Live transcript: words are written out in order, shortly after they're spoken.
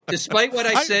Despite what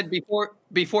I said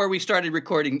before we started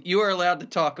recording, you are allowed to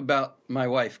talk about my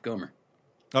wife, Gomer.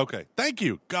 Okay. Thank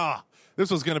you. God,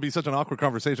 this was going to be such an awkward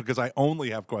conversation because I only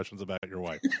have questions about your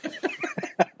wife.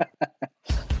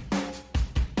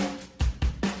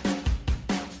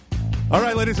 All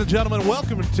right, ladies and gentlemen,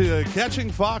 welcome to Catching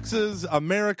Foxes,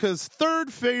 America's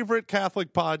third favorite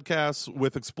Catholic podcast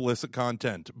with explicit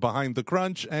content. Behind the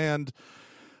Crunch and,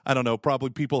 I don't know, probably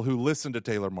people who listen to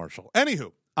Taylor Marshall.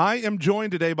 Anywho, I am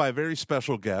joined today by a very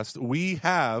special guest. We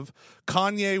have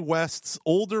Kanye West's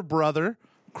older brother,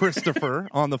 Christopher,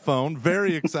 on the phone.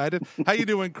 Very excited. How you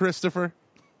doing, Christopher?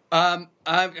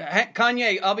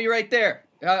 Kanye, I'll be right there.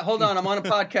 Hold on, I'm on a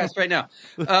podcast right now.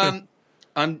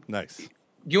 I'm nice.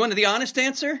 You wanted the honest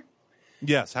answer?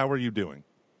 Yes. How are you doing?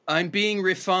 I'm being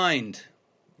refined.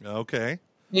 Okay.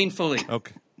 Painfully.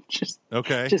 Okay.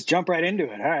 Just jump right into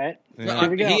it. All right. Yeah.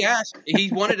 Here we go. He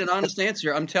wanted an honest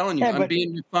answer. I'm telling you, I'm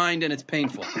being refined and it's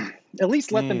painful. At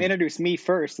least let them introduce me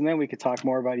first, and then we could talk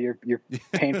more about your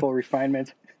painful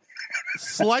refinement.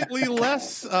 Slightly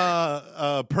less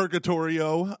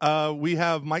purgatorio. We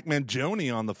have Mike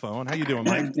Mangione on the phone. How you doing,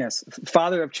 Mike? Yes,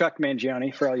 father of Chuck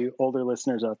Mangione, for all you older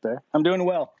listeners out there. I'm doing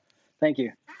well. Thank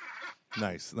you.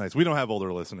 Nice. We don't have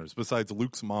older listeners besides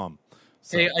Luke's mom.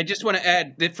 So. Hey, I just want to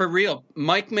add that for real,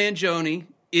 Mike Mangione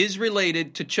is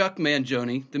related to Chuck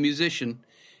Mangione, the musician,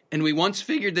 and we once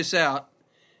figured this out.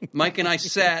 Mike and I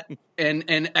sat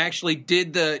and actually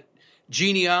did the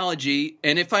genealogy,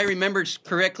 and if I remember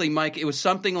correctly, Mike, it was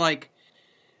something like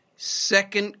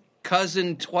second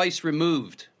cousin twice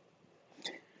removed.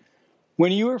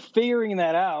 When you were figuring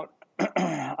that out,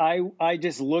 I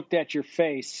just looked at your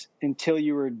face until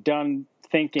you were done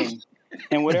thinking,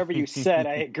 and whatever you said,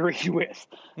 I agreed with.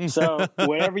 So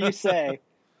whatever you say,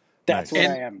 that's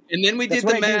where I am. And then we did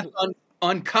the math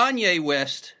on Kanye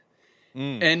West,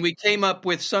 and we came up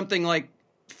with something like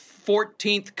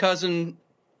 14th cousin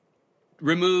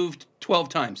removed 12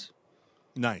 times.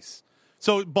 Nice.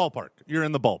 So ballpark. You're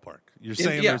in the ballpark. You're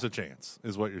saying there's a chance,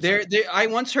 is what you're saying. I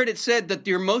once heard it said that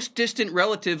your most distant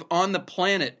relative on the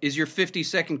planet is your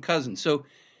 52nd cousin. So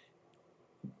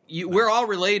we're all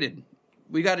related.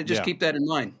 We got to just keep that in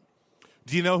mind.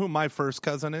 Do you know who my first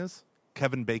cousin is?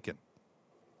 Kevin Bacon.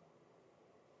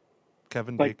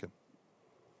 Kevin Bacon.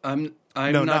 I'm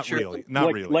no, not sure. Really.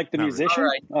 Not really. Like the not musician?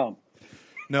 Really. Right. Oh.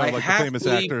 No, like the famous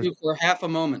actor. You for half a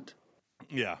moment.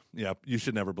 Yeah. You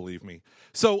should never believe me.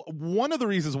 So one of the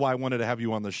reasons why I wanted to have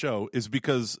you on the show is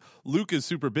because Luke is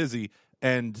super busy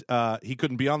and he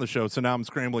couldn't be on the show. So now I'm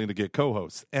scrambling to get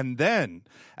co-hosts. And then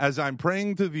as I'm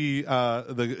praying to the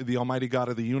Almighty God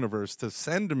of the universe to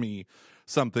send me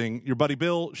something, your buddy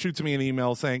Bill shoots me an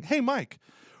email saying, "Hey, Mike,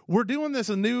 we're doing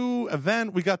a new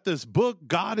event. We got this book,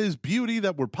 God is Beauty,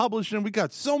 that we're publishing. We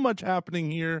got so much happening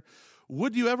here.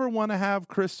 Would you ever want to have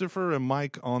Christopher and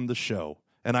Mike on the show?"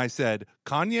 And I said,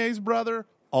 "Kanye's brother,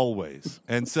 always."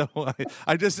 And so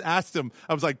I just asked him,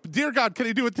 I was like, "Dear God, can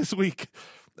he do it this week?"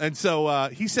 And so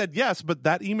he said yes, but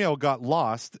that email got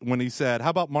lost when he said, "How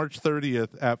about March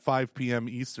 30th at 5 p.m.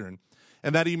 Eastern?"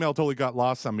 And that email totally got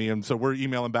lost on me. And so we're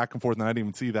emailing back and forth, and I didn't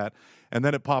even see that. And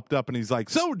then it popped up, and he's like,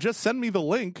 "So just send me the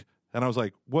link." And I was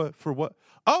like, "What? For what?"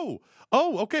 Oh,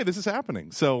 okay, this is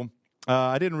happening. So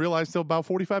I didn't realize till about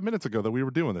 45 minutes ago that we were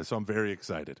doing this. So I'm very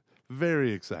excited.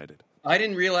 Very excited. I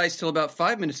didn't realize till about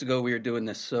 5 minutes ago we were doing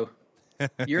this. So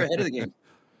you're ahead of the game.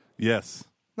 Yes.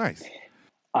 Nice.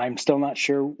 I'm still not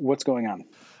sure what's going on.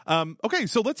 Okay,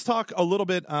 so let's talk a little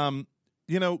bit.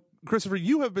 Christopher,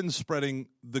 you have been spreading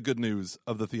the good news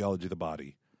of the theology of the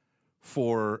body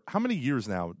for how many years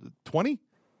now? 20?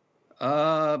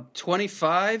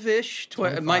 25-ish.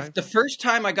 The first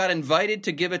time I got invited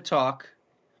to give a talk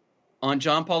on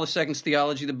John Paul II's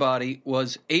theology of the body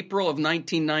was April of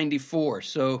 1994.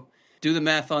 So do the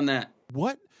math on that.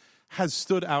 What has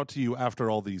stood out to you after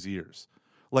all these years?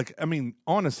 Like, I mean,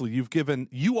 honestly,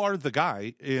 you are the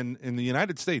guy in the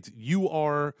United States. You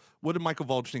are, what did Michael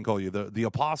Waldstein call you? The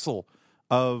apostle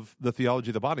of the theology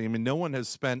of the body. I mean, no one has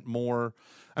spent more,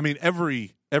 I mean,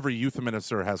 every youth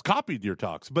minister has copied your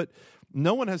talks, but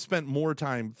no one has spent more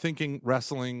time thinking,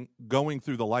 wrestling, going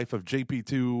through the life of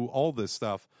JP2, all this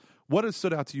stuff. What has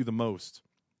stood out to you the most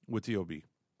with TOB?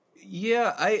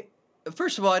 Yeah,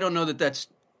 first of all, I don't know that that's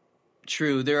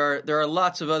true. There are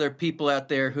lots of other people out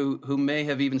there who may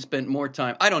have even spent more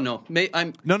time. I don't know.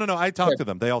 No. I talked to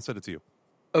them. They all said it to you.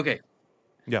 Okay.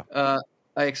 Yeah.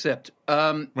 I accept.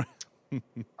 I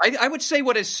would say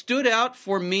what has stood out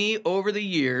for me over the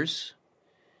years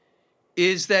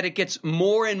is that it gets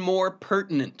more and more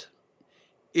pertinent.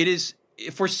 It is,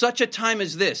 for such a time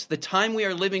as this, the time we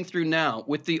are living through now,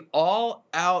 with the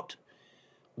all-out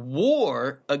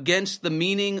war against the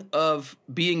meaning of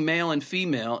being male and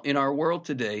female in our world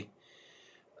today.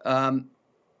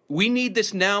 We need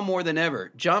this now more than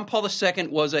ever. John Paul II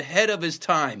was ahead of his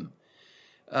time,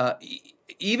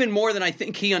 even more than I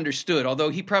think he understood, although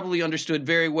he probably understood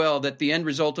very well that the end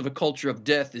result of a culture of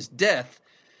death is death,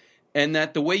 and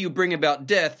that the way you bring about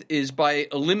death is by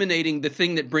eliminating the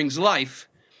thing that brings life,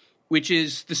 which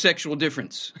is the sexual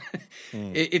difference.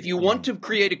 If you want to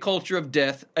create a culture of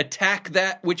death, attack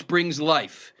that which brings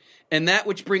life. And that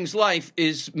which brings life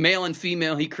is male and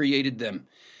female. He created them.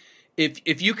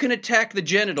 If you can attack the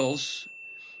genitals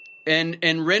and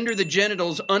render the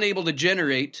genitals unable to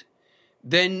generate,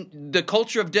 then the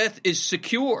culture of death is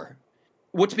secure.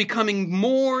 What's becoming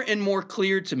more and more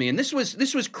clear to me, and this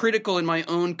was critical in my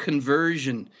own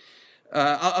conversion.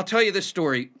 I'll tell you this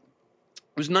story.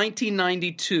 It was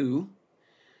 1992.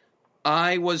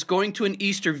 I was going to an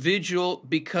Easter vigil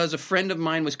because a friend of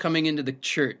mine was coming into the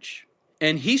church.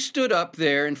 And he stood up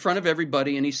there in front of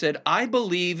everybody and he said, I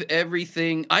believe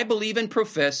and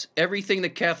profess everything the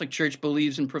Catholic Church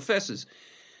believes and professes.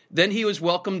 Then he was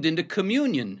welcomed into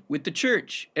communion with the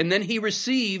church. And then he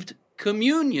received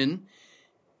communion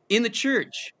in the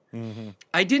church. Mm-hmm.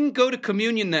 I didn't go to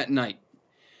communion that night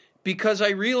because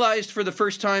I realized for the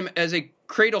first time as a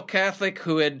cradle Catholic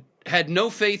who had no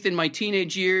faith in my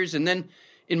teenage years, and then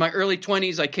in my early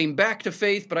 20s I came back to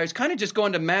faith, but I was kind of just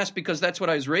going to Mass because that's what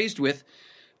I was raised with.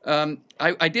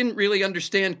 I didn't really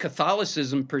understand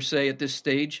Catholicism per se at this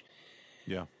stage.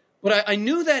 Yeah. But I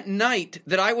knew that night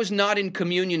that I was not in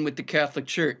communion with the Catholic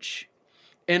Church,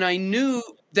 and I knew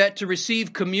that to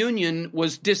receive communion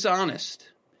was dishonest.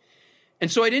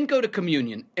 And so I didn't go to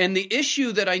communion. And the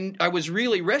issue that I was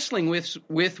really wrestling with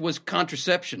was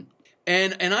contraception.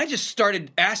 And I just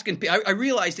started asking people. I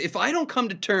realized if I don't come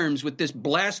to terms with this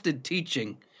blasted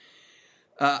teaching,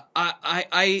 I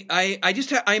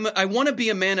want to be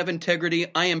a man of integrity.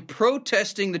 I am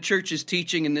protesting the church's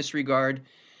teaching in this regard.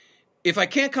 If I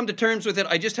can't come to terms with it,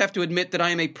 I just have to admit that I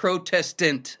am a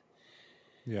protestant.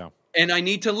 Yeah. And I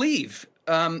need to leave.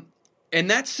 And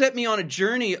that set me on a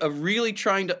journey of really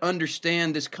trying to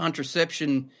understand this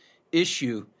contraception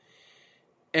issue.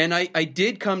 And I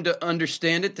did come to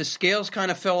understand it. The scales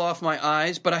kind of fell off my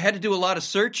eyes, but I had to do a lot of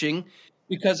searching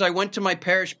because I went to my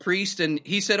parish priest and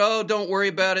he said, oh, don't worry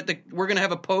about it. We're going to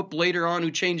have a pope later on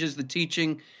who changes the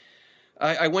teaching.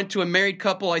 I went to a married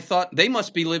couple. I thought they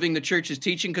must be living the church's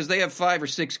teaching because they have 5 or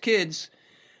 6 kids.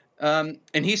 And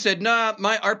he said, nah,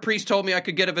 our priest told me I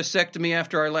could get a vasectomy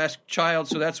after our last child,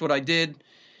 so that's what I did.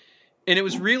 And it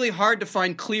was really hard to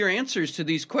find clear answers to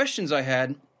these questions I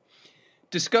had.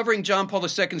 Discovering John Paul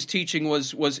II's teaching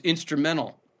was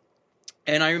instrumental.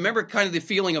 And I remember kind of the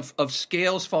feeling of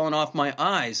scales falling off my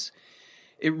eyes.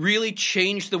 It really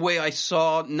changed the way I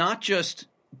saw not just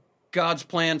God's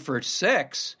plan for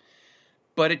sex,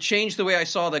 but it changed the way I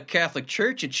saw the Catholic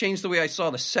Church. It changed the way I saw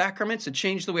the sacraments. It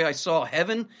changed the way I saw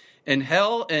heaven and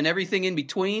hell and everything in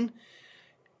between.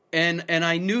 And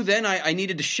I knew then I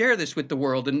needed to share this with the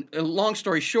world. And long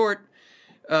story short,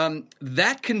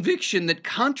 that conviction that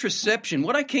contraception,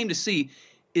 what I came to see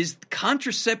is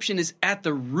contraception is at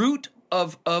the root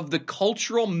of the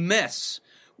cultural mess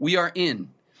we are in.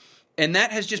 And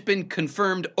that has just been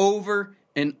confirmed over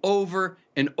and over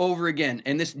and over again.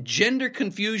 And this gender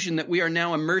confusion that we are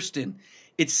now immersed in,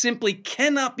 it simply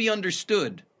cannot be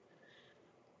understood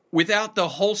without the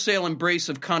wholesale embrace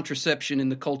of contraception in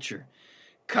the culture.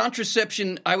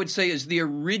 Contraception, I would say, is the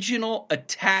original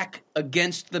attack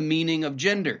against the meaning of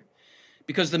gender.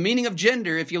 Because the meaning of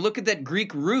gender, if you look at that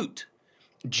Greek root,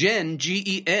 gen,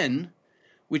 G-E-N,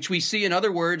 which we see in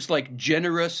other words like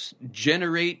generous,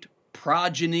 generate,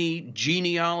 progeny,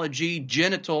 genealogy,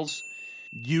 genitals.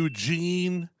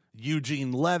 Eugene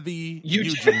Levy,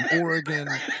 Eugene, Oregon.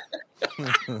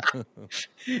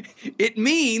 It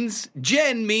means,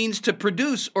 gen means to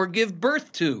produce or give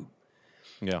birth to.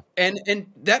 Yeah. And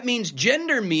that means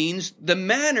gender means the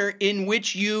manner in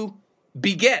which you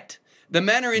beget, the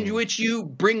manner in which you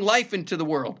bring life into the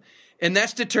world. And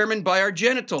that's determined by our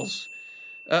genitals.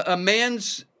 A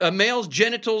male's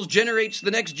genitals generates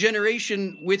the next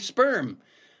generation with sperm.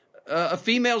 A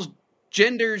female's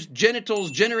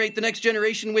genitals generate the next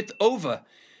generation with ova.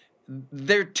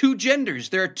 There are 2 genders.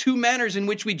 There are 2 manners in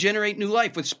which we generate new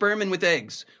life, with sperm and with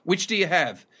eggs. Which do you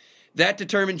have? That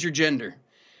determines your gender.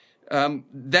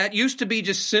 That used to be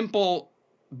just simple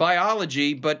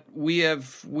biology, but we're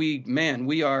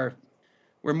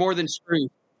more than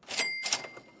screwed.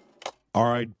 All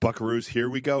right, buckaroos, here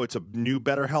we go. It's a new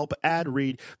BetterHelp ad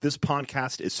read. This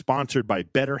podcast is sponsored by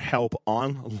BetterHelp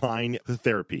Online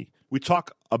Therapy. We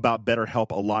talk about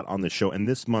BetterHelp a lot on the show, and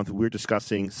this month we're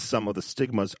discussing some of the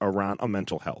stigmas around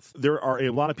mental health. There are a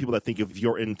lot of people that think if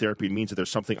you're in therapy, it means that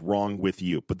there's something wrong with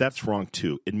you, but that's wrong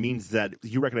too. It means that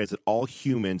you recognize that all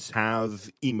humans have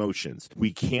emotions.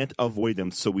 We can't avoid them,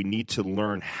 so we need to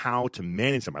learn how to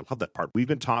manage them. I love that part. We've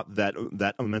been taught that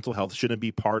mental health shouldn't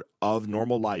be part of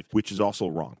normal life, which is also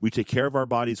wrong. We take care of our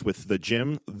bodies with the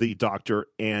gym, the doctor,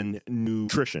 and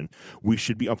nutrition. We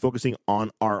should be focusing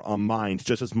on our minds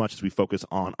just as much as we focus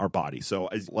on our body. So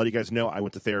as a lot of you guys know, I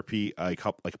went to therapy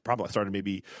probably started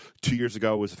maybe 2 years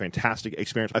ago. It was a fantastic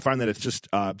experience. I find that it's just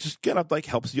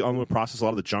helps you process a lot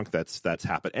of the junk that's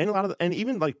happened, and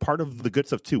even like part of the good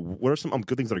stuff too. What are some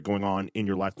good things that are going on in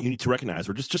your life you need to recognize,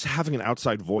 or just having an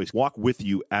outside voice walk with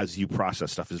you as you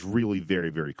process stuff is really very,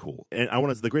 very cool. And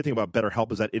the great thing about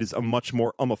BetterHelp is that it is a much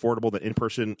more affordable than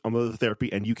in-person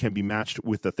therapy, and you can be matched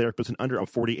with the therapist in under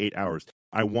 48 hours.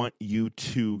 I want you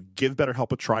to give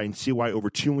BetterHelp a try and see why over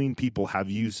 2 million people have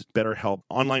used BetterHelp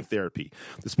online therapy.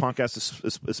 This podcast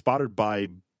is spotted by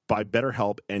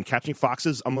BetterHelp, and Catching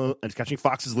Foxes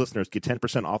listeners get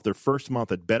 10% off their first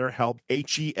month at BetterHelp,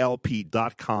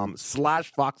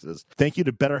 HELP.com/foxes. Thank you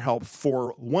to BetterHelp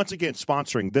for once again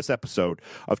sponsoring this episode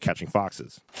of Catching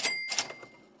Foxes.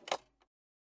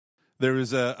 There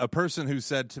was a person who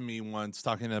said to me once,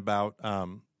 talking about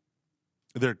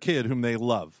their kid whom they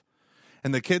love.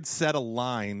 And the kid said a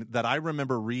line that I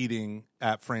remember reading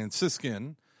at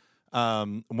Franciscan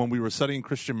when we were studying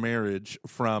Christian marriage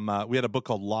from, we had a book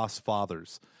called Lost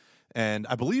Fathers. And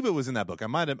I believe it was in that book. I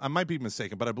might be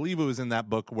mistaken, but I believe it was in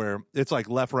that book where it's like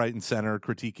left, right, and center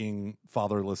critiquing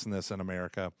fatherlessness in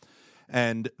America.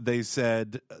 And they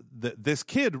said that this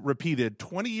kid repeated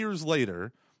 20 years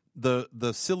later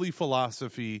the silly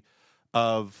philosophy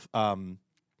of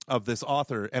this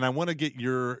author, and I want to get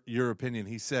your opinion.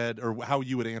 He said, or how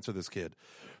you would answer this kid.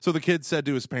 So the kid said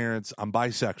to his parents, "I'm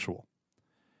bisexual."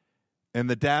 And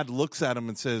the dad looks at him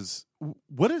and says,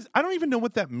 I don't even know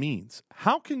what that means.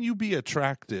 How can you be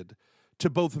attracted to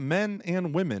both men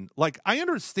and women? Like, I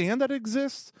understand that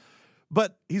exists,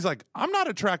 but he's like, I'm not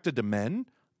attracted to men.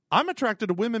 I'm attracted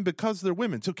to women because they're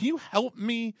women. So can you help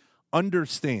me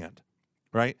understand?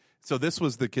 Right? So this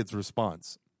was the kid's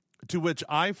response, to which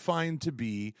I find to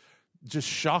be just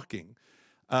shocking.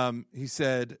 He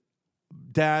said,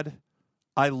 "Dad,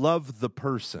 I love the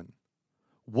person.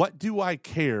 What do I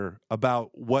care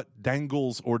about what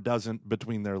dangles or doesn't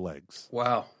between their legs?"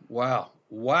 Wow.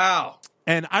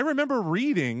 And I remember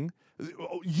reading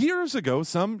years ago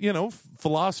some,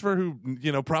 philosopher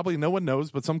who, probably no one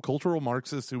knows, but some cultural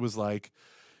Marxist who was like,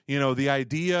 the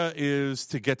idea is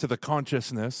to get to the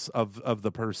consciousness of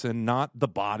the person, not the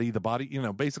body. The body,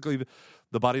 basically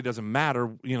the body doesn't matter.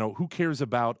 Who cares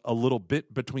about a little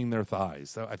bit between their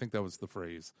thighs? So I think that was the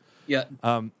phrase. Yeah.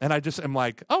 And I just am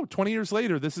like, 20 years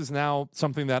later, this is now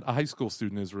something that a high school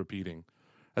student is repeating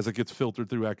as it gets filtered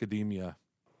through academia.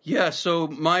 Yeah, so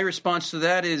my response to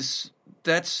that is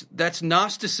that's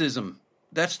Gnosticism.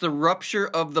 That's the rupture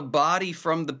of the body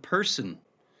from the person.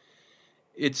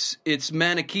 It's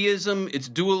Manichaeism, it's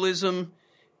dualism,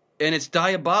 and it's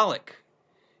diabolic.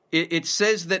 It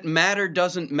says that matter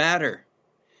doesn't matter.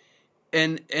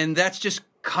 And that's just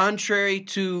contrary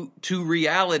to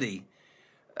reality.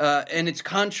 And it's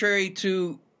contrary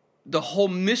to the whole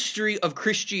mystery of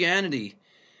Christianity,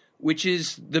 which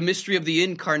is the mystery of the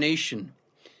incarnation.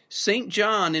 St.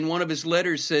 John, in one of his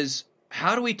letters, says,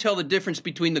 how do we tell the difference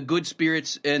between the good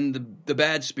spirits and the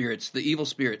bad spirits, the evil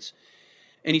spirits?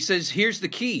 And he says, here's the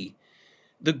key.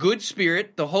 The good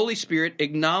spirit, the Holy Spirit,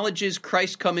 acknowledges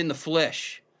Christ come in the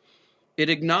flesh. It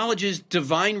acknowledges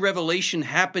divine revelation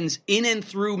happens in and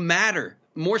through matter,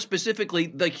 more specifically,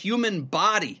 the human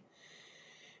body.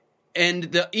 And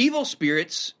the evil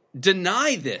spirits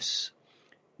deny this.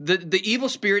 The evil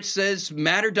spirit says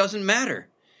matter doesn't matter.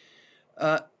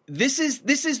 This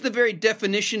is the very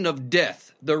definition of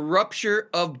death, the rupture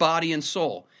of body and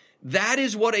soul. That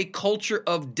is what a culture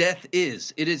of death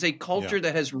is. It is a culture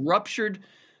that has ruptured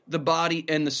the body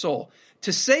and the soul.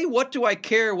 To say, what do I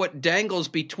care what dangles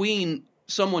between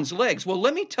someone's legs? Well,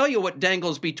 let me tell you what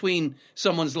dangles between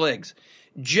someone's legs.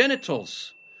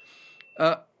 Genitals.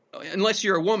 Unless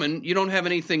you're a woman, you don't have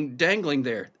anything dangling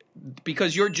there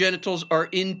because your genitals are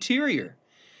interior,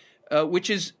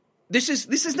 This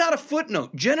is not a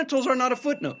footnote. Genitals are not a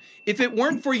footnote. If it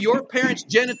weren't for your parents'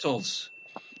 genitals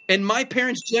and my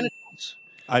parents' genitals,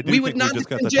 we would not have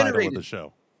been generated. The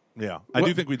show. Yeah, I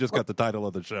do think we just got the title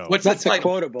of the show. That's the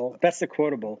quotable. That's the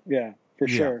quotable. Yeah, for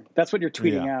sure. That's what you're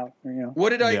tweeting out.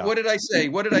 What did I say?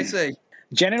 What did I say?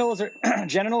 Genitals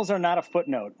are not a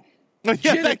footnote. Yeah,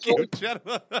 thank you.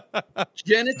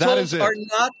 Genitals are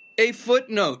not a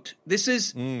footnote. This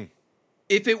is,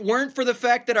 if it weren't for the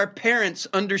fact that our parents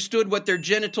understood what their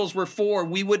genitals were for,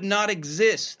 we would not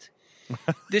exist.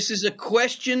 This is a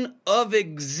question of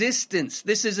existence.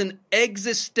 This is an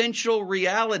existential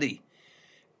reality.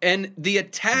 And the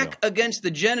attack against the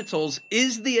genitals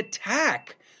is the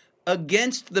attack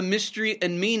against the mystery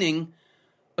and meaning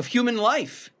of human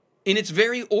life in its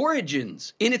very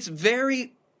origins.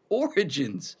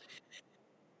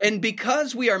 And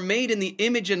because we are made in the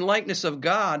image and likeness of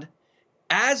God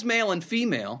as male and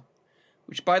female,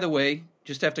 which, by the way,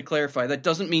 just have to clarify, that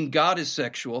doesn't mean God is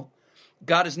sexual.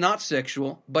 God is not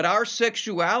sexual, but our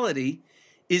sexuality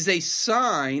is a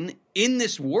sign in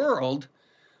this world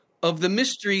of the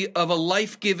mystery of a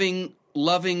life-giving,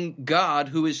 loving God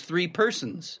who is three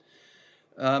persons.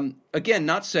 Again,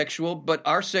 not sexual, but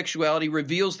our sexuality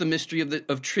reveals the mystery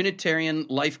of Trinitarian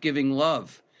life-giving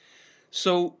love.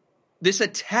 So this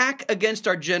attack against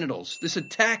our genitals, this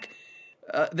attack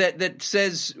that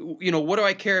says, what do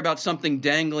I care about something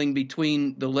dangling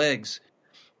between the legs?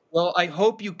 Well, I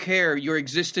hope you care. Your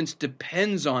existence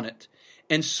depends on it.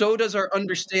 And so does our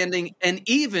understanding and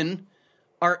even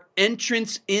our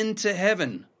entrance into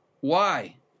heaven.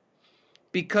 Why?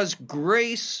 Because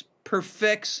grace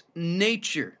perfects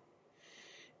nature.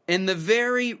 And the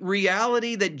very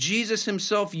reality that Jesus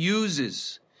himself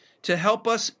uses to help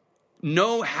us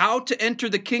know how to enter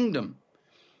the kingdom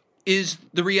is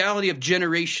the reality of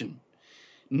generation.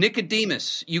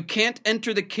 Nicodemus, you can't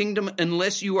enter the kingdom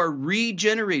unless you are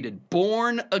regenerated,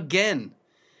 born again.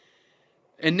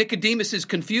 And Nicodemus is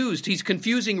confused. He's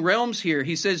confusing realms here.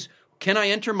 He says, can I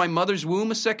enter my mother's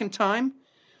womb a second time?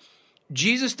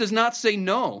 Jesus does not say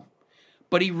no,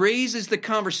 but he raises the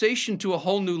conversation to a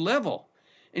whole new level.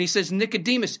 And he says,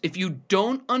 Nicodemus, if you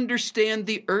don't understand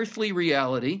the earthly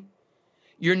reality,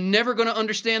 you're never going to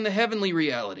understand the heavenly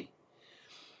reality.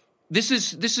 This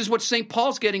is what St.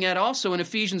 Paul's getting at also in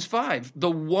Ephesians 5. The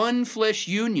one flesh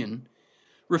union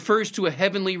refers to a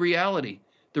heavenly reality,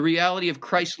 the reality of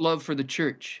Christ's love for the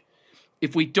church.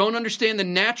 If we don't understand the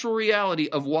natural reality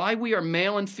of why we are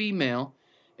male and female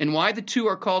and why the two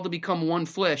are called to become one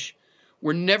flesh,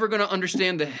 we're never going to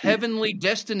understand the heavenly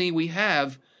destiny we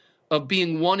have of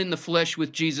being one in the flesh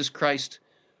with Jesus Christ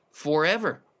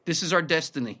forever. This is our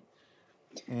destiny.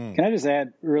 Can I just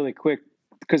add really quick?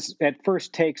 Because at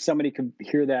first take, somebody could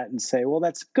hear that and say, well,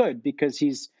 that's good because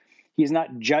he's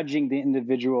not judging the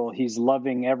individual. He's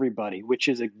loving everybody, which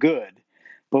is a good.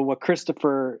 But what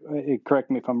Christopher, correct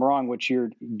me if I'm wrong, what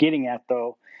you're getting at,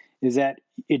 though, is that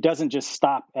it doesn't just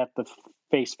stop at the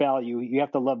face value. You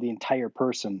have to love the entire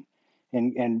person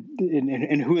and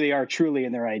who they are truly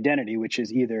in their identity, which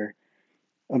is either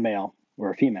a male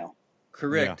or a female.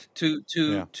 Correct.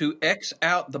 Yeah. To X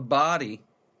out the body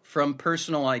from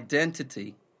personal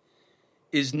identity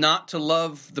is not to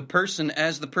love the person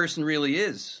as the person really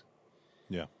is.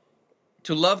 Yeah.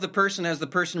 To love the person as the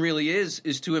person really is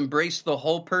to embrace the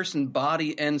whole person,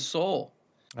 body and soul.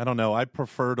 I don't know. I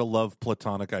prefer to love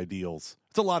platonic ideals.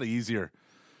 It's a lot easier.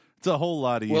 It's a whole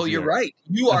lot easier. Well, you're right.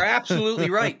 You are absolutely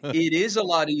right. It is a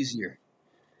lot easier.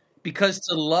 Because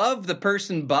to love the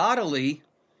person bodily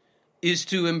is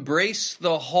to embrace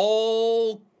the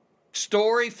whole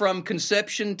story from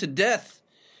conception to death.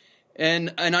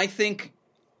 And I think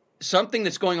something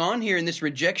that's going on here in this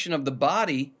rejection of the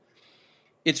body,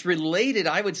 it's related,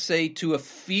 I would say, to a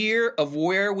fear of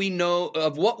what we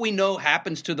know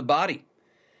happens to the body.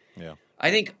 Yeah. I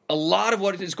think a lot of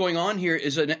what is going on here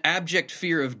is an abject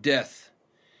fear of death.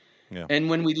 Yeah. And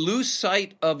when we lose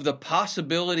sight of the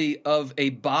possibility of a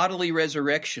bodily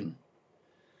resurrection,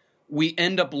 we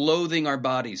end up loathing our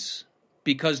bodies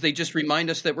because they just remind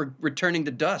us that we're returning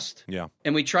to dust. Yeah.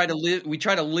 And we try to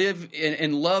live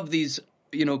and love these,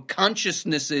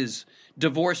 consciousnesses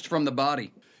divorced from the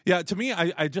body. Yeah, to me,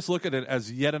 I just look at it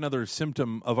as yet another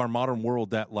symptom of our modern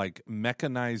world that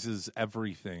mechanizes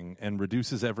everything and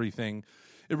reduces everything.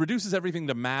 It reduces everything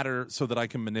to matter so that I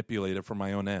can manipulate it for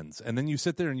my own ends. And then you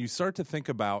sit there and you start to think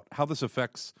about how this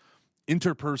affects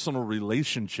interpersonal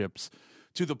relationships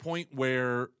to the point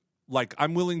where,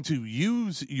 I'm willing to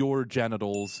use your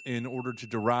genitals in order to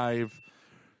derive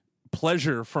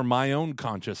pleasure from my own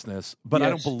consciousness, but I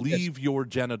don't believe your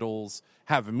genitals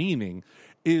have meaning.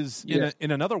 In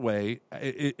another way,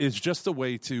 is just a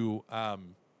way to,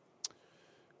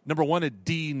 number one, it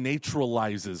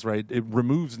denaturalizes, right? It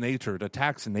removes nature, it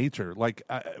attacks nature.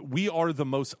 We are the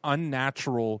most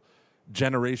unnatural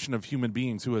generation of human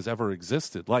beings who has ever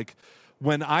existed.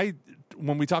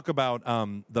 When we talk about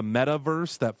the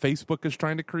metaverse that Facebook is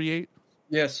trying to create,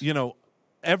 yes,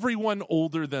 everyone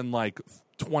older than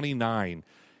 29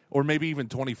 or maybe even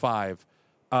 25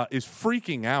 is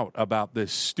freaking out about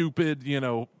this stupid,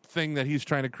 thing that he's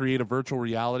trying to create, a virtual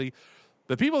reality.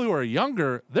 The people who are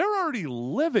younger, they're already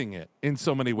living it in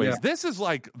so many ways. Yeah. This is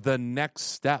like the next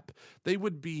step. They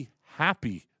would be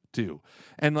happy to.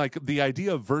 And like the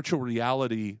idea of virtual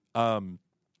reality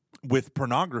with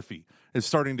pornography is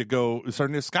starting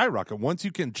to skyrocket. Once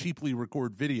you can cheaply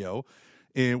record video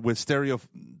with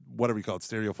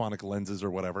stereophonic lenses or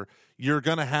whatever, you're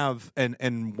going to have,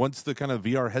 and once the kind of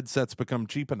VR headsets become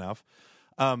cheap enough,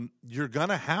 you're going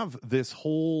to have this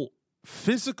whole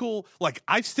physical, like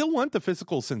I still want the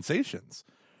physical sensations,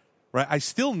 right? I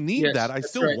still need Yes, that. I that's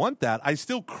still right. want that. I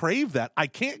still crave that. I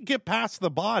can't get past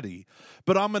the body,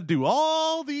 but I'm going to do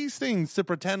all these things to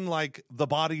pretend like the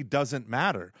body doesn't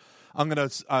matter. I'm going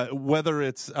to, whether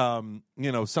it's,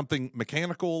 something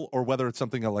mechanical or whether it's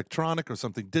something electronic or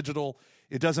something digital,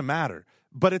 it doesn't matter.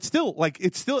 But it's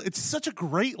such a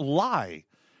great lie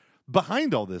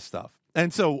behind all this stuff.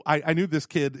 And so I knew this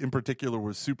kid in particular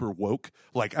was super woke.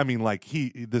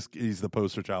 He's the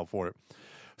poster child for it.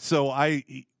 So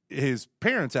his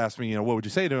parents asked me, what would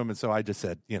you say to him? And so I just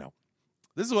said,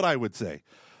 this is what I would say.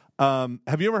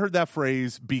 Have you ever heard that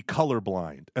phrase, be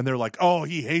colorblind? And they're like, oh,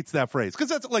 he hates that phrase. Because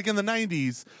that's like in the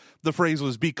 90s, the phrase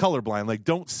was be colorblind. Like,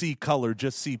 don't see color,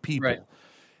 just see people. Right.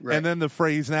 Right. And then the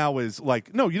phrase now is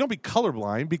like, no, you don't be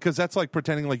colorblind, because that's like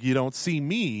pretending like you don't see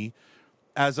me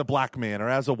as a black man or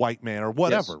as a white man or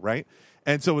whatever, Yes. right?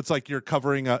 And so it's like you're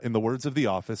covering up, in the words of The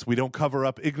Office, we don't cover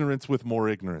up ignorance with more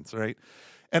ignorance, right?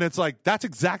 And it's like, that's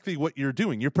exactly what you're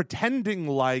doing. You're pretending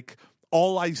like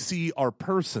all I see are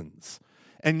persons,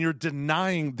 and you're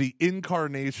denying the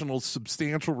incarnational,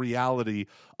 substantial reality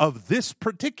of this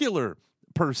particular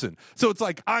person. So it's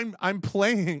like, I'm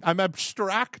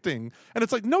abstracting, and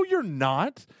it's like, no, you're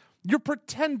not. You're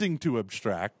pretending to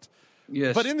abstract.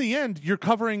 Yes. But in the end, you're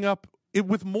covering up it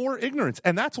with more ignorance.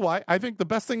 And that's why I think the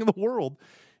best thing in the world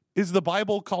is the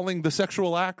Bible calling the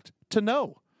sexual act to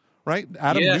know, right?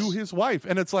 Adam Yes. knew his wife.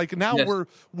 And it's like now Yes.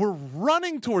 we're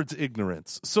running towards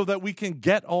ignorance so that we can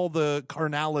get all the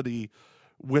carnality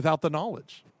without the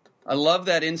knowledge. I love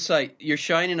that insight. You're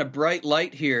shining a bright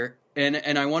light here, and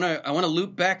I want to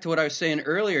loop back to what I was saying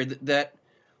earlier, that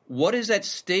what is at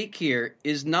stake here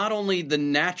is not only the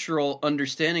natural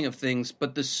understanding of things,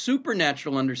 but the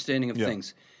supernatural understanding of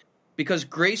things. Because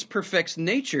grace perfects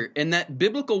nature, and that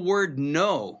biblical word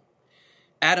know,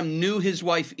 Adam knew his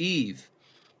wife Eve.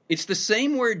 It's the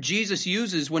same word Jesus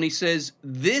uses when he says,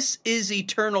 this is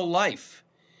eternal life,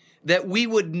 that we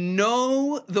would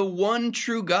know the one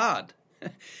true God.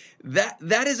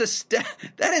 That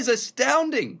is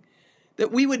astounding,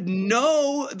 that we would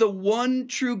know the one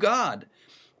true God.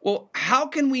 Well, how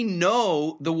can we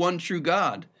know the one true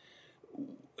God?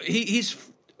 He's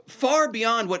far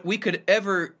beyond what we could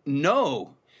ever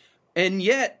know, and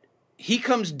yet he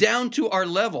comes down to our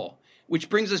level, which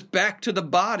brings us back to the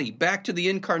body, back to the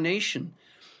incarnation.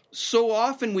 So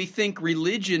often we think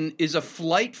religion is a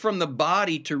flight from the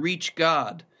body to reach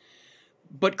God,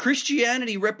 but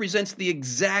Christianity represents the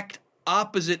exact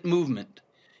opposite movement.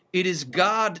 It is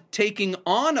God taking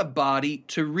on a body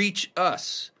to reach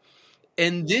us,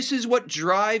 and this is what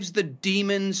drives the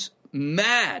demons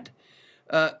mad.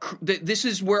 This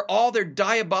is where all their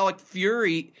diabolic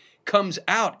fury comes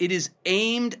out. It is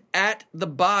aimed at the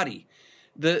body.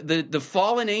 The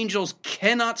fallen angels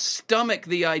cannot stomach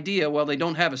the idea. Well, they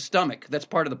don't have a stomach. That's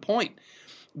part of the point.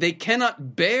 They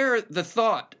cannot bear the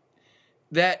thought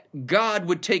that God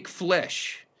would take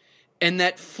flesh, and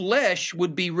that flesh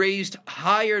would be raised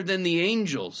higher than the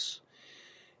angels.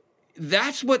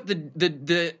 That's what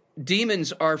the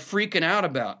demons are freaking out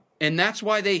about, and that's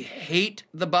why they hate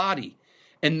the body.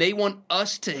 And they want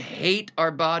us to hate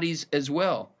our bodies as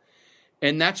well.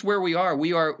 And that's where we are.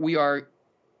 We are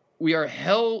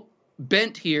hell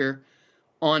bent here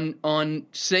on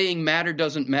saying matter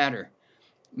doesn't matter.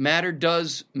 Matter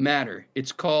does matter.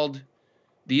 It's called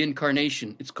the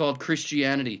incarnation. It's called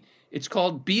Christianity. It's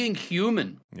called being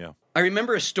human. Yeah. I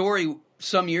remember a story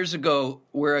some years ago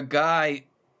where a guy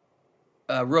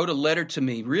wrote a letter to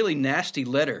me, really nasty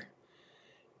letter.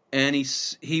 And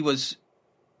he was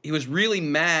really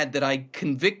mad that I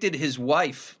convicted his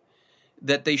wife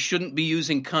that they shouldn't be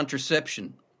using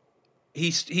contraception.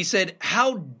 He said,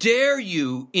 how dare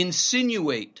you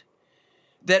insinuate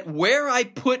that where I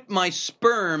put my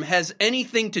sperm has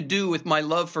anything to do with my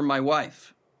love for my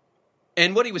wife?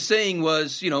 And what he was saying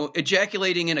was,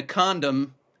 ejaculating in a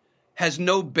condom has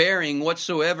no bearing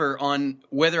whatsoever on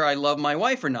whether I love my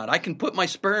wife or not. I can put my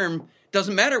sperm,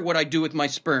 doesn't matter what I do with my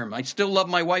sperm. I still love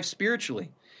my wife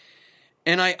spiritually.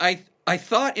 And I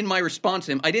thought in my response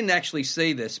to him, I didn't actually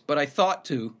say this, but I thought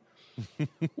to,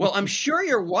 Well, I'm sure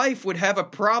your wife would have a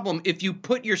problem if you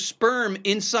put your sperm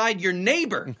inside your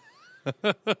neighbor.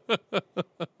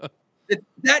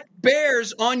 That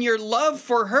bears on your love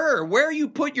for her. Where you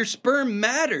put your sperm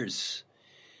matters.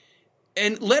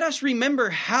 And let us remember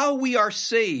how we are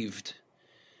saved.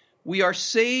 We are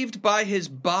saved by his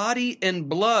body and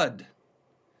blood.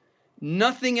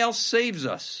 Nothing else saves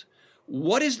us.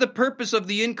 What is the purpose of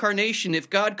the incarnation if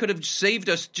God could have saved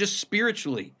us just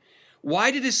spiritually?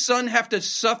 Why did his son have to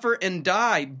suffer and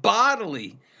die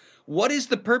bodily? What is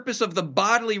the purpose of the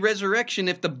bodily resurrection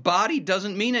if the body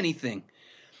doesn't mean anything?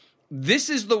 This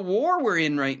is the war we're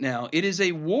in right now. It is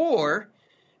a war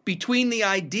between the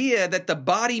idea that the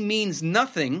body means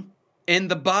nothing and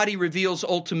the body reveals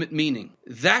ultimate meaning.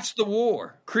 That's the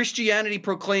war. Christianity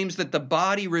proclaims that the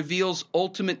body reveals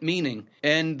ultimate meaning,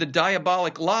 and the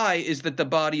diabolic lie is that the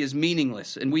body is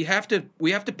meaningless. And we have to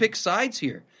pick sides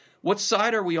here. What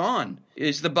side are we on?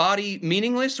 Is the body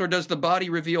meaningless, or does the body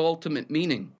reveal ultimate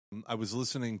meaning? I was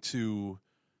listening to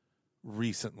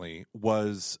recently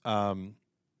was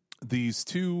these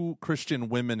two Christian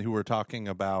women who were talking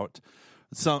about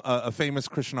a famous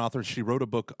Christian author. She wrote a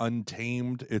book,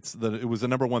 Untamed. It was the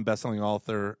number one bestselling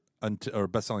author or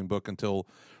bestselling book until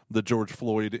the George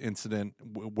Floyd incident,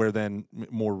 where then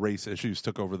more race issues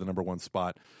took over the number one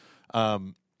spot.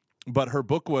 But her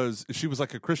book she was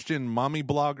like a Christian mommy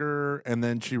blogger, and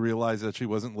then she realized that she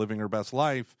wasn't living her best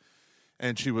life,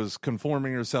 and she was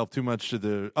conforming herself too much to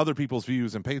the other people's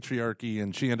views and patriarchy,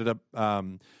 and she ended up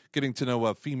getting to know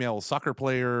a female soccer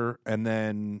player, and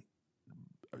then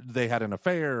they had an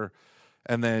affair,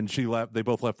 and then she left. They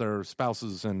both left their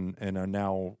spouses and are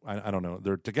now, I don't know,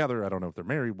 they're together. I don't know if they're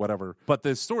married, whatever. But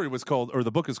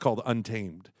the book is called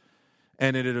Untamed.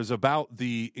 And it is about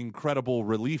the incredible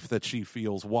relief that she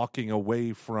feels walking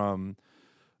away from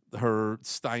her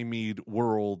stymied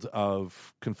world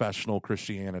of confessional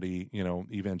Christianity,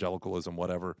 evangelicalism,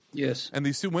 whatever. Yes. And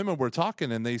these two women were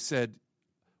talking, and they said,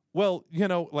 well,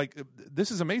 this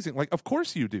is amazing. Like, of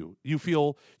course you do. You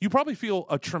probably feel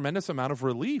a tremendous amount of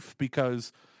relief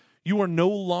because you are no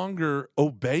longer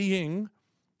obeying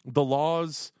the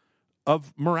laws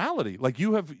of morality. Like,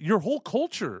 your whole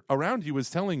culture around you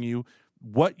is telling you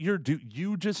what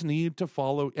you just need to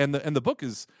follow. And the book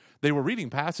they were reading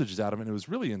passages out of it, and it was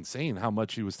really insane how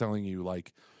much he was telling you,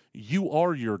 like, you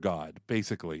are your God,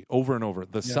 basically, over and over.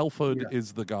 The selfhood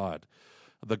is the God,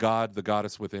 the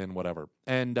goddess within, whatever.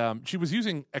 And she was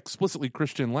using explicitly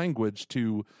Christian language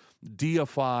to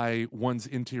deify one's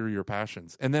interior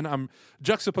passions. And then I'm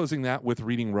juxtaposing that with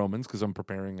reading Romans, because I'm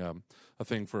preparing a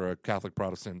thing for a Catholic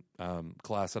Protestant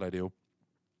class that I do.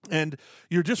 And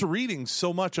you're just reading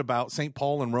so much about St.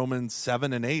 Paul in Romans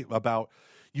 7 and 8 about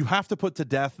you have to put to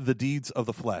death the deeds of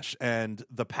the flesh and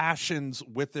the passions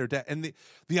with their death. And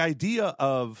the idea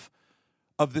of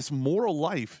this moral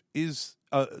life is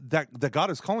that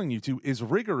God is calling you to is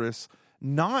rigorous,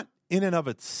 not in and of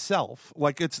itself.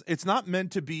 Like it's not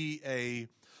meant to be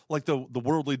like the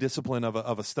worldly discipline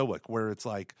of a Stoic, where it's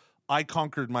like, I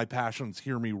conquered my passions,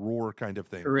 hear me roar kind of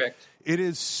thing. Correct. It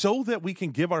is so that we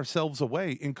can give ourselves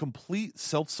away in complete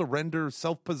self-surrender,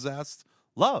 self-possessed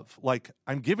love. Like,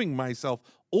 I'm giving myself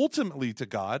ultimately to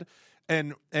God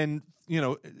and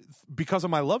because of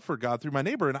my love for God through my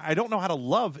neighbor. And I don't know how to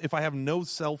love if I have no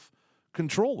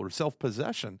self-control or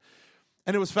self-possession.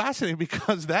 And it was fascinating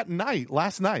because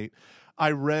last night, I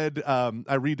read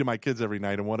to my kids every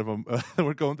night, and one of them,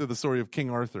 we're going through the story of King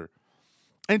Arthur.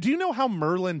 And do you know how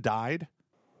Merlin died?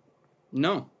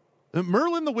 No.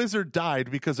 Merlin the wizard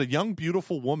died because a young,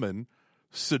 beautiful woman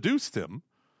seduced him.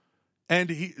 And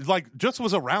he just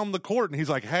was around the court, and he's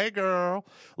like, hey, girl.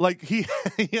 Like, he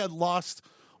had lost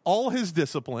all his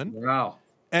discipline. Wow.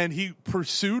 And he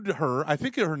pursued her. I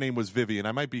think her name was Vivian.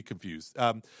 I might be confused.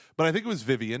 But I think it was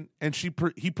Vivian. And he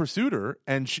pursued her,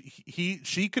 and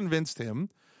she convinced him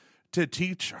to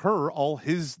teach her all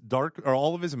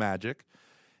of his magic.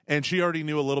 And she already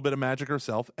knew a little bit of magic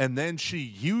herself. And then she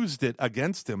used it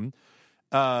against him,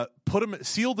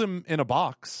 sealed him in a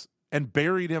box, and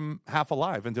buried him half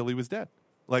alive until he was dead.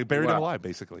 Like, buried him alive,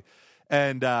 basically.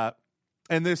 And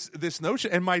this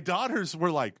notion, and my daughters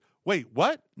were like, wait,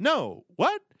 what? No,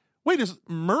 what? Wait, is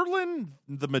Merlin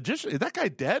the magician? Is that guy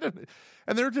dead?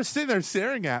 And they're just sitting there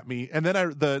staring at me. And then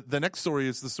the next story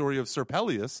is the story of Sir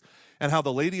Peleus and how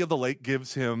the Lady of the Lake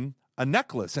gives him a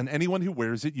necklace, and anyone who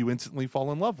wears it, you instantly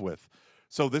fall in love with.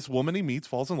 So this woman he meets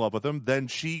falls in love with him. Then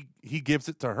he gives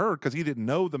it to her because he didn't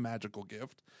know the magical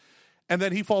gift. And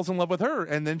then he falls in love with her,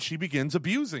 and then she begins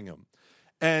abusing him.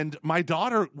 And my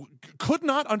daughter could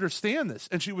not understand this.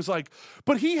 And she was like,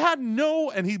 but he had no,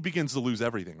 and he begins to lose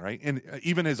everything, right? And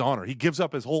even his honor. He gives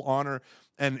up his whole honor.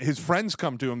 And his friends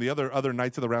come to him the other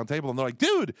nights of the round table, and they're like,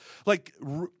 dude, like,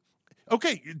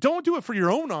 okay, don't do it for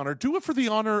your own honor. Do it for the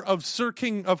honor of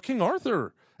King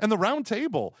Arthur and the round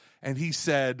table. And he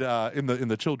said in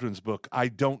the children's book, I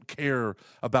don't care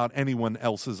about anyone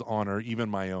else's honor, even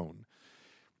my own.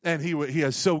 And he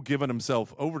has so given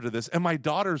himself over to this. And my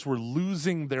daughters were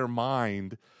losing their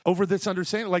mind over this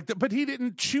understanding. Like, but he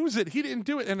didn't choose it. He didn't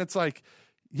do it. And it's like,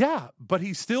 yeah, but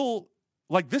he's still,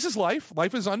 like, this is life.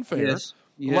 Life is unfair. Yes.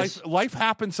 Yes. Life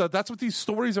happens. So that's what these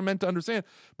stories are meant to understand.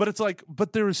 But it's like,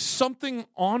 but there is something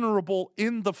honorable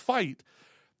in the fight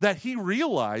that he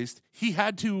realized he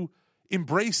had to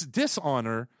embrace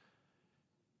dishonor.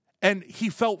 And he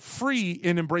felt free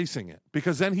in embracing it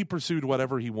because then he pursued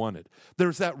whatever he wanted.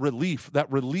 There's that relief,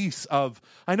 that release of,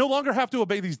 I no longer have to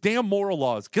obey these damn moral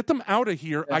laws. Get them out of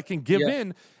here. I can give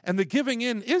in. And the giving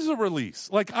in is a release.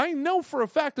 Like, I know for a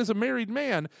fact as a married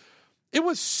man, it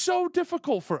was so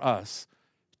difficult for us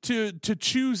to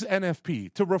choose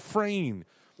NFP, to refrain.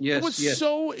 Yes, it was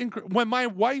so when my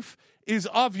wife is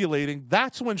ovulating,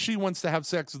 that's when she wants to have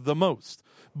sex the most.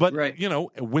 But,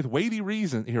 with weighty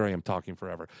reason, here I am talking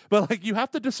forever. But, like, you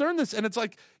have to discern this. And it's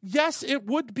like, yes, it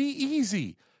would be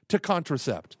easy to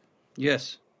contracept.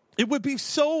 Yes. It would be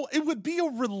a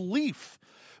relief.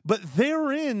 But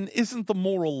therein isn't the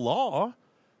moral law.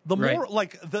 The moral,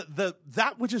 like,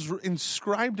 that which is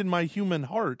inscribed in my human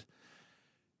heart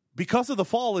because of the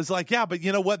fall is like, yeah, but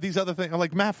you know what? These other things,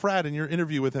 like Matt Fradd in your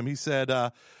interview with him, he said,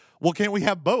 well, can't we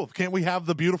have both? Can't we have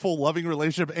the beautiful, loving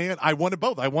relationship? And I wanted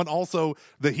both. I want also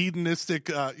the hedonistic,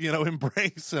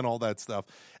 embrace and all that stuff.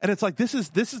 And it's like, this is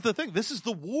the thing. This is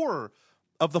the war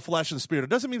of the flesh and spirit.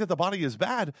 It doesn't mean that the body is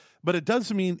bad, but it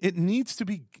does mean it needs to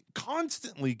be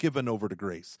constantly given over to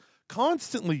grace,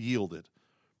 constantly yielded,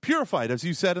 purified, as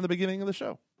you said in the beginning of the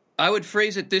show. I would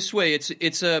phrase it this way.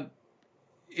 It's a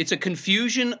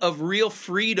confusion of real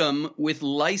freedom with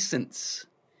license.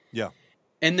 Yeah.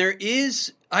 And there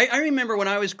is, I remember when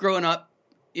I was growing up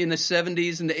in the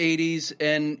 70s and the 80s,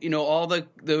 and, all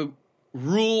the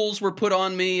rules were put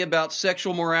on me about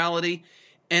sexual morality.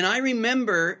 And I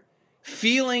remember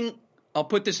feeling, I'll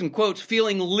put this in quotes,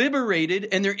 feeling liberated.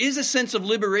 And there is a sense of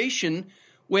liberation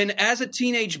when, as a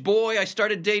teenage boy, I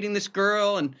started dating this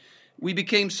girl and we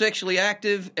became sexually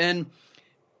active. And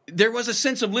there was a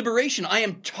sense of liberation. I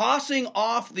am tossing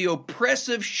off the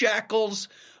oppressive shackles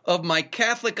of my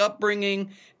Catholic upbringing,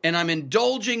 and I'm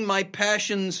indulging my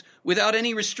passions without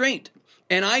any restraint.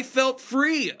 And I felt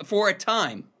free for a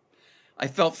time.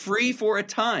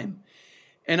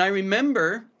 And I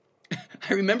remember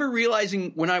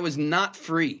realizing when I was not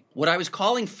free, what I was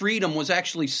calling freedom was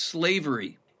actually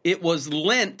slavery. It was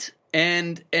Lent,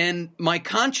 and my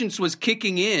conscience was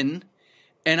kicking in,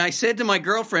 and I said to my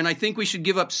girlfriend, I think we should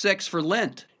give up sex for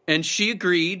Lent. And she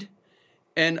agreed.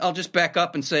 And I'll just back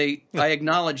up and say, I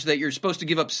acknowledge that you're supposed to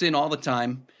give up sin all the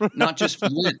time, not just for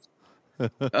Lent.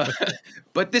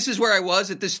 But this is where I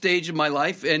was at this stage of my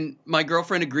life, and my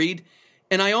girlfriend agreed,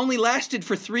 and I only lasted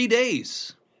for 3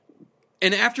 days.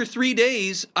 And after 3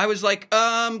 days, I was like,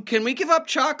 can we give up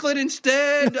chocolate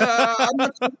instead?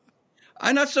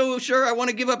 I'm not so sure I want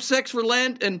to give up sex for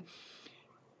Lent. And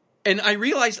I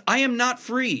realized I am not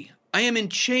free. I am in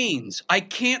chains. I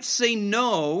can't say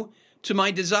no to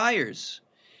my desires.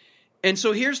 And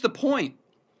so here's the point.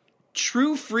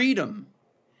 True freedom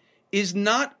is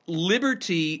not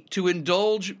liberty to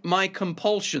indulge my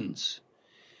compulsions.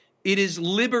 It is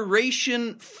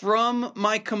liberation from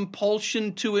my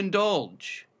compulsion to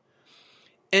indulge.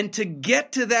 And to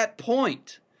get to that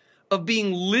point of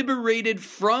being liberated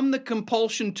from the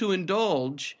compulsion to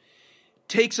indulge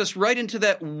takes us right into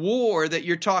that war that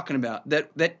you're talking about,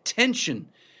 that tension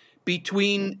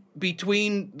between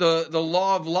the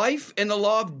law of life and the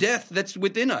law of death that's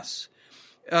within us.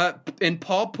 And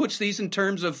Paul puts these in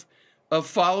terms of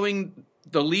following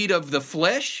the lead of the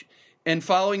flesh and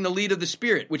following the lead of the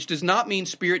spirit, which does not mean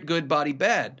spirit good, body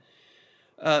bad.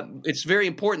 It's very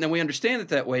important that we understand it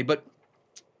that way. But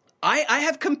I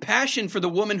have compassion for the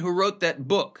woman who wrote that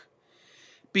book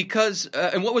because,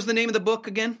 and what was the name of the book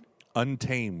again?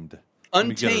 Untamed.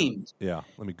 Untamed. Let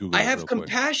me Google it. I have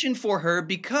compassion for her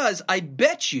because I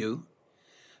bet you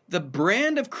the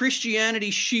brand of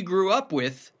Christianity she grew up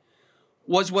with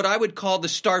was what I would call the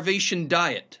starvation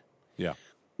diet. Yeah.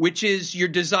 Which is your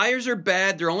desires are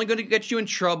bad. They're only going to get you in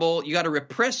trouble. You got to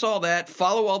repress all that,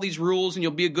 follow all these rules, and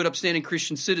you'll be a good, upstanding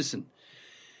Christian citizen.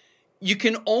 You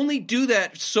can only do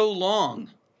that so long.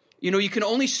 You can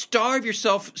only starve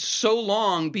yourself so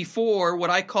long before what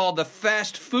I call the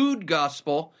fast food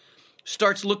gospel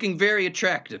starts looking very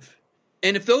attractive.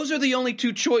 And if those are the only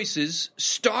two choices,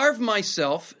 starve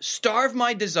myself, starve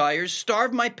my desires,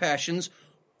 starve my passions,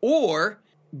 or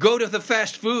go to the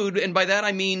fast food, and by that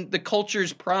I mean the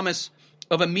culture's promise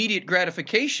of immediate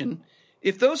gratification.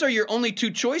 If those are your only two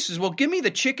choices, well, give me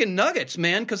the chicken nuggets,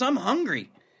 man, because I'm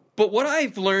hungry. But what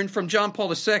I've learned from John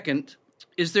Paul II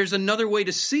is there's another way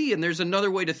to see and there's another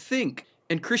way to think.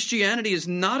 And Christianity is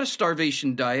not a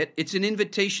starvation diet. It's an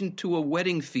invitation to a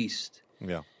wedding feast.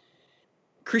 Yeah.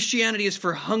 Christianity is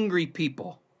for hungry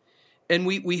people. And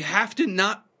we have to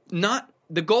not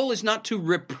the goal is not to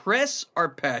repress our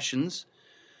passions,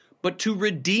 but to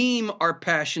redeem our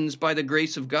passions by the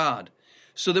grace of God,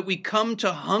 so that we come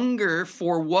to hunger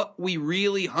for what we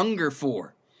really hunger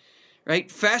for.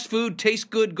 Right? Fast food tastes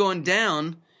good going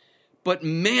down, but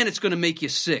man, it's going to make you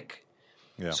sick.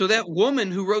 Yeah. So that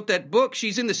woman who wrote that book,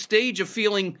 she's in the stage of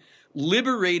feeling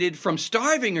liberated from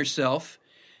starving herself.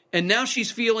 And now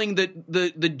she's feeling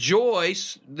the joy,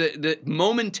 the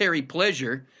momentary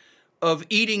pleasure of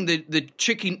eating the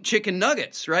chicken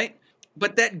nuggets, right?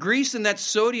 But that grease and that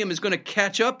sodium is going to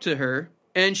catch up to her,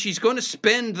 and she's going to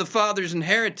spend the father's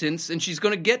inheritance, and she's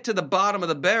going to get to the bottom of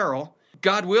the barrel.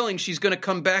 God willing, she's going to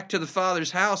come back to the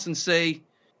father's house and say,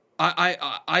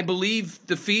 I believe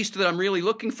the feast that I'm really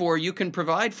looking for, you can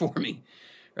provide for me,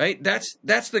 right? That's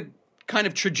the kind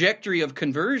of trajectory of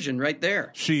conversion right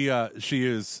there. She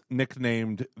is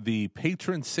nicknamed the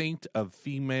patron saint of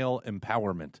female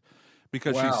empowerment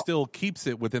because she still keeps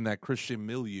it within that Christian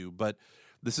milieu. But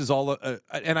this is all,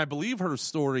 and I believe her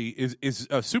story is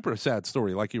a super sad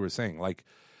story, like you were saying. Like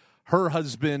her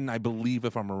husband, I believe,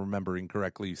 if I'm remembering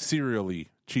correctly, serially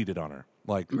cheated on her,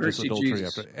 like Mercy just adultery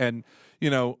Jesus. after. And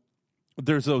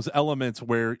there's those elements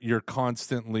where you're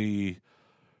constantly,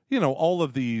 all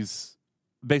of these.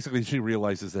 Basically, she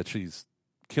realizes that she's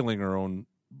killing her own,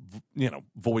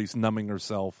 voice, numbing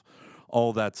herself,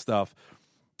 all that stuff.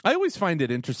 I always find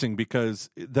it interesting because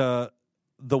the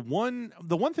one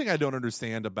thing I don't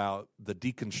understand about the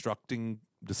deconstructing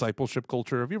discipleship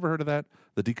culture. Have you ever heard of that?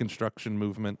 The deconstruction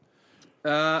movement.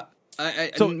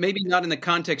 Maybe not in the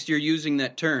context you're using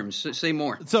that term. So say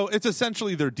more. So it's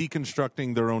essentially they're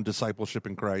deconstructing their own discipleship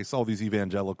in Christ. All these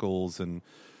evangelicals and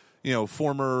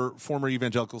former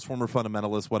evangelicals, former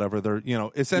fundamentalists, whatever. They're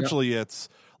essentially it's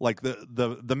like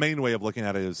the main way of looking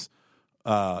at it is,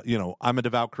 I'm a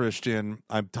devout Christian.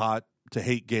 I'm taught to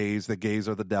hate gays. That gays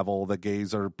are the devil. That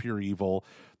gays are pure evil.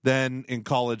 Then in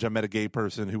college, I met a gay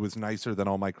person who was nicer than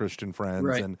all my Christian friends,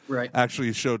 and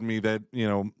actually showed me that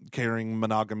caring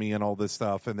monogamy and all this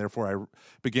stuff, and therefore I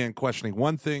began questioning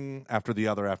one thing after the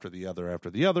other, after the other, after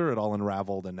the other. It all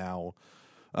unraveled, and now,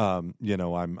 I'm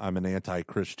an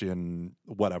anti-Christian.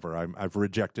 Whatever. I've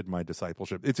rejected my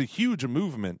discipleship. It's a huge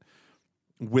movement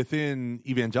within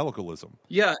evangelicalism.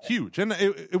 Yeah, huge, and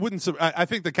it wouldn't. I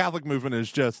think the Catholic movement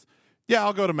is just. Yeah,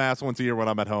 I'll go to mass once a year when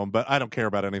I'm at home, but I don't care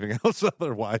about anything else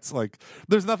otherwise. Like,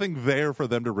 there's nothing there for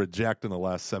them to reject in the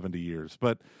last 70 years.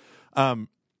 But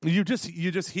you just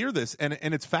hear this, and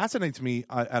it fascinates me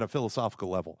at a philosophical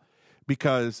level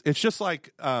because it's just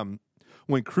like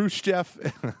when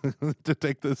Khrushchev, to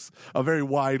take this a very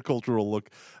wide cultural look,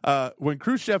 when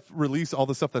Khrushchev released all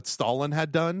the stuff that Stalin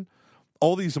had done.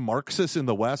 All these Marxists in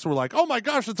the West were like, oh my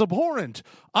gosh, it's abhorrent.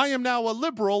 I am now a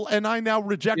liberal and I now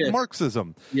reject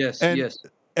Marxism. Yes.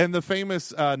 And the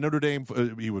famous Notre Dame,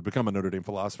 he would become a Notre Dame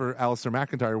philosopher, Alistair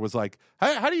McIntyre, was like,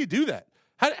 how do you do that?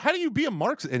 How do you be a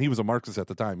Marxist? And he was a Marxist at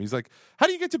the time. He's like, how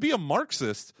do you get to be a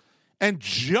Marxist and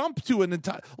jump to an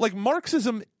entire, like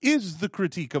Marxism is the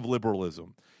critique of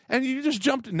liberalism. And you just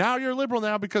jumped, now you're liberal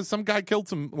now because some guy killed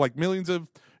some, like millions of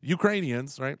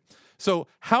Ukrainians, right? So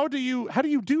how do you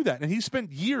do that? And he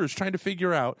spent years trying to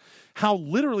figure out how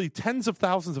literally tens of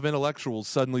thousands of intellectuals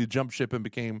suddenly jumped ship and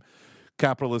became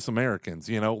capitalist Americans.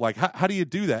 Like how do you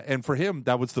do that? And for him,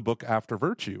 that was the book After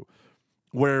Virtue,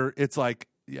 where it's like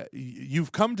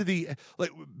you've come to the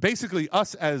like basically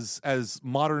us as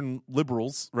modern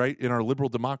liberals, right? In our liberal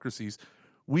democracies,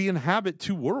 we inhabit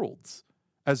two worlds.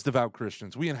 As devout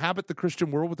Christians, we inhabit the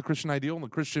Christian world with the Christian ideal and the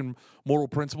Christian moral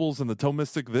principles and the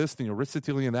Thomistic this, the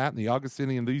Aristotelian that, and the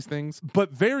Augustinian these things.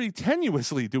 But very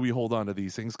tenuously do we hold on to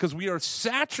these things because we are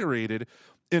saturated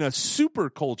in a super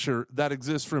culture that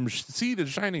exists from sea to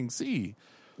shining sea.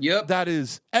 Yep. That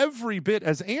is every bit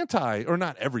as anti, or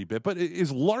not every bit, but it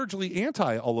is largely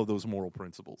anti all of those moral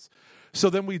principles. So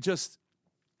then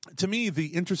to me, the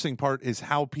interesting part is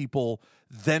how people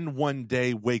then one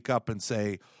day wake up and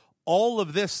say, all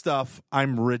of this stuff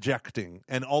I'm rejecting,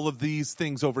 and all of these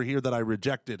things over here that I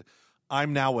rejected,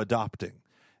 I'm now adopting.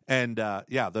 And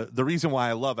the reason why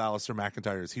I love Alistair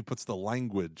McIntyre is he puts the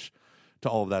language to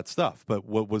all of that stuff. But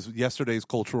what was yesterday's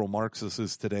cultural Marxist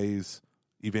is today's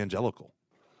evangelical.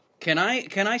 Can I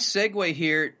segue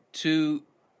here to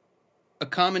a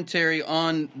commentary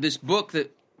on this book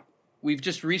that we've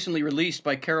just recently released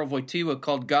by Karol Wojtyła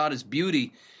called God is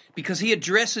Beauty, because he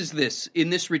addresses this in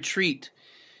this retreat.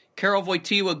 Karol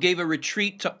Wojtyła gave a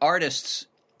retreat to artists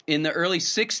in the early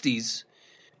 60s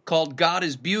called God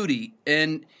is Beauty,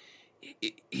 and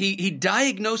he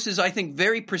diagnoses, I think,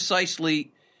 very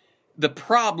precisely the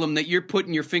problem that you're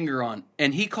putting your finger on,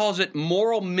 and he calls it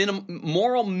moral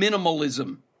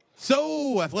minimalism.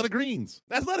 So, Athletic Greens.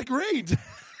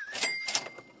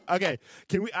 Okay,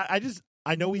 can we?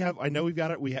 I know we've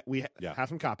got it. We have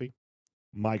some copy.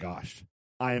 My gosh,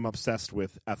 I am obsessed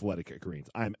with Athletic Greens.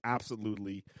 I am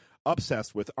absolutely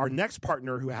obsessed with our next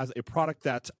partner who has a product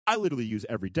that I literally use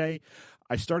every day.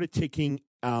 I started taking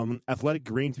Athletic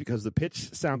Greens because the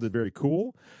pitch sounded very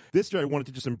cool. This year I wanted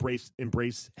to just embrace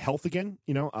health again.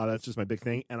 That's just my big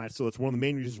thing, and so it's one of the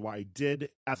main reasons why I did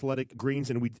Athletic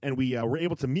Greens, and we were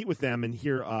able to meet with them and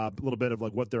hear a little bit of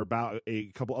like what they're about.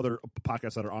 A couple other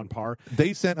podcasts that are on par.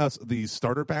 They sent us these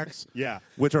starter packs,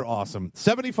 which are awesome.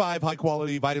 75 high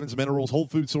quality vitamins, minerals, whole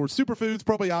food source, superfoods,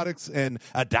 probiotics, and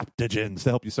adaptogens to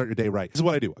help you start your day right. This is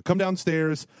what I do. I come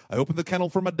downstairs, I open the kennel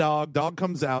for my dog. Dog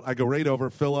comes out, I go right over,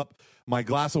 fill up my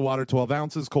glass of water, 12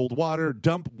 ounces, cold water,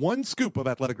 dump 1 scoop of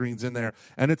Athletic Greens in there,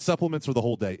 and it's supplements for the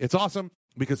whole day. It's awesome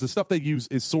because the stuff they use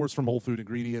is sourced from whole food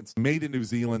ingredients, made in New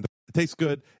Zealand. It tastes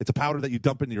good. It's a powder that you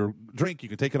dump in your drink. You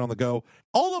can take it on the go.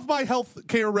 All of my health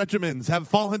care regimens have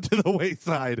fallen to the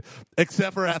wayside,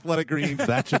 except for Athletic Greens.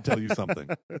 That should tell you something.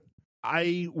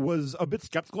 I was a bit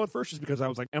skeptical at first just because I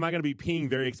was like, am I going to be peeing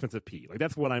very expensive pee? Like,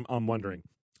 that's what I'm wondering.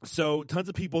 So tons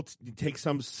of people take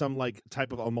some like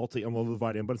type of a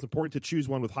multivitamin, but it's important to choose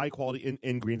one with high quality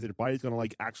ingredients that your body's going to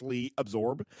like actually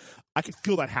absorb. I could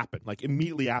feel that happen like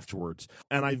immediately afterwards,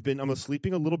 and I'm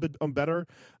sleeping a little bit better.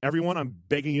 Everyone, I'm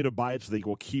begging you to buy it so they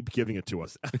will keep giving it to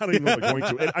us. I don't even know they're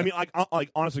going to. I mean, like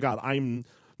honest to God, I'm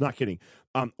not kidding.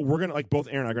 We're gonna both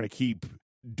Aaron and I are gonna keep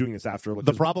doing this after.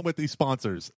 The problem with these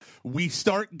sponsors, we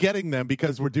start getting them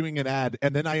because we're doing an ad,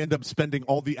 and then I end up spending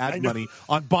all the ad money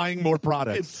on buying more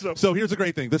products. So here's a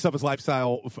great thing. This stuff is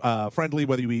lifestyle friendly,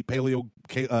 whether you eat paleo,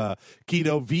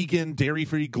 keto, vegan,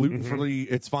 dairy-free, gluten-free,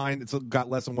 it's fine. It's got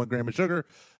less than 1 gram of sugar.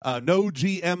 No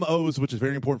GMOs, which is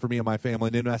very important for me and my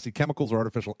family. No nasty chemicals or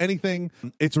artificial anything.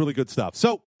 It's really good stuff.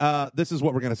 So this is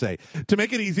what we're going to say. To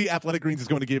make it easy, Athletic Greens is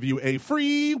going to give you a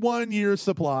free 1-year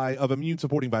supply of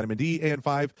immune-supporting vitamin D and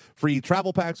 5 free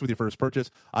travel packs with your first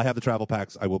purchase. I have the travel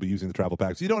packs. I will be using the travel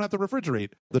packs. You don't have to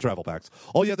refrigerate the travel packs.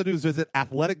 All you have to do is visit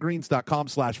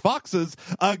athleticgreens.com/foxes.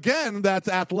 Again, that's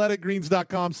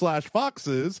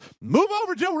athleticgreens.com/foxes. Move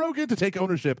over, Joe Rogan, to take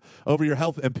ownership over your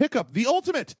health and pick up the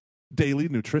ultimate daily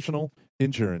nutritional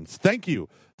insurance. Thank you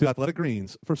to Athletic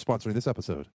Greens for sponsoring this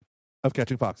episode of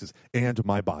Catching Foxes and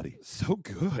My Body. So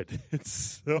good.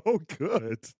 It's so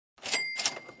good.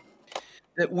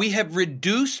 That we have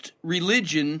reduced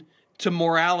religion to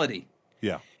morality.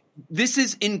 Yeah. This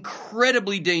is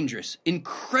incredibly dangerous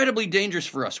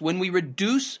for us. When we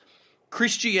reduce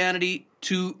Christianity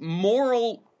to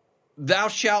moral thou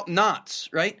shalt nots,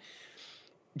 right?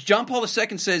 John Paul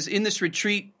II says in this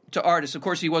retreat to artists, of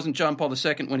course he wasn't John Paul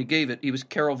II when he gave it, he was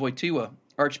Karol Wojtyła,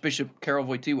 Archbishop Karol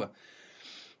Wojtyła.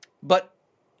 But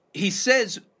he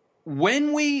says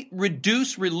when we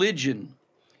reduce religion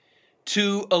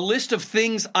to a list of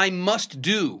things I must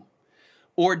do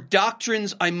or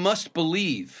doctrines I must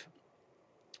believe,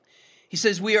 he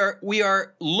says we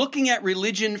are looking at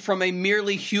religion from a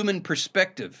merely human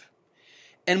perspective.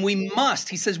 And we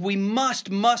must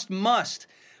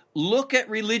look at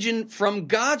religion from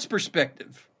God's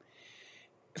perspective,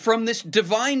 from this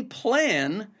divine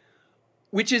plan,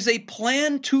 which is a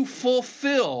plan to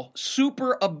fulfill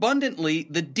super abundantly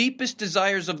the deepest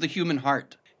desires of the human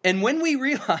heart. And when we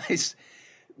realize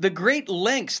the great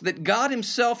lengths that God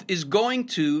himself is going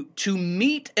to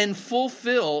meet and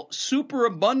fulfill super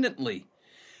abundantly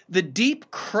the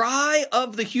deep cry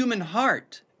of the human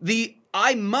heart, the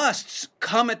I musts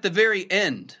come at the very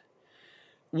end.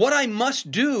 What I must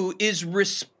do is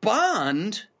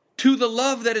respond to the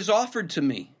love that is offered to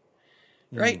me,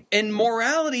 right? And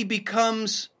morality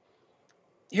becomes,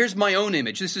 here's my own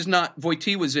image. This is not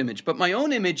Wojtyła's image, but my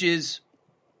own image is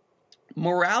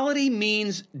morality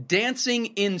means dancing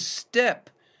in step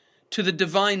to the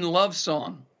divine love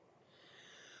song.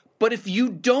 But if you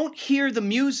don't hear the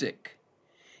music,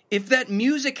 if that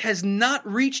music has not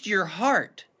reached your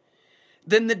heart,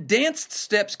 then the dance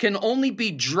steps can only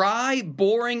be dry,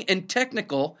 boring, and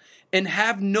technical and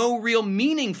have no real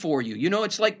meaning for you. You know,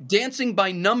 it's like dancing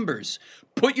by numbers.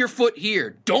 Put your foot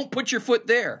here. Don't put your foot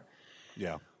there.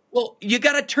 Yeah. Well, you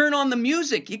got to turn on the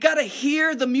music. You got to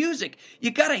hear the music.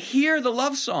 You got to hear the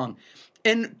love song.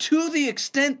 And to the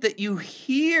extent that you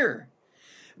hear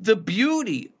the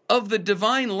beauty of the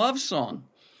divine love song,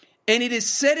 and it is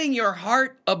setting your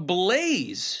heart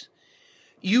ablaze,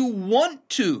 you want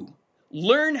to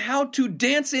learn how to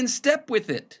dance in step with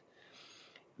it.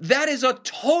 That is a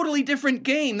totally different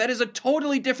game. That is a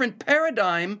totally different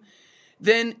paradigm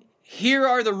than here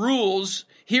are the rules,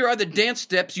 here are the dance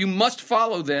steps, you must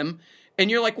follow them. And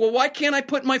you're like, well, why can't I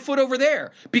put my foot over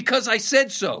there? Because I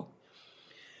said so.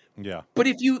 Yeah. But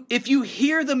if you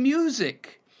hear the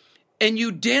music and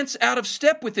you dance out of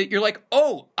step with it, you're like,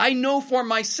 oh, I know for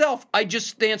myself, I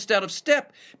just danced out of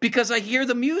step because I hear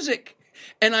the music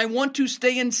and I want to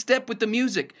stay in step with the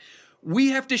music. We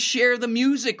have to share the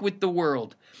music with the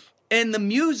world. And the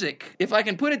music, if I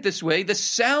can put it this way, the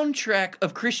soundtrack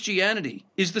of Christianity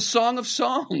is the Song of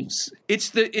Songs. It's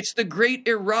the great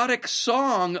erotic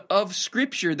song of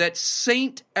Scripture that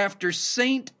saint after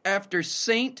saint after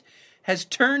saint has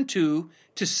turned to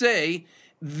say,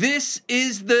 this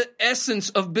is the essence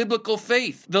of biblical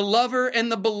faith, the lover and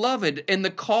the beloved and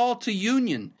the call to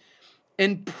union.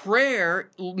 And prayer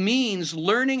means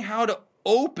learning how to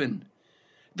open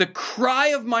the cry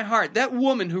of my heart. That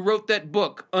woman who wrote that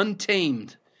book,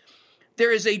 Untamed,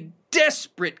 there is a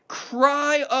desperate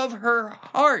cry of her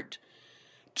heart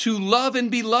to love and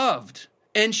be loved.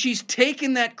 And she's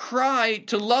taken that cry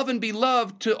to love and be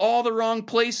loved to all the wrong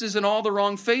places and all the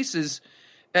wrong faces,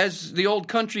 as the old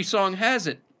country song has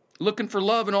it, looking for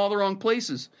love in all the wrong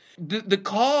places. The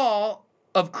call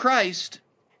of Christ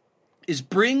is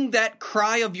bring that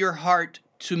cry of your heart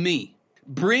to me.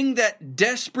 Bring that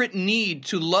desperate need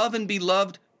to love and be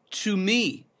loved to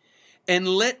me, and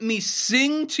let me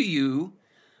sing to you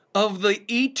of the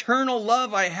eternal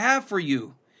love I have for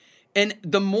you. And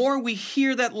the more we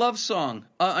hear that love song,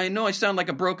 I know I sound like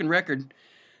a broken record,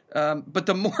 but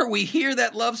the more we hear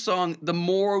that love song, the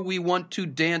more we want to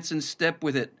dance and step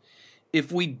with it.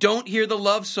 If we don't hear the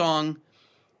love song,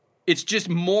 it's just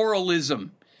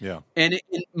moralism. Yeah. And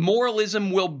moralism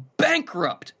will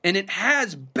bankrupt, and it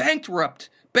has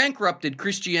bankrupted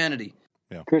Christianity.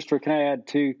 Yeah. Christopher, can I add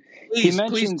too?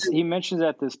 Please. He mentions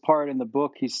at this part in the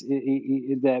book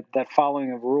that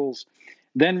following of rules,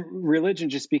 then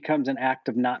religion just becomes an act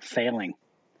of not failing.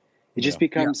 It just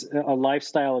becomes a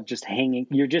lifestyle of just hanging.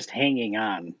 You're just hanging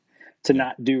on to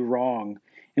not do wrong.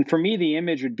 And for me, the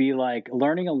image would be like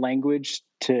learning a language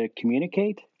to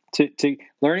communicate, to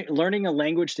learning a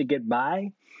language to get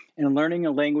by, and learning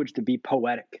a language to be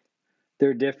poetic.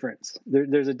 There's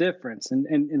a difference.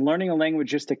 And learning a language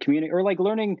just to communicate, or like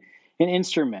learning an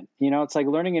instrument. You know, it's like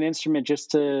learning an instrument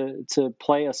just to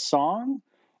play a song,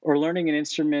 or learning an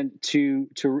instrument to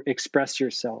express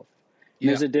yourself. Yeah.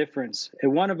 There's a difference.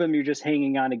 And one of them, you're just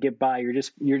hanging on to get by.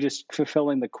 You're just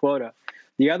fulfilling the quota.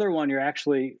 The other one, you're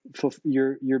actually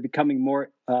you're becoming more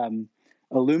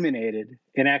illuminated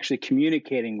and actually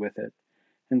communicating with it.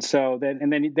 And so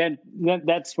then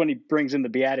that's when he brings in the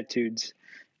Beatitudes.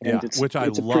 And which I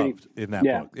loved in that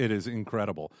book. It is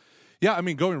incredible. Yeah, I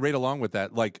mean, going right along with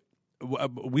that, like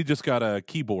we just got a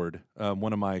keyboard.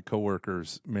 One of my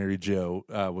coworkers, Mary Jo,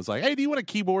 was like, "Hey, do you want a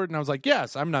keyboard?" And I was like,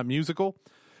 "Yes, I'm not musical."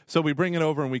 So we bring it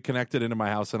over and we connect it into my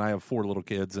house, and I have 4 little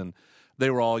kids, and they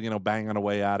were all, banging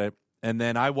away at it. And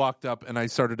then I walked up and I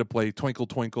started to play Twinkle,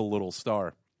 Twinkle, Little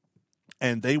Star.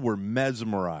 And they were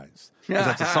mesmerized.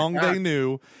 That's a song they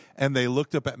knew. And they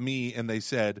looked up at me and they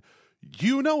said,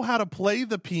 "You know how to play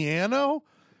the piano?"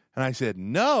 And I said,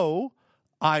 "No,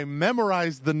 I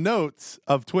memorized the notes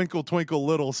of Twinkle, Twinkle,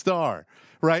 Little Star."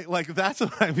 Right? Like, that's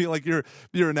what I mean. Like your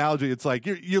analogy, it's like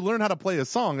you learn how to play a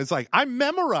song. It's like, I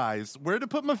memorized where to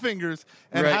put my fingers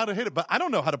and how to hit it, but I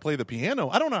don't know how to play the piano.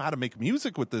 I don't know how to make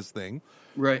music with this thing.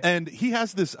 Right. And he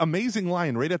has this amazing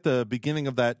line right at the beginning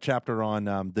of that chapter on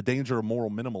the danger of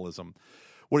moral minimalism,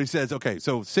 where he says, okay,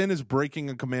 so sin is breaking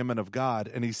a commandment of God.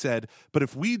 And he said, but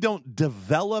if we don't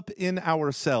develop in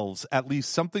ourselves at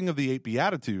least something of the 8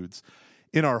 Beatitudes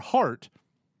in our heart,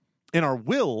 in our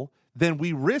will, then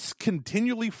we risk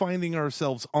continually finding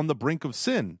ourselves on the brink of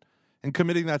sin and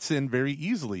committing that sin very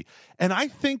easily. And I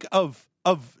think of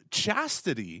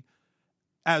chastity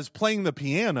as playing the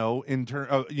piano in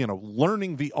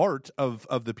learning the art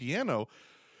of the piano,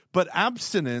 but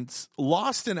abstinence,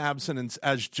 lost in abstinence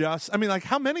as just, I mean, like,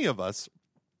 how many of us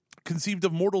conceived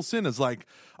of mortal sin as like,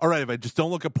 all right, if I just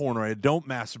don't look at porn, or I don't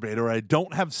masturbate, or I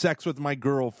don't have sex with my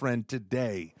girlfriend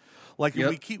today, Like Yep.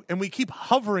 we keep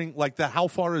hovering, like the how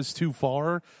far is too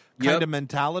far kind Yep. of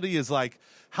mentality is like,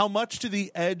 how much to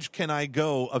the edge can I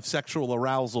go of sexual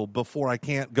arousal before I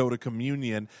can't go to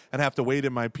communion and have to wait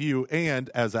in my pew? And,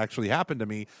 as actually happened to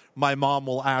me, my mom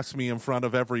will ask me in front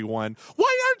of everyone,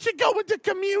 why aren't you going to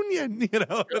communion? You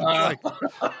know, it's like,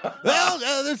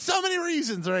 well, there's so many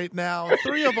reasons right now.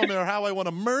 3 of them are how I want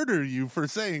to murder you for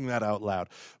saying that out loud.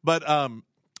 But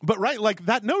right, like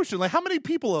that notion, like how many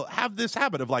people have this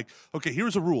habit of like, okay,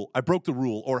 here's a rule. I broke the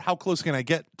rule. Or how close can I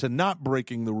get to not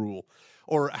breaking the rule?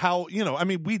 Or how, you know, I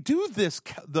mean, we do this,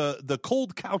 the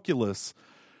cold calculus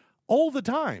all the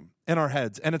time in our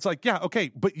heads. And it's like, yeah,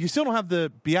 okay, but you still don't have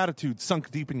the beatitude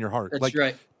sunk deep in your heart. That's like,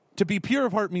 right. To be pure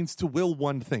of heart means to will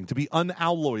one thing, to be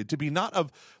unalloyed, to be not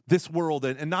of this world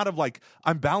and not of like,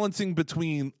 I'm balancing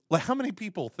between, like how many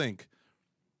people think,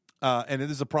 and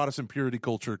it is a Protestant purity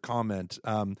culture comment,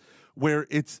 where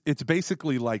it's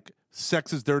basically like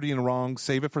sex is dirty and wrong,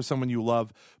 save it for someone you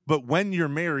love, but when you're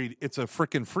married, it's a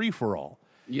frickin' free-for-all.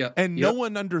 Yeah. And no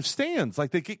one understands.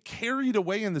 Like they get carried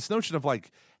away in this notion of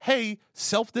like, hey,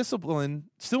 self-discipline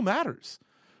still matters.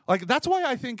 Like that's why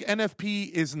I think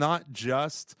NFP is not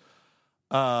just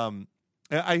I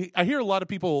hear a lot of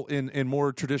people in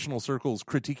more traditional circles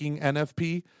critiquing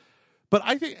NFP, but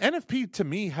I think NFP to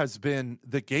me has been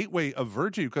the gateway of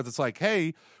virtue because it's like,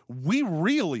 hey, we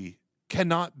really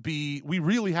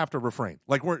have to refrain.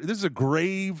 Like this is a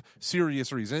grave,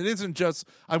 serious reason. It isn't just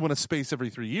I want to space every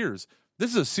 3 years.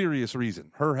 This is a serious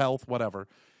reason, her health, whatever.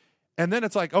 And then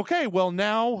it's like, okay, well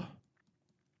now,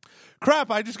 crap,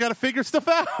 I just got to figure stuff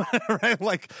out, right?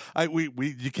 Like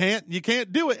you can't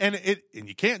do it. And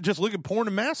you can't just look at porn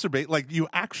and masturbate. Like you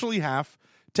actually have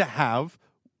to have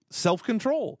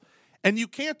self-control. And you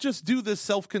can't just do this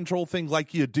self-control thing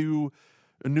like you do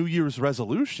a New Year's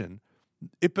resolution.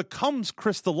 It becomes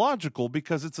Christological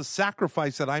because it's a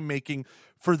sacrifice that I'm making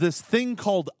for this thing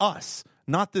called us,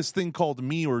 not this thing called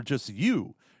me or just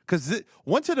you. Because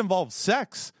once it involves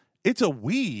sex, it's a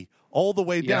we all the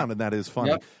way down, and that is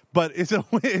funny. Yep. But it's a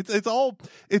we.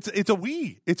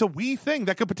 It's a we thing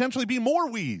that could potentially be more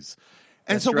we's.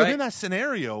 And That's so right. within that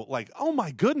scenario, like, oh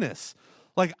my goodness,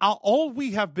 like all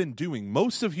we have been doing,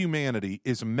 most of humanity,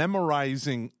 is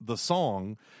memorizing the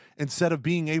song instead of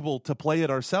being able to play it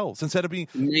ourselves. Instead of being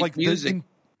Make like music.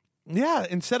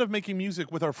 instead of making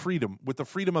music with our freedom, with the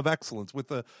freedom of excellence, with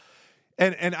the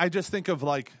and I just think of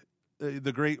like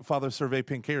the great Father Servet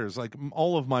Pincair's, like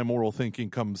all of my moral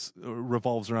thinking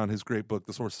revolves around his great book,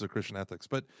 The Sources of Christian Ethics.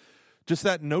 But just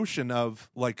that notion of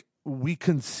like we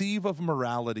conceive of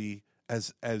morality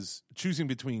as choosing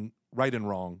between right and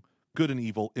wrong, good and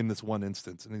evil in this one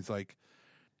instance. And he's like,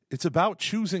 it's about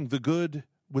choosing the good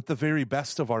with the very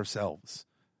best of ourselves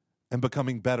and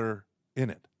becoming better in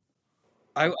it.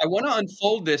 I want to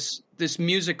unfold this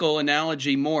musical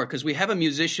analogy more because we have a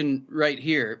musician right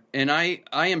here, and I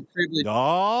am privileged.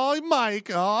 Oh,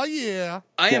 Mike. Oh, yeah.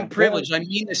 I Yeah, am privileged. I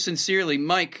mean this sincerely.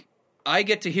 Mike, I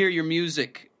get to hear your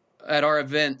music at our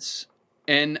events,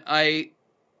 and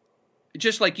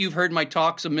just like you've heard my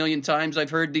talks a million times,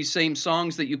 I've heard these same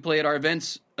songs that you play at our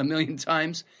events a million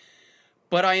times,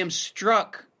 but I am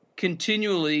struck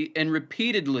continually and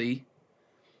repeatedly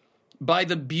by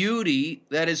the beauty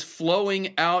that is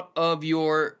flowing out of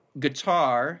your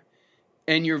guitar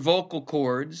and your vocal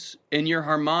cords and your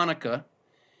harmonica,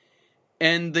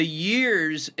 and the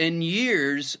years and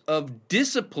years of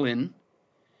discipline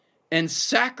and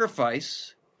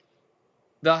sacrifice,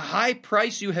 the high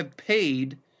price you have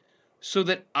paid so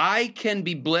that I can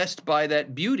be blessed by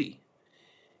that beauty.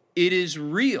 It is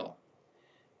real.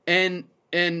 And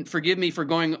forgive me for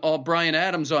going all Bryan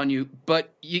Adams on you,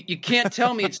 but you can't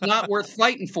tell me it's not worth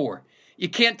fighting for. You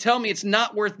can't tell me it's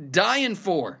not worth dying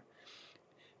for.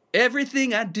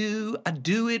 Everything I do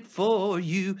it for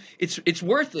you. It's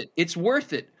worth it. It's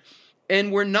worth it.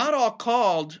 And we're not all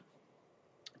called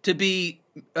to be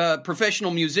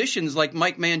professional musicians like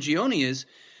Mike Mangione is,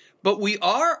 but we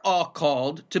are all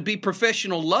called to be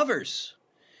professional lovers.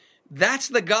 That's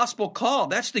the gospel call.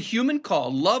 That's the human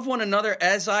call. Love one another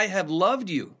as I have loved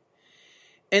you.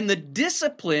 And the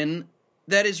discipline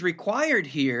that is required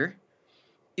here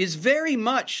is very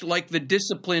much like the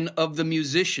discipline of the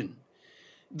musician.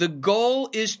 The goal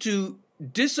is to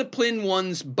discipline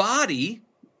one's body.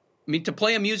 I mean, to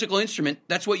play a musical instrument,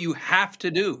 that's what you have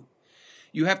to do.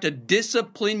 You have to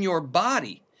discipline your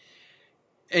body.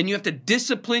 And you have to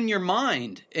discipline your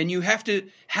mind, and you have to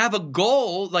have a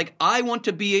goal, like I want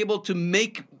to be able to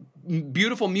make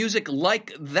beautiful music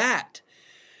like that.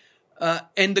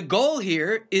 And the goal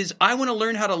here is I want to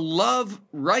learn how to love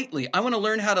rightly. I want to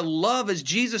learn how to love as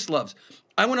Jesus loves.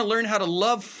 I want to learn how to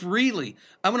love freely.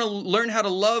 I want to learn how to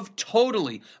love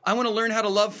totally. I want to learn how to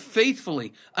love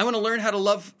faithfully. I want to learn how to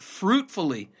love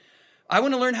fruitfully. I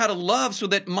want to learn how to love so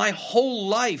that my whole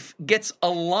life gets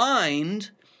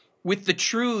aligned with the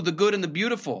true, the good, and the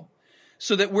beautiful,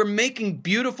 so that we're making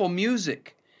beautiful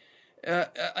music.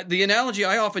 The analogy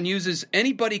I often use is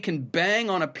anybody can bang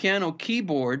on a piano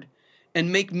keyboard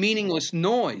and make meaningless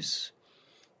noise.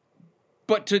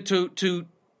 But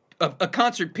a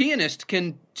concert pianist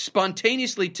can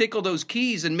spontaneously tickle those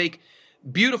keys and make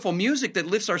beautiful music that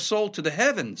lifts our soul to the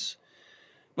heavens.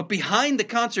 But behind the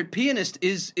concert pianist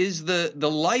is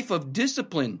the life of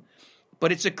discipline,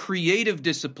 but it's a creative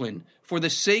discipline for the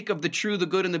sake of the true, the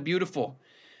good, and the beautiful.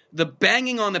 The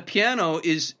banging on the piano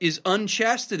is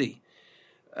unchastity.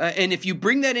 And if you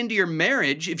bring that into your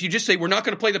marriage, if you just say, we're not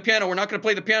going to play the piano, we're not going to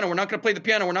play the piano, we're not going to play the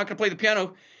piano, we're not going to play the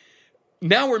piano,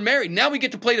 now we're married. Now we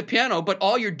get to play the piano, but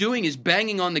all you're doing is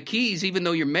banging on the keys, even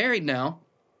though you're married now.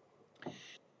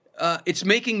 It's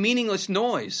making meaningless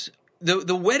noise.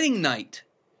 The wedding night.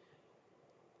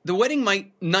 The wedding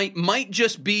night might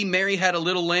just be Mary Had a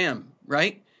Little Lamb,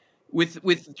 right?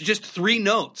 With just 3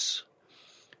 notes.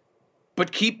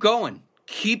 But keep going,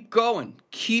 keep going,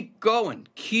 keep going,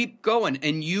 keep going,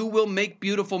 and you will make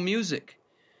beautiful music.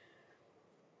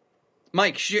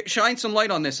 Mike, shine some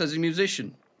light on this as a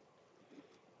musician.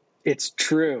 It's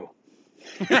true.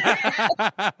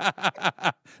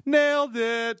 Nailed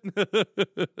it.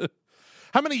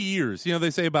 How many years? You know,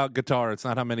 they say about guitar, it's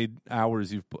not how many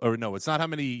hours it's not how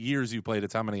many years you played,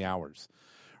 it's how many hours.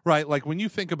 Right? Like when you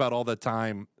think about all the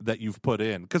time that you've put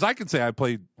in, because I can say I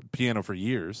played piano for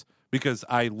years because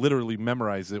I literally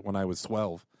memorized it when I was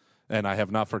 12 and I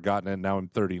have not forgotten it. Now I'm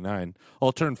 39.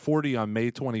 I'll turn 40 on May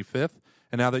 25th.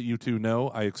 And now that you two know,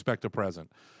 I expect a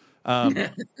present. But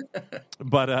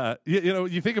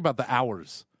you think about the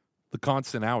hours. The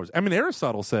constant hours. I mean,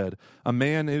 Aristotle said, a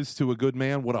man is to a good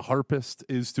man what a harpist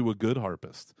is to a good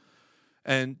harpist.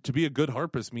 And to be a good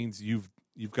harpist means you've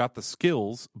got the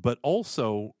skills, but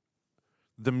also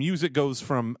the music goes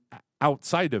from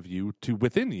outside of you to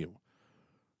within you,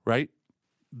 right?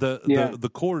 The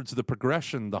chords, the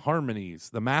progression, the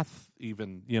harmonies, the math,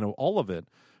 even, all of it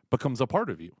becomes a part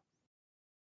of you.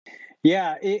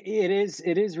 Yeah, it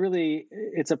is really,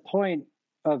 it's a point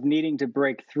of needing to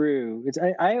break through.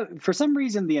 I for some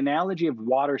reason, the analogy of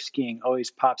water skiing always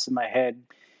pops in my head.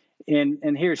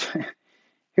 And here's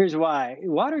why.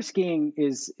 Water skiing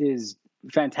is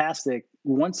fantastic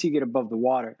once you get above the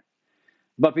water.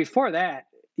 But before that,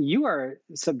 you are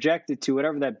subjected to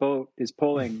whatever that boat is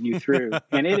pulling you through.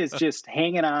 And it is just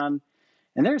hanging on.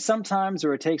 And there's some times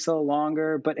where it takes a little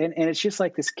longer, but it's just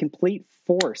like this complete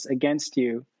force against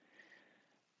you.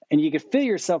 And you can feel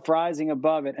yourself rising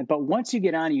above it. But once you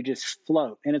get on, you just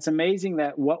float. And it's amazing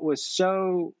that what was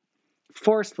so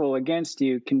forceful against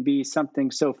you can be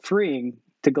something so freeing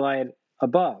to glide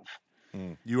above.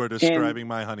 You are describing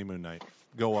my honeymoon night.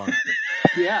 Go on.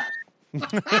 Yeah.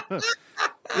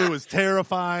 It was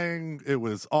terrifying. It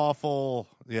was awful.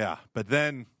 Yeah. But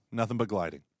then nothing but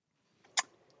gliding.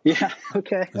 Yeah.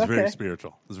 Okay. It was very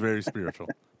spiritual. It was very spiritual,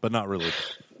 but not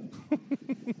religious.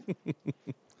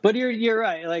 But you're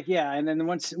right. Like, yeah. And then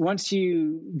once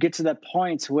you get to that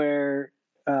point where,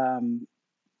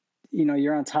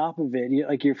 you're on top of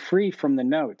it, you're free from the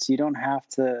notes. You don't have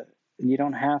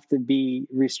to be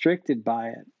restricted by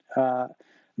it.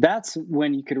 That's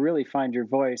when you could really find your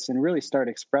voice and really start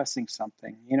expressing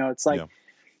something. It's like,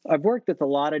 I've worked with a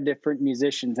lot of different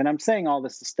musicians, and I'm saying all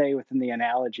this to stay within the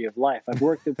analogy of life. I've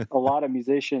worked with a lot of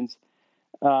musicians,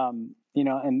 and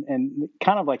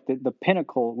kind of like the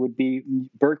pinnacle would be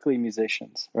Berklee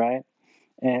musicians, right?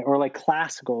 Or like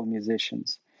classical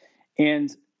musicians.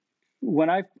 And when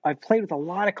I've played with a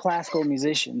lot of classical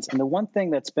musicians, and the one thing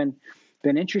that's been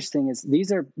interesting is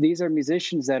these are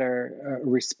musicians that are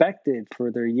respected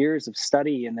for their years of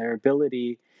study and their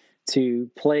ability to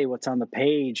play what's on the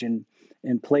page and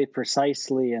play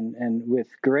precisely and with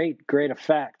great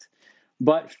effect.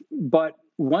 But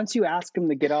once you ask them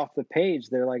to get off the page,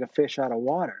 they're like a fish out of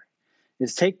water.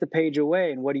 Is take the page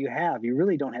away, and what do you have? You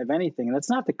really don't have anything. And that's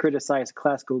not to criticize a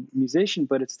classical musician,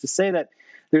 but it's to say that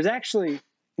there's actually,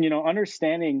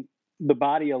 understanding the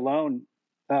body alone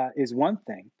is one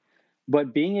thing,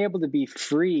 but being able to be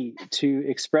free to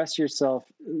express yourself.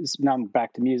 Now I'm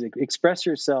back to music. Express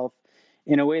yourself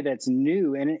in a way that's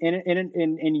new,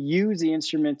 and use the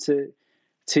instrument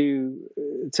to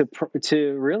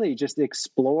really just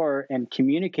explore and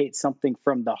communicate something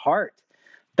from the heart.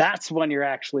 That's when you're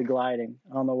actually gliding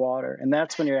on the water, and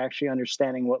that's when you're actually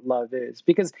understanding what love is.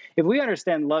 Because if we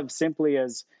understand love simply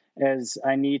as as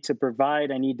I need to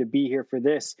provide, I need to be here for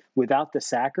this without the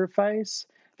sacrifice,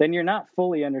 then you're not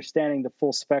fully understanding the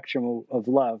full spectrum of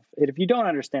love. If you don't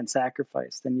understand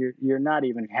sacrifice, then you're not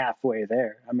even halfway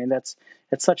there. I mean, that's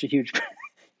such a huge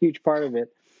huge part of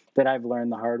it that I've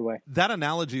learned the hard way. That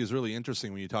analogy is really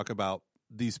interesting when you talk about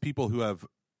these people who have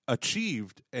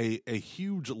achieved a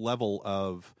huge level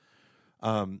of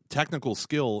technical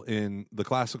skill in the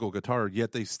classical guitar,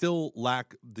 yet they still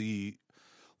lack the,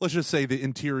 let's just say, the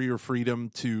interior freedom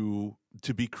to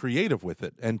be creative with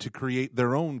it and to create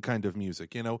their own kind of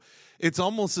music. You know, it's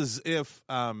almost as if,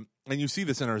 and you see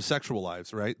this in our sexual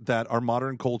lives, right? That our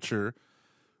modern culture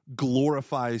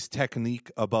glorifies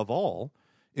technique above all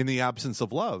in the absence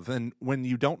of love. And when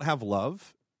you don't have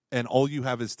love and all you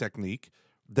have is technique,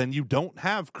 then you don't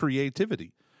have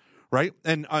creativity, right?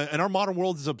 And our modern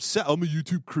world is upset. I'm a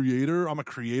YouTube creator. I'm a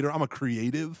creator. I'm a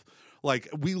creative. Like,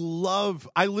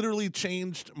 I literally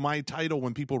changed my title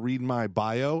when people read my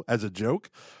bio as a joke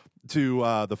to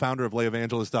the founder of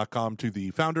layevangelist.com to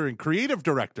the founder and creative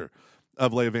director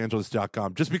of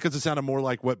layevangelist.com, just because it sounded more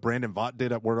like what Brandon Vaught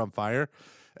did at Word on Fire.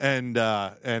 And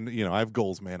you know, I have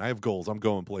goals, man. I have goals. I'm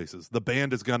going places. The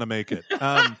band is going to make it.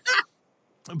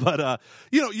 But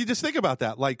you know, you just think about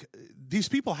that. Like, these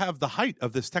people have the height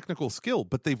of this technical skill,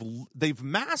 but they've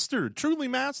truly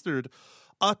mastered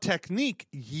a technique,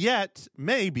 yet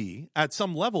maybe at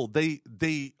some level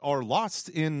they are lost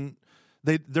in,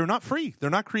 they're not free, they're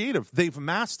not creative. They've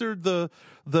mastered the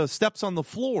steps on the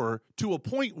floor to a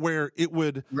point where it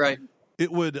would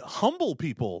humble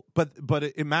people, but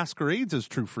it masquerades as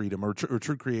true freedom or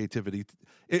true creativity.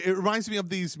 It reminds me of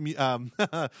these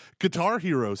Guitar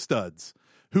Hero studs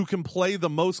who can play the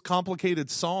most complicated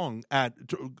song at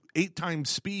 8 times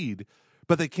speed,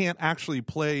 but they can't actually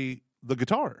play the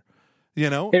guitar. You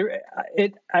know,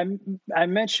 I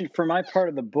mentioned, for my part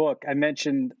of the book, I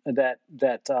mentioned that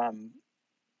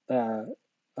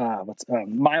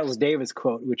Miles Davis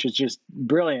quote, which is just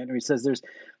brilliant. He says,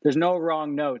 "There's no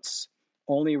wrong notes,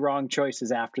 only wrong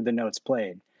choices after the notes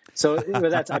played." So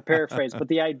I paraphrase, but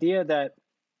the idea that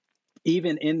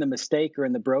even in the mistake or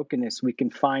in the brokenness, we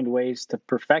can find ways to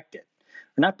perfect it,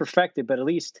 or not perfect it, but at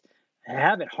least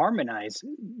have it harmonize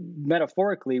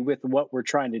metaphorically with what we're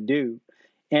trying to do.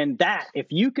 And that, if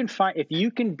you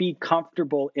can be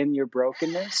comfortable in your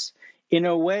brokenness in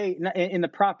a way, in the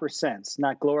proper sense,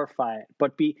 not glorify it,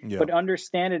 but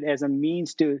understand it as a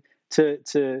means to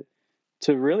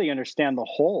really understand the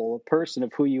whole person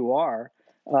of who you are,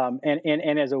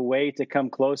 and as a way to come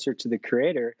closer to the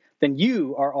Creator, then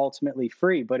you are ultimately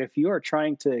free. But if you are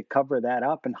trying to cover that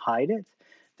up and hide it,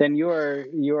 then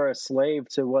you're a slave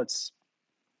to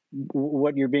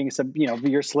what you're being.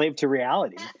 You're a slave to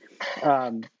reality.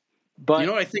 But you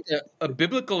know, I think a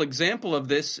biblical example of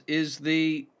this is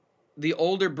the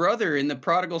older brother in the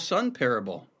prodigal son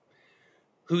parable,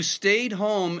 who stayed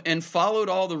home and followed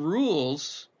all the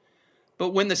rules, but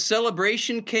when the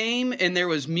celebration came and there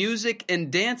was music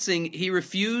and dancing, he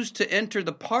refused to enter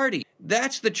the party.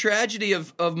 That's the tragedy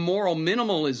of moral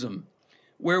minimalism,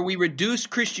 where we reduce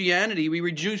Christianity, we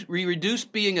reduce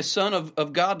being a son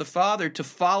of God the Father to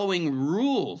following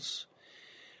rules.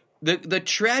 The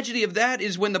tragedy of that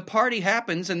is when the party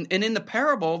happens, and in the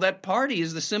parable, that party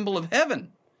is the symbol of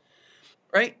heaven,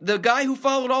 right? The guy who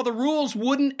followed all the rules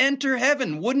wouldn't enter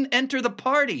heaven, wouldn't enter the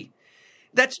party.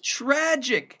 That's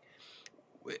tragic.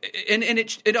 And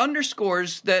it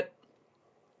underscores that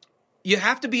you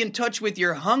have to be in touch with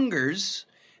your hungers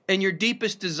and your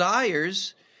deepest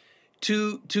desires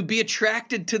to be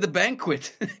attracted to the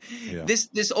banquet. Yeah.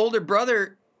 This older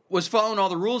brother was following all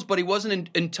the rules, but he wasn't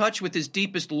in touch with his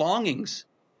deepest longings.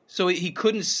 So he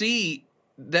couldn't see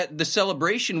that the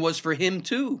celebration was for him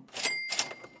too.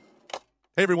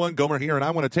 Hey everyone, Gomer here, and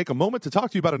I want to take a moment to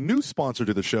talk to you about a new sponsor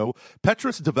to the show,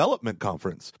 Petrus Development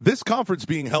Conference. This conference,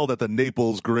 being held at the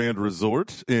Naples Grand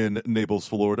Resort in Naples,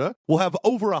 Florida, will have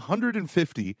over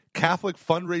 150 Catholic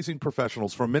fundraising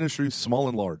professionals from ministries small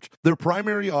and large. Their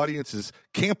primary audience is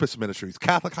campus ministries,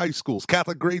 Catholic high schools,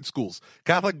 Catholic grade schools,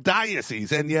 Catholic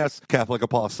dioceses, and yes, Catholic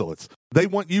apostolates. They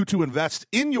want you to invest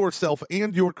in yourself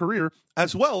and your career,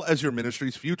 as well as your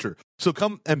ministry's future. So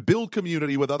come and build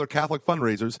community with other Catholic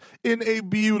fundraisers in a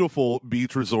beautiful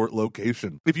beach resort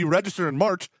location. If you register in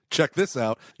March, check this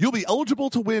out. You'll be eligible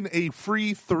to win a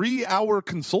free 3-hour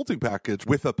consulting package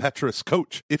with a Petrus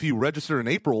coach. If you register in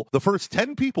April, the first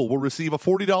 10 people will receive a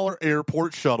 $40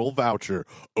 airport shuttle voucher.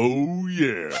 Oh,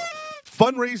 yeah.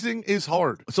 Fundraising is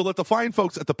hard, so let the fine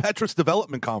folks at the Petrus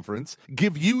Development Conference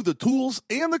give you the tools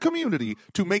and the community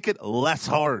to make it less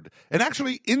hard and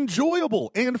actually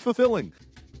enjoyable and fulfilling.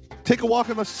 take a walk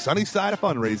on the sunny side of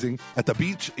fundraising at the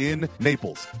beach in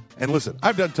Naples. And listen,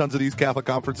 I've done tons of these Catholic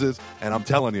conferences, and I'm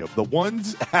telling you, the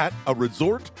ones at a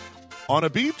resort on a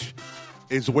beach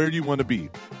is where you want to be.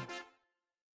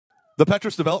 The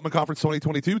Petrus Development Conference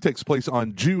 2022 takes place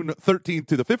on June 13th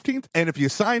to the 15th. And if you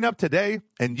sign up today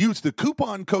and use the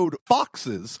coupon code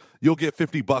FOXES, you'll get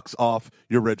 $50 off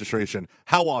your registration.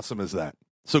 How awesome is that?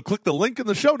 So click the link in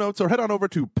the show notes or head on over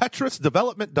to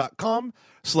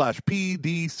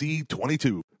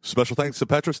petrusdevelopment.com/PDC22. Special thanks to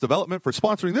Petrus Development for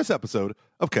sponsoring this episode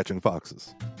of Catching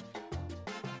Foxes.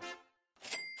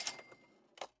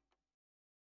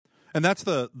 And that's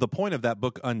the point of that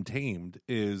book, Untamed,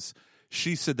 is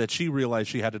she said that she realized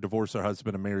she had to divorce her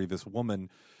husband and marry this woman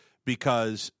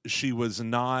because she was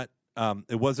not,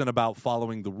 it wasn't about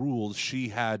following the rules. She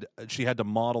had to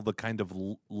model the kind of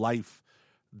life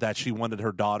that she wanted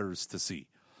her daughters to see.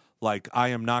 Like, I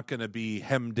am not going to be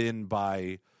hemmed in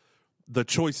by the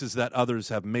choices that others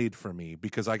have made for me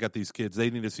because I got these kids. They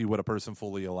need to see what a person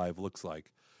fully alive looks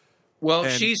like. Well,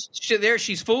 she's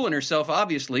fooling herself,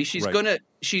 obviously. She's Right.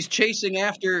 she's chasing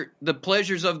after the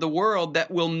pleasures of the world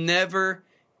that will never,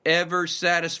 ever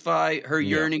satisfy her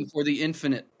yearning for the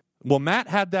infinite. Well, Matt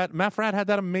Fradd had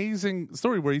that amazing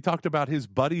story where he talked about his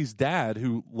buddy's dad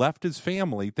who left his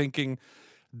family thinking,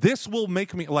 this will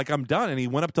make me, like, I'm done. And he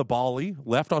went up to Bali,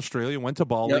 left Australia, went to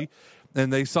Bali,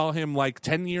 and they saw him like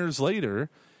 10 years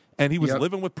later. And he was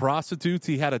living with prostitutes.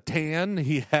 He had a tan.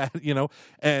 He had,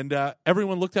 and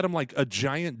everyone looked at him like a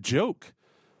giant joke.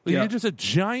 You're just a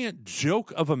giant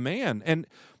joke of a man. And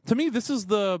to me, this is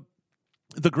the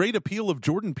great appeal of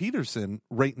Jordan Peterson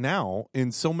right now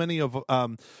in so much of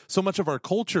our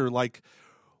culture. Like,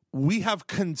 we have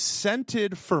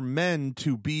consented for men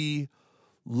to be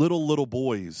little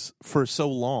boys for so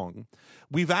long.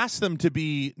 We've asked them to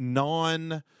be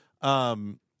we've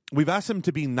asked them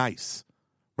to be nice.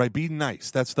 Right, be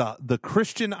nice. That's the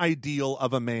Christian ideal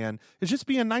of a man, is just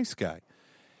be a nice guy.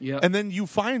 Yeah. And then you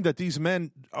find that these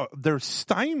men, they're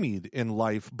stymied in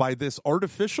life by this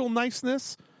artificial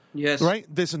niceness. Yes. Right?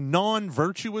 This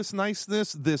non-virtuous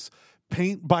niceness, this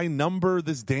paint by number,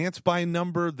 this dance by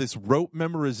number, this rote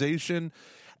memorization.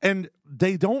 And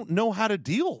they don't know how to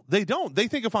deal. They don't. They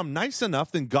think if I'm nice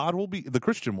enough, then God will be, the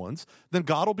Christian ones, then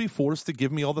God will be forced to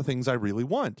give me all the things I really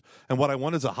want. And what I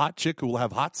want is a hot chick who will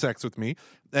have hot sex with me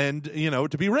and,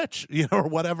 to be rich, or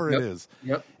whatever it is.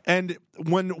 Yep. And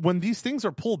when these things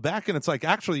are pulled back and it's like,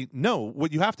 actually, no,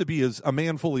 what you have to be is a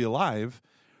man fully alive.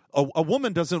 A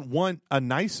woman doesn't want a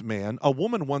nice man. A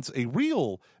woman wants a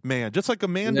real man. Just like a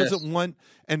man doesn't want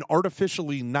an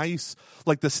artificially nice,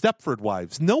 like the Stepford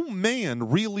wives. No man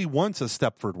really wants a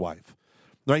Stepford wife.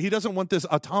 Right? He doesn't want this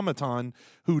automaton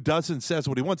who does and says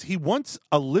what he wants. He wants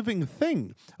a living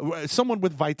thing, someone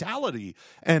with vitality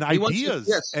and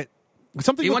ideas.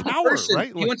 Something with power,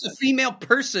 right? He wants a female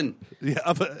person. Yeah,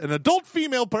 an adult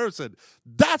female person.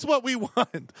 That's what we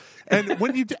want. And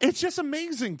it's just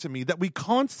amazing to me that we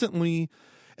constantly,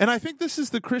 and I think this is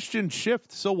the Christian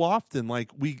shift so often.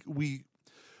 Like we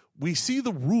see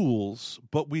the rules,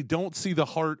 but we don't see the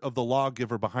heart of the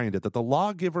lawgiver behind it. That the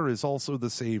lawgiver is also the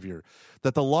Savior.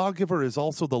 That the lawgiver is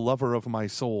also the lover of my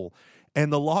soul. And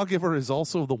the lawgiver is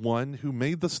also the one who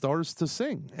made the stars to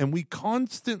sing. And we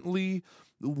constantly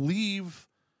leave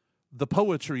the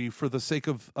poetry for the sake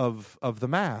of the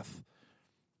math.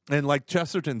 And like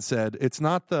Chesterton said, it's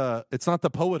not the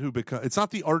poet it's not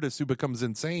the artist who becomes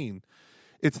insane.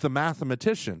 It's the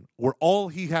mathematician, where all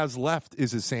he has left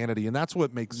is his sanity, and that's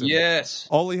what makes him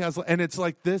all he has. And it's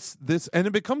like this, and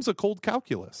it becomes a cold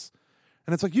calculus.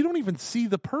 And it's like you don't even see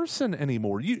the person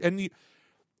anymore.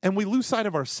 And we lose sight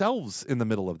of ourselves in the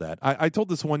middle of that. I told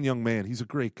this one young man, he's a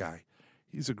great guy.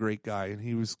 And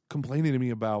he was complaining to me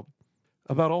about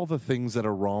all the things that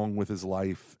are wrong with his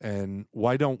life, and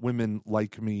why don't women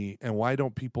like me, and why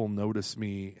don't people notice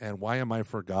me, and why am I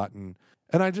forgotten?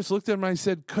 And I just looked at him and I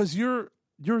said, "'Cause you're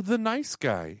the nice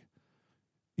guy.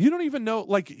 You don't even know,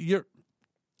 like you're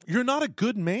not a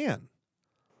good man.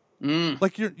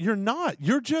 Like you're not.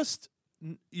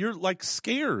 You're like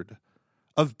scared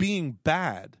of being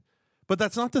bad, but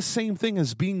that's not the same thing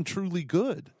as being truly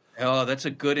good." Oh, that's a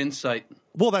good insight.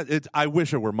 Well, I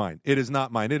wish it were mine. It is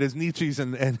not mine. It is Nietzsche's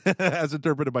and as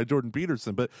interpreted by Jordan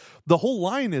Peterson. But the whole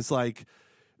line is like,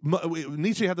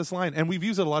 Nietzsche had this line, and we've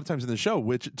used it a lot of times in the show,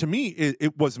 which to me,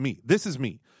 it was me. This is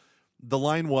me. The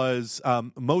line was,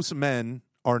 most men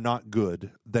are not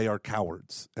good. They are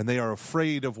cowards, and they are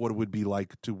afraid of what it would be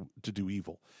like to do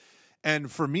evil. And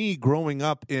for me, growing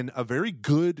up in a very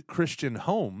good Christian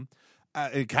home,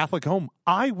 a Catholic home,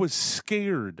 I was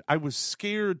scared. I was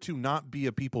scared to not be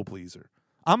a people pleaser.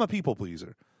 I'm a people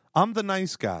pleaser. I'm the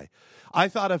nice guy. I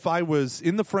thought if I was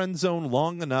in the friend zone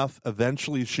long enough,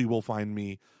 eventually she will find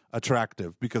me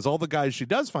attractive, because all the guys she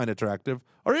does find attractive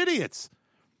are idiots.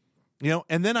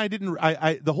 And then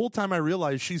the whole time I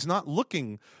realized she's not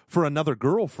looking for another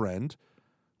girlfriend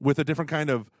with a different kind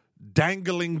of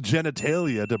dangling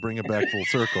genitalia, to bring it back full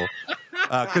circle.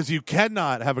 Because you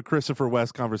cannot have a Christopher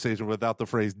West conversation without the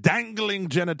phrase dangling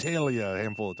genitalia a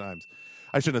handful of times.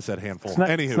 I shouldn't have said handful.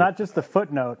 Anywho. It's not just a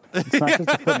footnote. It's not just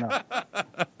a footnote.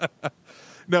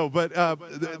 No, but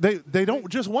they don't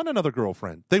just want another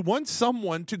girlfriend. They want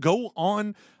someone to go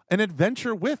on an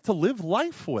adventure with, to live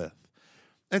life with.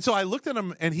 And so I looked at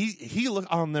him, and he looked.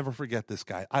 I'll never forget this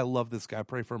guy. I love this guy. I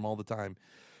pray for him all the time.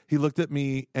 He looked at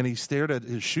me, and he stared at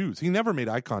his shoes. He never made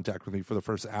eye contact with me for the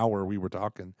first hour we were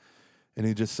talking. And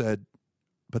he just said,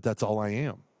 "But that's all I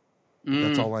am.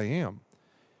 That's all I am."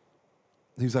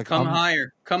 He's like, Come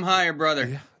higher, brother.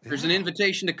 Yeah. There's an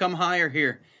invitation to come higher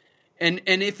here. And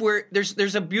if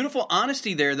there's a beautiful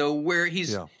honesty there, though, where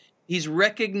he's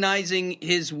recognizing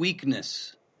his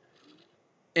weakness.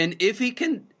 And if he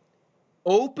can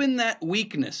open that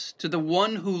weakness to the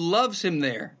one who loves him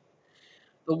there,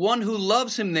 the one who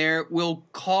loves him there will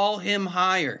call him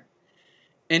higher.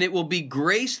 And it will be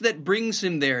grace that brings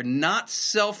him there, not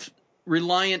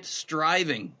self-reliant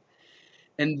striving.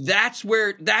 And that's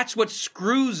what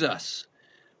screws us,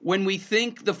 when we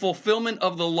think the fulfillment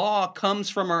of the law comes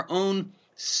from our own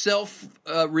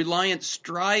self-reliant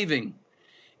striving.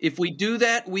 If we do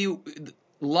that,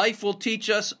 life will teach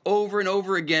us over and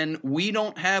over again, we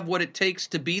don't have what it takes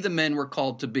to be the men we're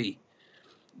called to be.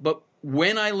 But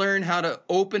when I learn how to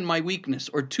open my weakness,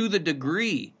 or to the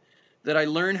degree that I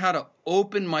learn how to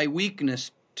open my weakness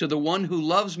to the one who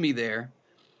loves me there,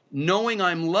 knowing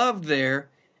I'm loved there,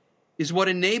 is what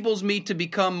enables me to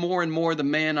become more and more the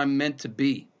man I'm meant to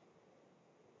be.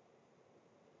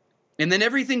 And then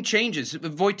everything changes.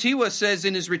 Wojtyła says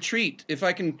in his retreat, if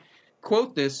I can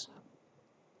quote this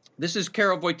is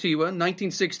Karol Wojtyła,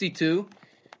 1962,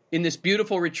 in this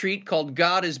beautiful retreat called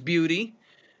God is Beauty,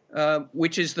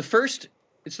 which is the first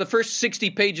 60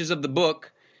 pages of the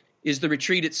book is the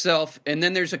retreat itself. And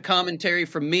then there's a commentary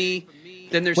from me.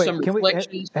 Then there's some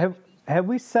reflections. Have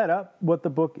we set up what the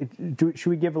book? Should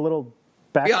we give a little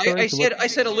backstory? Yeah, I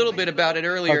said a little bit about it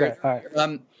earlier. Okay, all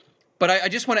right. But I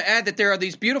just want to add that there are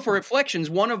these beautiful reflections.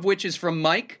 One of which is from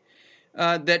Mike,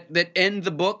 that end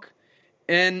the book.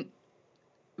 And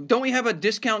don't we have a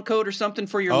discount code or something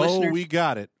for your listeners? Oh, we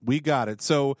got it.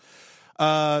 So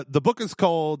the book is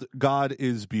called God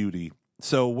is Beauty.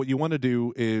 So what you want to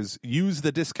do is use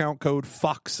the discount code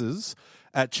FOXES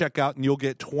at checkout, and you'll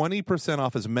get 20%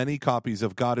 off as many copies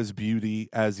of God is Beauty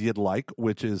as you'd like,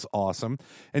 which is awesome.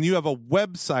 And you have a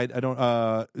website.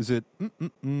 Is it? Go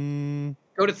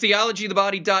to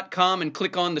theologyofthebody.com and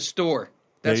click on the store.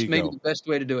 That's maybe the best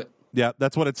way to do it. Yeah,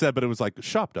 that's what it said, but it was like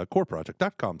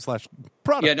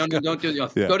shop.coreproject.com/product. Yeah, don't do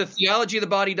that. Yeah. Go to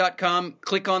theologyofthebody.com,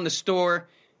 click on the store.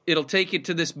 It'll take you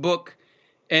to this book.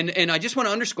 And I just want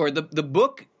to underscore the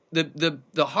book,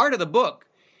 the heart of the book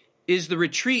is the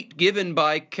retreat given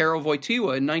by Karol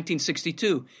Wojtyła in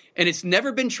 1962. And it's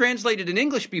never been translated in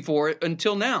English before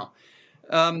until now.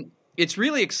 It's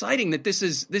really exciting that this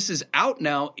is out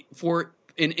now for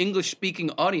an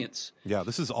English-speaking audience. Yeah,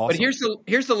 this is awesome. But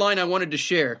here's the line I wanted to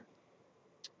share.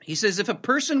 He says, if a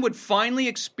person would finally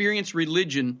experience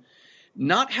religion,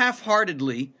 not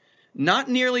half-heartedly, not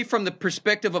merely from the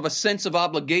perspective of a sense of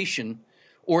obligation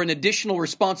or an additional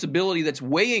responsibility that's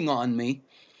weighing on me,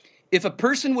 if a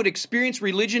person would experience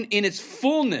religion in its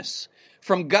fullness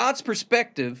from God's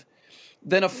perspective,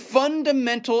 then a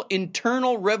fundamental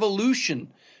internal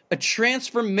revolution, a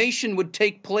transformation would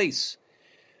take place.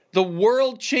 The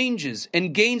world changes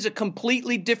and gains a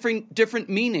completely different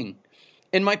meaning.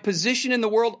 And my position in the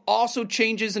world also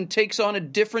changes and takes on a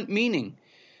different meaning.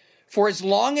 For as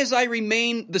long as I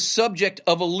remain the subject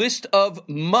of a list of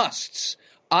musts,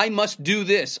 I must do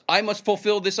this, I must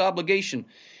fulfill this obligation.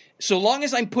 So long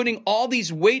as I'm putting all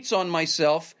these weights on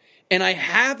myself and I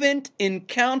haven't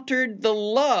encountered the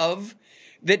love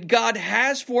that God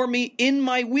has for me in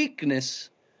my weakness,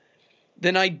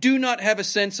 then I do not have a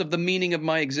sense of the meaning of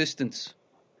my existence.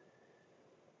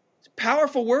 It's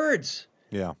powerful words.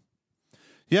 Yeah.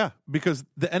 Yeah, because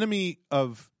the enemy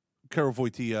of Karol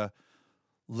Wojtyła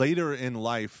later in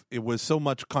life, it was so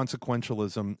much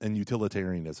consequentialism and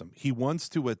utilitarianism. He wants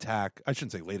to attack, I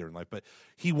shouldn't say later in life, but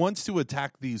he wants to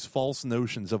attack these false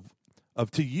notions of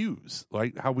to use,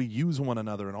 right? How we use one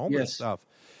another and all this stuff.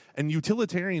 And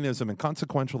utilitarianism and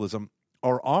consequentialism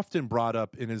are often brought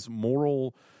up in his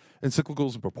moral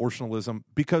encyclicals and proportionalism,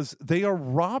 because they are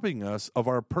robbing us of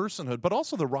our personhood, but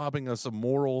also they're robbing us of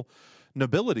moral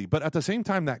nobility. But at the same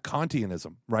time, that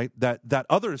Kantianism, right? That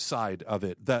other side of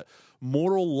it, that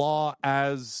moral law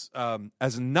as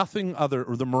nothing other,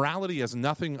 or the morality as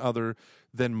nothing other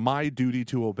than my duty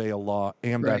to obey a law,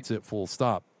 and Right. that's it, full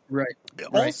stop. Right.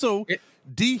 Also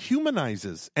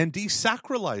dehumanizes and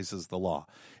desacralizes the law.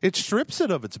 It strips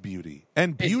it of its beauty.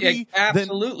 And beauty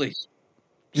absolutely.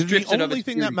 the Strips it of only its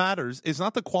thing that beauty. matters is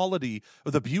not the quality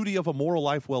or the beauty of a moral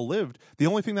life well lived. The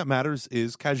only thing that matters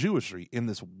is casuistry. In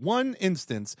this one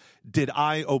instance, did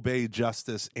I obey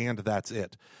justice, and that's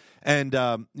it. And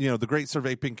the great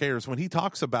Survey Pinckaers, when he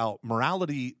talks about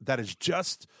morality that is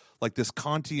just like this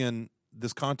Kantian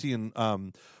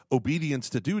obedience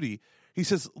to duty, he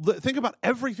says, think about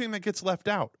everything that gets left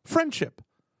out: friendship,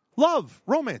 love,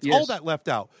 romance, all that left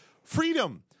out,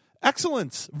 freedom,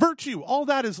 excellence, virtue, all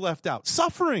that is left out.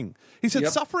 Suffering. He said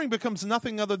suffering becomes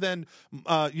nothing other than,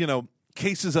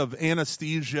 cases of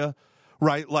anesthesia,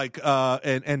 right? Like,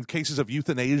 and cases of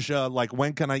euthanasia, like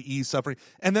when can I ease suffering?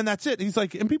 And then that's it. He's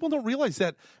like, and people don't realize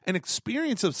that an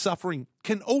experience of suffering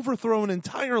can overthrow an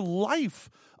entire life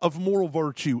of moral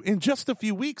virtue in just a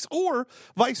few weeks, or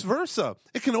vice versa.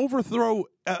 It can overthrow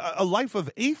a life of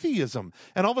atheism.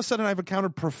 And all of a sudden I've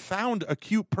encountered profound,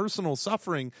 acute personal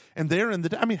suffering. And there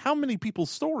how many people's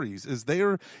stories is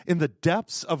there in the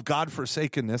depths of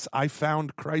God-forsakenness? I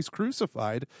found Christ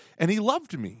crucified and he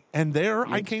loved me. And there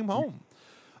I came home.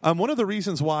 One of the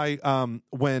reasons why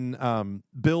when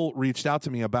Bill reached out to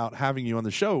me about having you on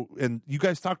the show, and you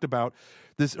guys talked about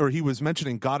this, or he was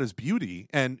mentioning God is beauty,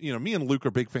 and me and Luke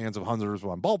are big fans of Hans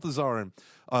von Balthasar and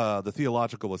the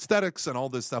theological aesthetics and all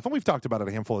this stuff, and we've talked about it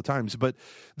a handful of times. But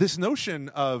this notion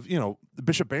of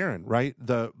Bishop Barron, right?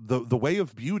 The way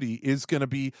of beauty is going to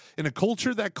be in a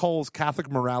culture that calls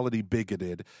Catholic morality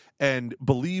bigoted and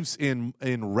believes in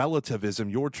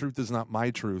relativism. Your truth is not my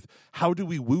truth. How do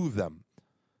we woo them?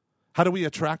 How do we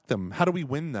attract them? How do we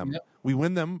win them? Yep. We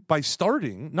win them by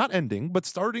starting, not ending, but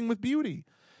starting with beauty.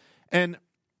 And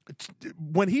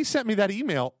when he sent me that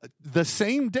email, the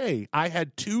same day, I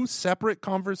had 2 separate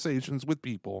conversations with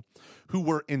people who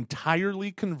were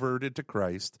entirely converted to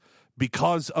Christ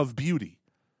because of beauty.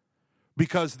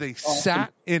 Because they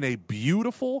sat in a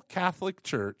beautiful Catholic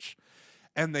church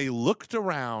and they looked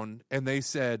around and they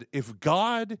said, if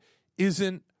God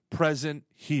isn't present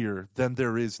here, then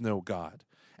there is no God.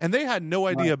 And they had no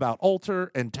idea about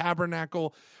altar and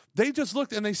tabernacle. They just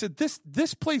looked and they said,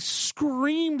 this place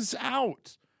screams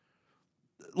out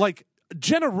like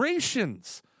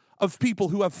generations of people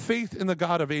who have faith in the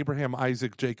God of Abraham,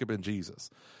 Isaac, Jacob, and Jesus.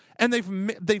 And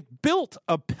they've built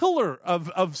a pillar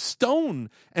of stone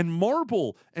and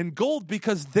marble and gold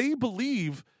because they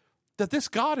believe that this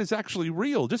God is actually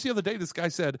real. Just the other day, this guy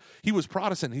said he was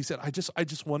Protestant. He said, I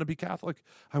just want to be Catholic.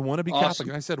 I want to be Catholic.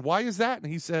 And I said, why is that?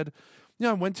 And he said,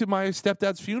 I went to my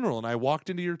stepdad's funeral and I walked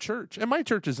into your church. And my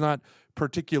church is not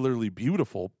particularly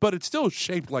beautiful, but it's still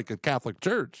shaped like a Catholic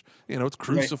church. It's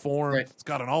cruciform. Right. It's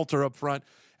got an altar up front.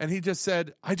 And he just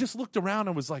said, I just looked around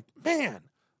and was like, man,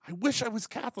 I wish I was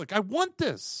Catholic. I want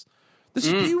this. This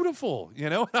is beautiful.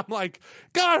 And I'm like,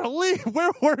 golly,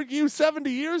 where were you 70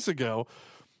 years ago?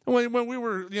 When we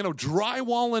were,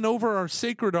 drywalling over our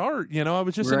sacred art, I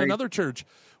was just in another church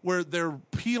where they're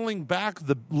peeling back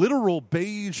the literal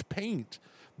beige paint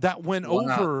that went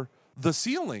over the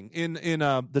ceiling in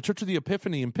the Church of the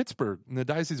Epiphany in Pittsburgh, in the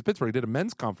Diocese of Pittsburgh. I did a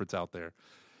men's conference out there.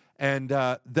 And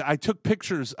I took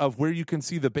pictures of where you can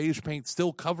see the beige paint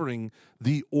still covering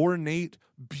the ornate,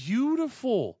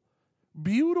 beautiful,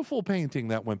 beautiful painting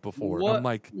that went before. What I'm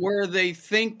like, were they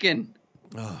thinking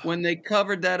when they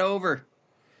covered that over?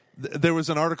 There was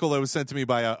an article that was sent to me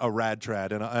by a rad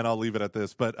trad, and I'll leave it at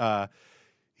this. But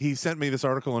he sent me this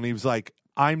article, and he was like,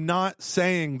 "I'm not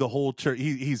saying the whole church."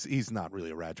 He's not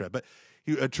really a rad trad, but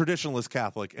a traditionalist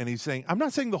Catholic, and he's saying, "I'm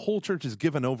not saying the whole church is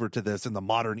given over to this in the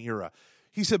modern era."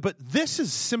 He said, "But this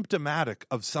is symptomatic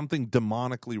of something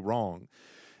demonically wrong."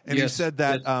 And he said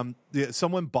that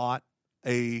someone bought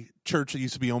a church that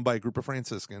used to be owned by a group of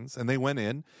Franciscans, and they went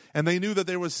in, and they knew that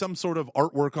there was some sort of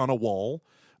artwork on a wall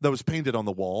that was painted on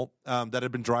the wall that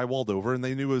had been drywalled over, and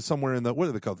they knew it was somewhere in the, what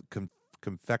are they called,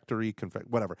 confectory,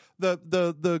 whatever,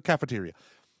 the cafeteria.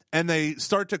 And they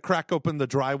start to crack open the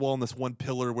drywall in this one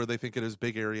pillar where they think it is a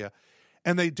big area.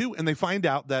 And they do, and they find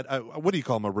out that, what do you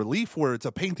call them, a relief where it's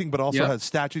a painting but also has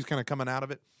statues kind of coming out of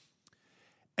it.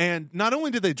 And not only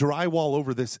did they drywall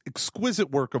over this exquisite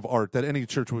work of art that any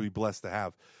church would be blessed to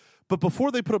have, but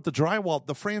before they put up the drywall,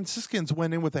 the Franciscans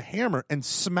went in with a hammer and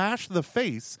smashed the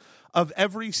face of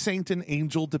every saint and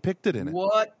angel depicted in it.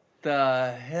 What?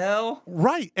 the hell?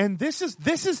 Right. And this is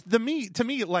to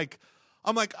me, like,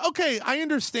 I'm like, okay, I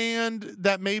understand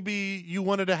that maybe you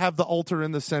wanted to have the altar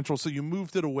in the central, so you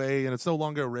moved it away and it's no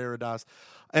longer a reredos.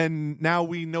 And now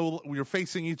we know we're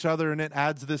facing each other and it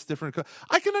adds this different.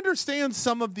 I can understand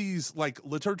some of these like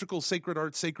liturgical, sacred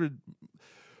art,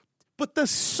 but the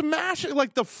smashing,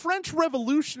 like the French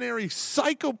Revolutionary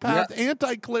psychopath,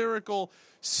 anti-clerical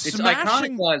smashing. It's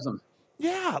iconoclasm.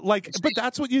 Yeah, but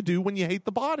that's what you do when you hate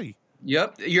the body.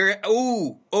 Yep. You're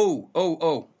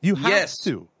You have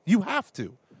to. You have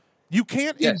to. You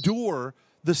can't endure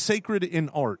the sacred in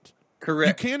art.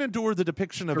 Correct. You can't endure the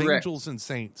depiction of angels and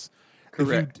saints.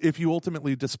 Correct. If you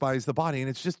ultimately despise the body, and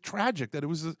it's just tragic that it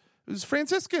was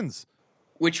Franciscans.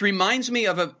 Which reminds me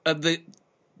of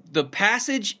the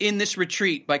passage in this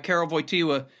retreat by Karol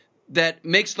Wojtyła that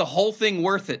makes the whole thing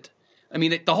worth it. I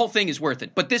mean, the whole thing is worth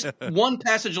it. But this one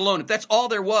passage alone, if that's all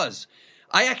there was,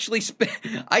 I actually spent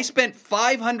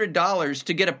 $500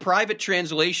 to get a private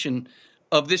translation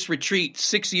of this retreat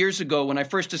 6 years ago when I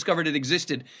first discovered it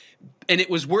existed. And it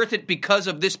was worth it because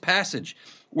of this passage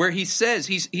where he says,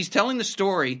 he's telling the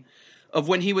story of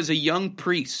when he was a young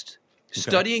priest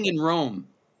studying in Rome.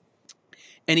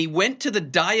 And he went to the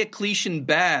Diocletian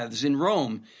baths in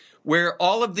Rome where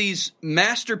all of these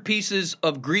masterpieces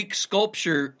of Greek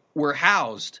sculpture were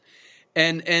housed.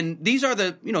 And these are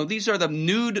the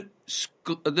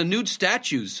nude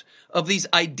statues of these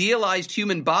idealized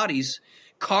human bodies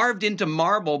carved into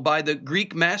marble by the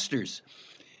Greek masters.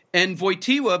 And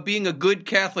Wojtyła, being a good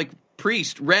Catholic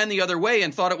priest, ran the other way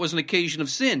and thought it was an occasion of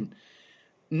sin.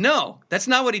 No, that's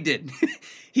not what he did.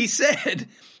 He said,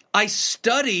 I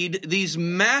studied these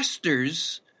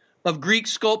masters of Greek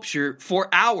sculpture for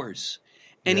hours.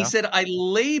 And he said, I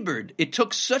labored. It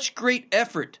took such great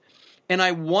effort. And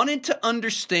I wanted to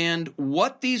understand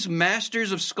what these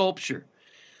masters of sculpture,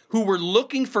 who were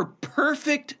looking for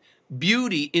perfect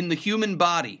beauty in the human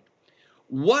body,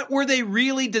 what were they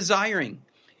really desiring?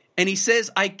 And he says,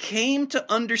 I came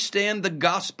to understand the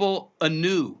gospel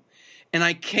anew. And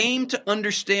I came to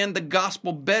understand the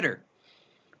gospel better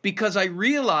because I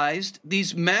realized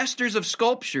these masters of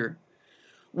sculpture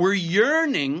were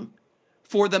yearning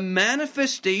for the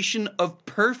manifestation of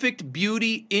perfect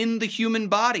beauty in the human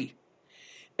body.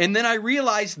 And then I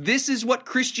realized this is what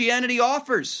Christianity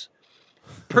offers.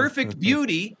 Perfect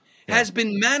beauty has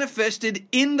been manifested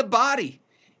in the body.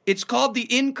 It's called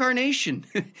the incarnation.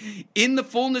 In the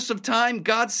fullness of time,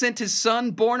 God sent his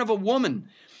son, born of a woman.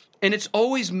 And it's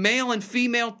always male and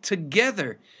female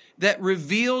together that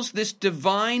reveals this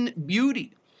divine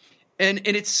beauty. And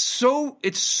it's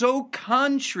so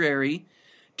contrary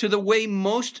to the way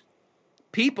most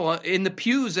people in the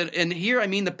pews, and here I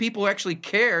mean the people who actually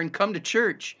care and come to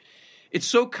church. It's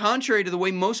so contrary to the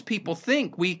way most people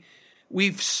think. We've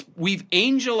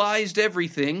angelized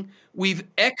everything. We've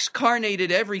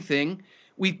excarnated everything.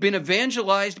 We've been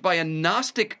evangelized by a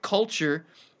Gnostic culture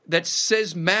that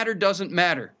says matter doesn't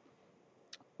matter.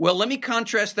 Well, let me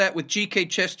contrast that with G.K.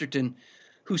 Chesterton,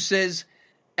 who says,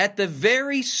 at the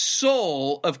very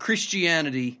soul of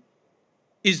Christianity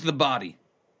is the body.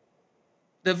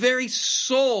 The very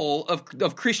soul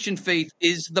of Christian faith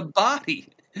is the body.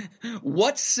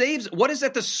 What is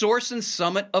at the source and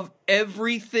summit of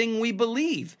everything we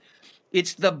believe?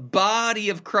 It's the body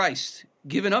of Christ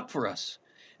given up for us.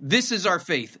 This is our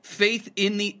faith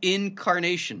in the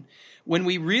incarnation. When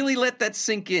we really let that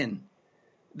sink in,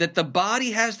 that the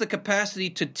body has the capacity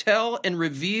to tell and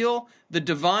reveal the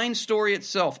divine story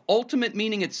itself, ultimate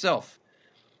meaning itself,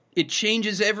 it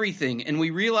changes everything. And we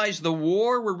realize the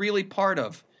war we're really part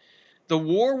of. The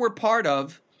war we're part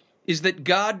of is that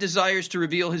God desires to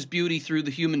reveal his beauty through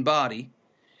the human body,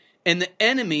 and the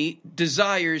enemy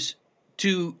desires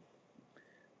to,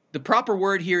 the proper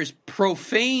word here is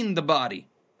profane the body,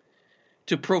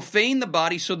 to profane the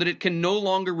body so that it can no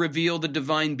longer reveal the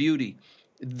divine beauty.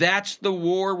 That's the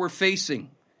war we're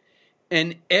facing.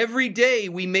 And every day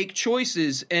we make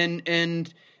choices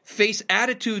and face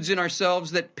attitudes in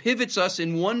ourselves that pivots us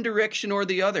in one direction or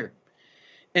the other.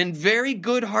 And very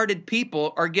good-hearted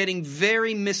people are getting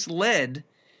very misled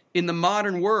in the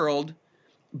modern world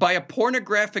by a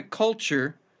pornographic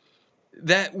culture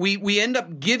that we end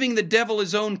up giving the devil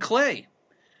his own clay,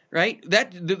 right?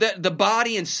 That the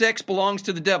body and sex belongs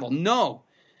to the devil. No,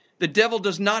 the devil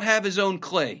does not have his own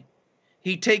clay.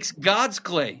 He takes God's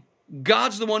clay.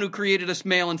 God's the one who created us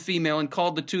male and female and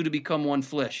called the two to become one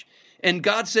flesh. And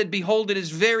God said, behold, it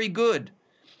is very good.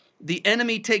 The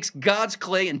enemy takes God's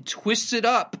clay and twists it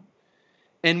up.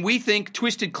 And we think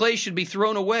twisted clay should be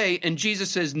thrown away. And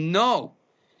Jesus says, no,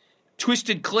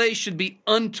 twisted clay should be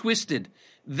untwisted.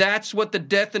 That's what the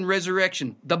death and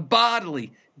resurrection, the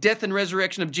bodily death and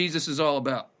resurrection of Jesus is all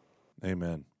about.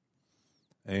 Amen.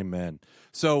 Amen.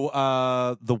 So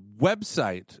the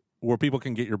website where people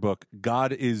can get your book,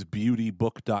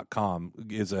 godisbeautybook.com,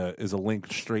 is a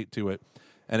link straight to it.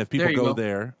 And if people go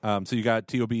there, so you got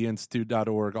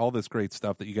tobinstitute.org, all this great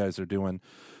stuff that you guys are doing.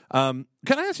 Can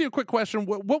I ask you a quick question?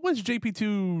 What was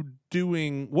JP2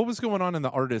 doing? What was going on in the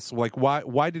artists? Like,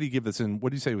 why did he give this in?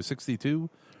 What did you say? It was 62?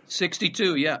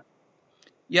 62, yeah.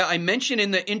 Yeah, I mentioned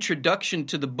in the introduction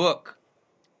to the book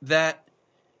that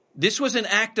this was an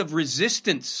act of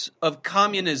resistance of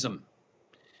communism.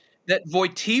 That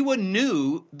Wojtyła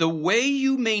knew the way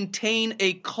you maintain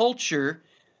a culture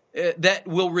that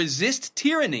will resist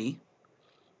tyranny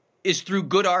is through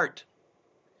good art,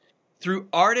 through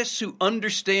artists who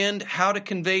understand how to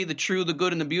convey the true, the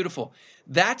good, and the beautiful.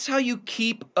 That's how you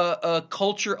keep a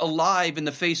culture alive in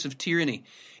the face of tyranny.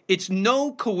 It's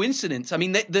no coincidence. I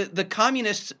mean, the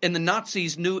communists and the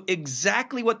Nazis knew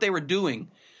exactly what they were doing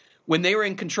when they were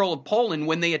in control of Poland,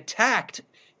 when they attacked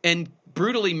and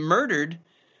brutally murdered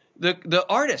the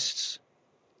artists.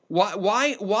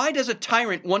 Why does a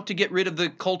tyrant want to get rid of the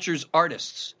culture's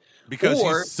artists? Because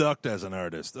he sucked as an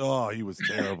artist. Oh, he was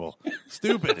terrible.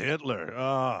 Stupid Hitler.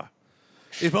 Oh.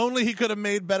 If only he could have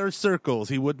made better circles,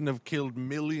 he wouldn't have killed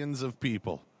millions of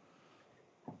people.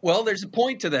 Well, there's a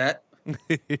point to that.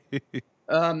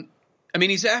 I mean,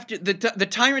 he's after the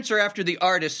tyrants are after the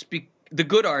artists, the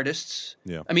good artists.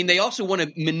 Yeah. I mean, they also want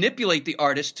to manipulate the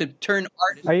artists to turn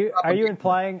artists. Are you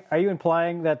implying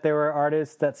that there were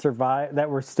artists that survived, that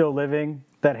were still living,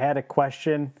 that had a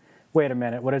question? Wait a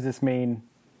minute, what does this mean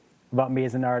about me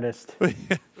as an artist? I'm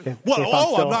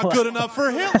not good enough for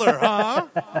Hitler, huh?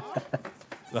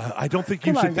 I don't think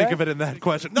you should think of it in that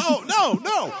question. No.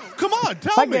 Come on,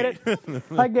 tell me.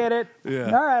 I get it.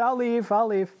 Yeah. All right, I'll leave. All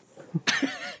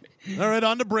right,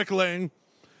 on to bricklaying.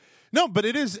 No, but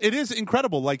it is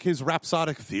incredible, like his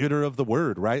rhapsodic theater of the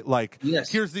word, right? Like,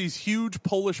 yes. Here's these huge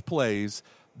Polish plays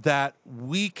that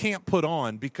we can't put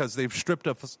on because they've stripped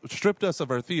us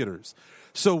of our theaters.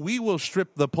 So we will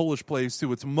strip the Polish plays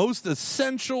to its most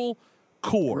essential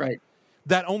core, right,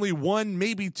 that only one,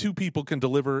 maybe two people can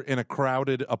deliver in a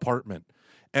crowded apartment.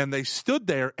 And they stood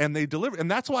there and they delivered. And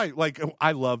that's why, like,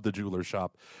 I love the jeweler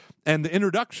shop. And the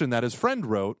introduction that his friend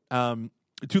wrote to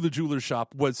the jeweler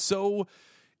shop was so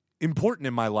important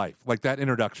in my life, like that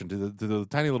introduction to the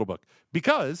tiny little book,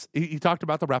 because he talked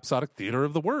about the rhapsodic theater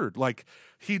of the word. Like,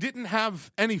 he didn't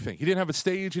have anything. He didn't have a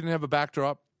stage. He didn't have a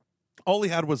backdrop. All he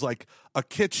had was like a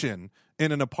kitchen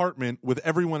in an apartment with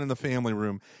everyone in the family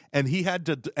room. And he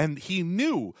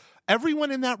knew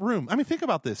everyone in that room. I mean, think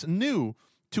about this, knew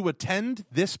to attend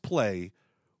this play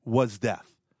was death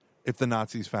if the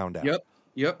Nazis found out.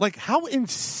 Yep. Like, how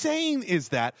insane is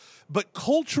that? But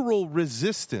cultural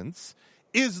resistance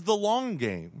is the long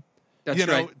game. That's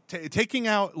right. Taking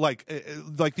out like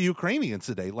the Ukrainians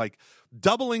today, like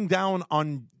doubling down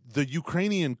on the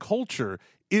Ukrainian culture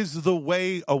is the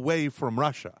way away from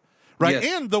Russia, right?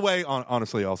 Yes. And the way,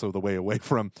 honestly, also the way away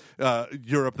from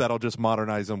Europe that'll just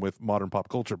modernize them with modern pop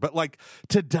culture. But like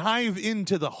to dive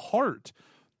into the heart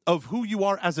of who you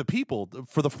are as a people,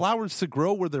 for the flowers to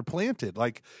grow where they're planted.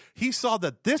 Like, he saw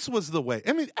that this was the way.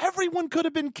 I mean, everyone could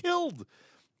have been killed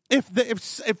if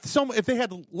they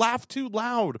had laughed too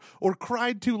loud or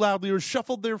cried too loudly or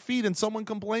shuffled their feet and someone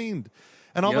complained.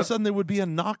 And all of a sudden there would be a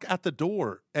knock at the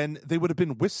door and they would have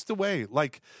been whisked away.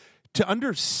 Like, to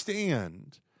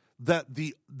understand that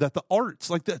the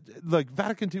arts, like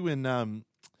Vatican II in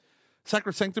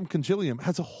Sacrosanctum Concilium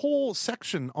has a whole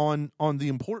section on the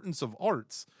importance of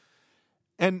arts.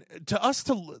 And to us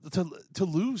to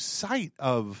lose sight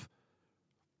of,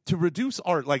 to reduce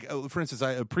art, like, for instance,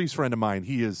 a priest friend of mine,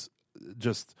 he is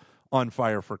just on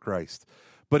fire for Christ.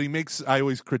 But I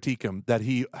always critique him that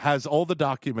he has all the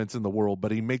documents in the world,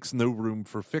 but he makes no room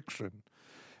for fiction.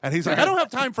 And he's like, I don't have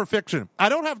time for fiction. I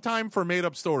don't have time for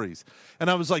made-up stories. And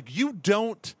I was like, you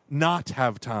don't not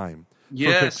have time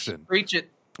for fiction. Preach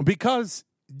it. Because,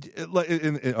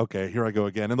 okay, here I go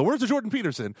again. In the words of Jordan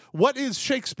Peterson, what is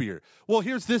Shakespeare? Well,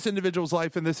 here's this individual's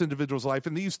life and this individual's life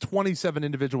and these 27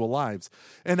 individual lives.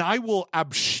 And I will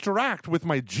abstract with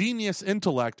my genius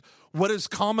intellect what is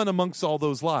common amongst all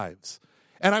those lives.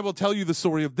 And I will tell you the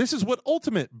story of, this is what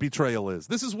ultimate betrayal is.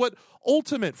 This is what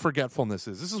ultimate forgetfulness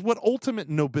is. This is what ultimate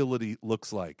nobility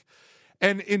looks like.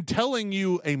 And in telling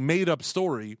you a made-up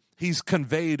story, he's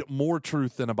conveyed more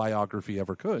truth than a biography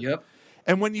ever could. Yep.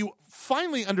 And when you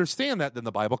finally understand that, then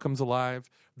the Bible comes alive.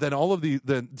 Then all of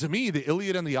to me, the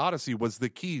Iliad and the Odyssey was the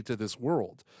key to this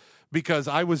world. because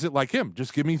I was like him.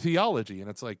 Just give me theology. And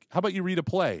it's like, how about you read a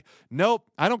play? Nope.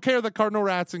 I don't care that Cardinal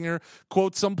Ratzinger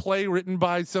quotes some play written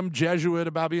by some Jesuit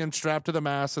about being strapped to the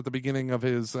Mass at the beginning of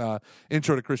his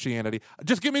Intro to Christianity.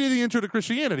 Just give me the Intro to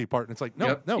Christianity part. And it's like,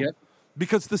 no,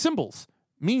 because the symbols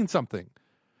mean something,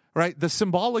 right? The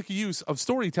symbolic use of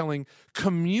storytelling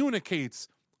communicates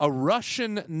a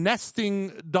Russian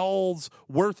nesting doll's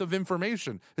worth of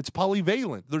information. It's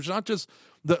polyvalent. There's not just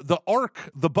the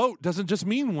ark, the boat doesn't just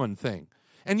mean one thing.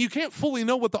 And you can't fully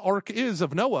know what the ark is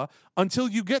of Noah until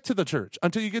you get to the church,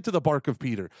 until you get to the bark of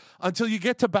Peter, until you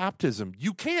get to baptism.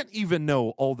 You can't even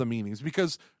know all the meanings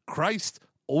because Christ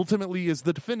ultimately is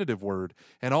the definitive word.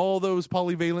 And all those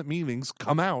polyvalent meanings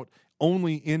come out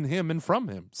only in him and from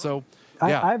him. So,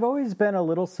 yeah. I've always been a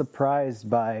little surprised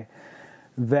by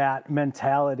that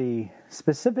mentality,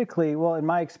 specifically, well, in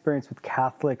my experience with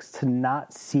Catholics, to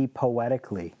not see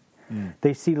poetically.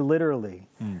 They see literally.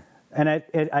 And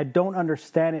I don't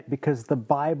understand it because the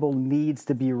Bible needs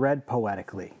to be read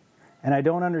poetically. And I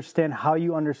don't understand how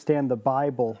you understand the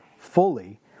Bible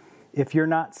fully if you're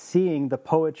not seeing the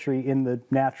poetry in the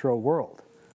natural world.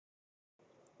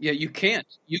 Yeah, you can't.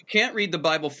 You can't read the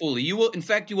Bible fully. You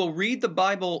will read the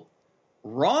Bible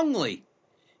wrongly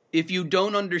if you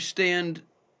don't understand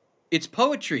its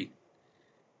poetry,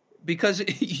 because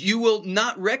you will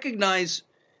not recognize.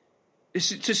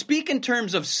 To speak in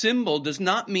terms of symbol does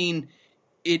not mean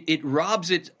it robs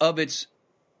it of its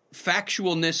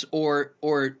factualness or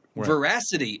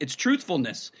veracity, its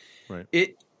truthfulness. Right.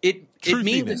 It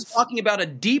means it's talking about a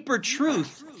deeper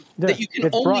truth that you can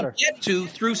only get to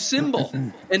through symbol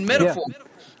and metaphor. Yeah.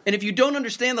 And if you don't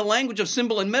understand the language of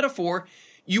symbol and metaphor,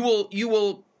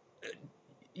 you'll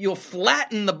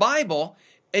flatten the Bible,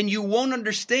 and you won't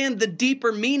understand the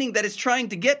deeper meaning that it's trying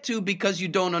to get to because you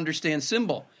don't understand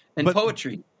symbol and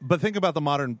poetry. But think about the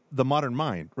modern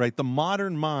mind, right? The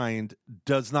modern mind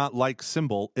does not like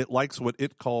symbol. It likes what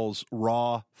it calls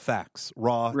raw facts,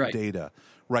 raw data,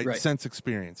 right? Sense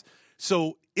experience.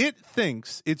 So it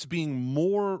thinks it's being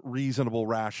more reasonable,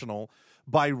 rational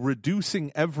by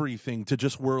reducing everything to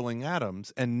just whirling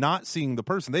atoms and not seeing the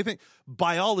person. They think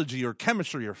biology or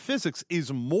chemistry or physics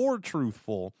is more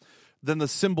truthful than the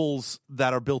symbols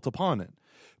that are built upon it.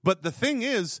 But the thing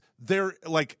is, they're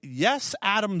like, yes,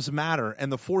 atoms matter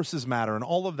and the forces matter and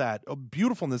all of that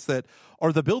beautifulness that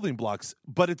are the building blocks,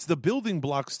 but it's the building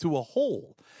blocks to a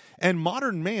whole. And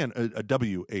modern man,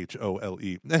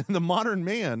 W-H-O-L-E, and the modern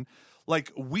man,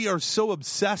 like, we are so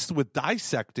obsessed with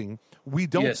dissecting, we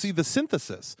don't see the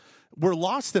synthesis. We're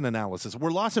lost in analysis.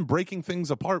 We're lost in breaking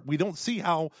things apart. We don't see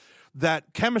how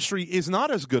that chemistry is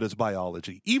not as good as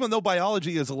biology, even though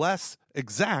biology is less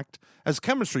exact as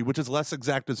chemistry, which is less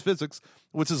exact as physics,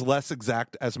 which is less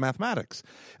exact as mathematics.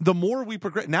 The more we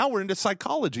progress, now we're into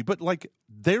psychology, but like,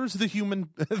 there's the human,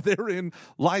 therein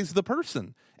lies the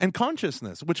person and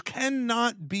consciousness, which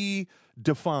cannot be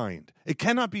defined. It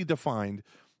cannot be defined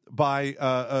by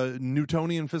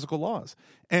Newtonian physical laws.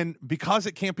 And because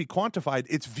it can't be quantified,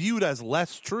 it's viewed as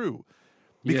less true.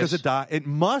 Because it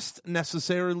must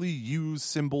necessarily use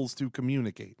symbols to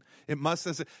communicate. It must.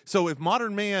 So if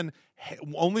modern man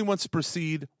only wants to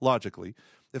proceed logically,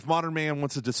 if modern man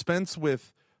wants to dispense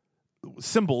with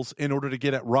symbols in order to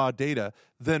get at raw data,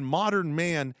 then modern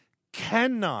man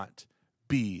cannot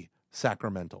be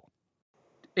sacramental.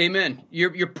 Amen.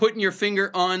 You're putting your finger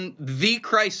on the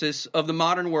crisis of the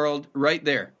modern world right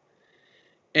there.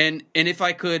 And if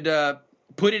I could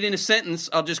put it in a sentence,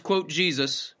 I'll just quote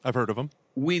Jesus. I've heard of him.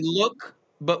 We look,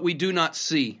 but we do not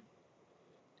see.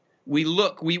 We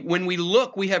look. When we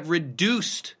look, we have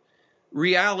reduced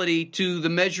reality to the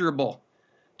measurable,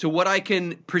 to what I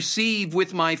can perceive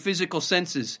with my physical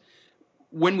senses.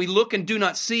 When we look and do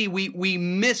not see, we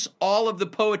miss all of the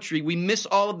poetry. We miss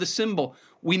all of the symbol.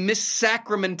 We miss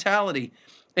sacramentality.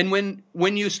 And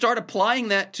when you start applying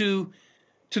that to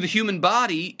the human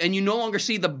body, and you no longer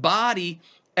see the body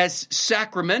as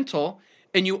sacramental,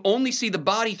 and you only see the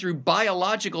body through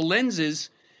biological lenses,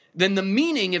 then the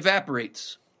meaning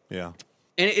evaporates. Yeah.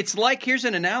 And it's like, here's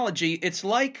an analogy, it's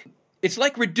like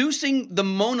reducing the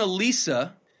Mona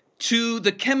Lisa to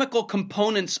the chemical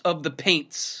components of the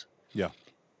paints. Yeah.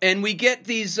 And we get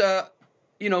these,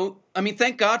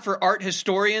 thank God for art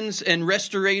historians and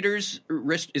restorators,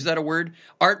 is that a word?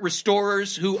 Art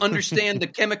restorers who understand the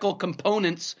chemical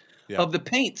components of the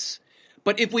paints.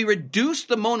 But if we reduce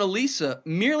the Mona Lisa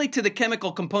merely to the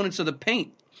chemical components of the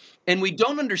paint, and we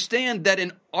don't understand that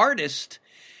an artist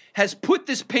has put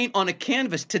this paint on a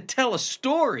canvas to tell a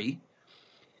story,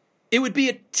 it would be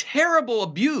a terrible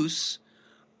abuse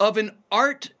of an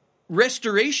art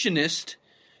restorationist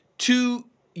to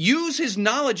use his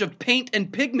knowledge of paint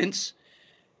and pigments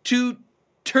to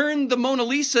turn the Mona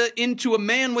Lisa into a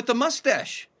man with a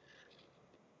mustache.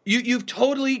 You've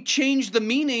totally changed the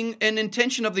meaning and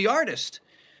intention of the artist.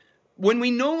 When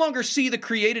we no longer see the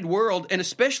created world, and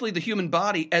especially the human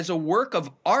body, as a work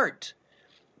of art,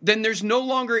 then there's no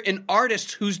longer an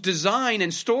artist whose design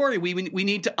and story we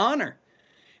need to honor.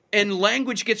 And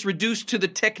language gets reduced to the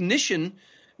technician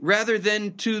rather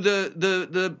than to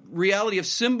the reality of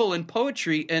symbol and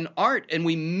poetry and art, and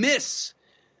we miss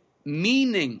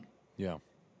meaning. Yeah.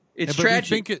 It's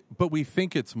tragic. But we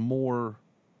think it's more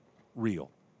real.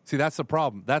 See, that's the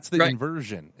problem. That's the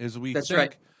inversion, is we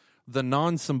think the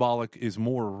non-symbolic is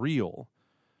more real,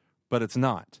 but it's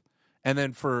not. And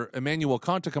then for Immanuel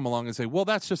Kant to come along and say, well,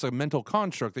 that's just a mental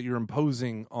construct that you're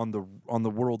imposing on the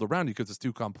world around you because it's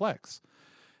too complex.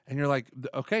 And you're like,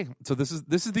 okay, so this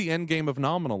is the end game of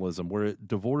nominalism, where it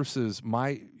divorces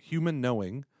my human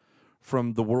knowing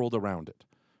from the world around it,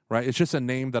 right? It's just a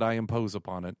name that I impose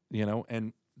upon it,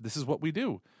 and this is what we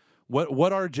do.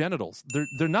 What are genitals?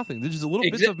 They're nothing. They're just little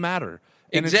bits of matter.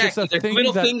 And exactly. It's just a They're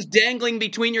little things dangling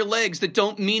between your legs that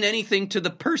don't mean anything to the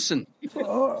person.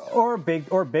 or big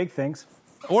things.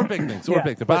 Or big things. Or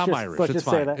big things. But I'm Irish. It's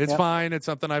fine. It's yeah. fine. It's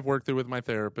something I've worked through with my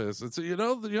therapist. It's you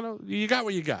got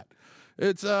what you got.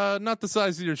 It's not the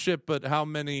size of your ship, but how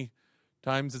many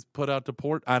times it's put out to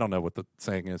port. I don't know what the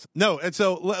saying is. No, and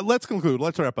so let's conclude.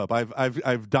 Let's wrap up.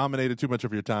 I've dominated too much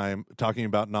of your time talking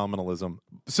about nominalism.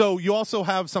 So you also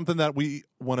have something that we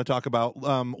want to talk about.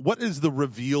 What is the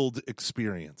revealed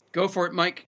experience? Go for it,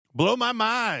 Mike. Blow my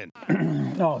mind.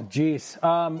 Oh, geez.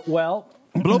 Well,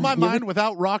 blow my mind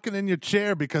without rocking in your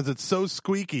chair because it's so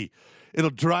squeaky. It'll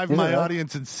drive my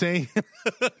audience insane.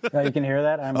 You can hear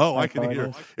that? I can hear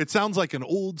it. It sounds like an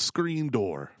old screen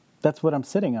door. That's what I'm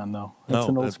sitting on, though. It's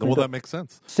an old screen door. That makes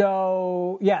sense.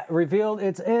 So, yeah, revealed.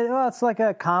 It's like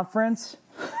a conference.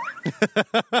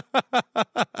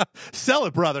 Sell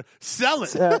it, brother. Sell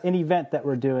it. It's an event that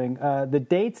we're doing. The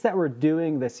dates that we're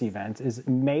doing this event is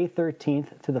May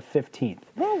 13th to the 15th.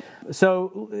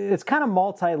 So it's kind of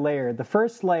multi-layered. The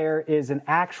first layer is an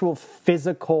actual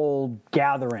physical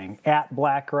gathering at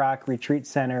Black Rock Retreat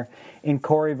Center in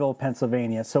Corryville,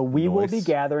 Pennsylvania. So we will be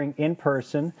gathering in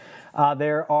person.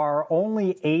 There are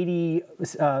only 80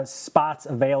 spots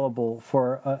available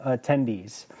for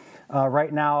attendees.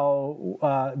 Right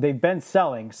now, they've been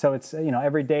selling, so it's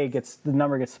every day the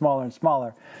number gets smaller and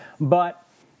smaller. But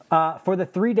for the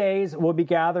 3 days, we'll be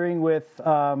gathering with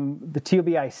the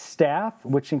TOBI staff,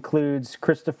 which includes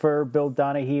Christopher, Bill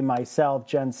Donahue, myself,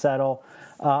 Jen Settle,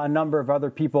 a number of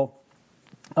other people.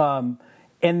 And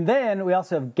then we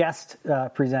also have guest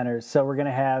presenters. So we're going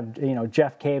to have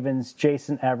Jeff Cavins,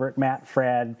 Jason Everett, Matt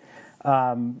Frad,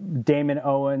 Damon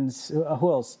Owens. Who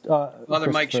else?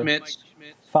 Father Mike Schmitz.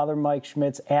 Father Mike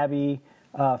Schmitz, Abby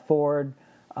Ford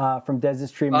from Desert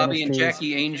Street Bobby Ministries. and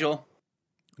Jackie Angel.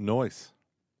 Noise.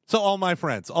 So all my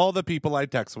friends, all the people I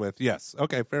text with. Yes.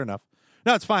 Okay, fair enough.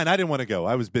 No, it's fine. I didn't want to go.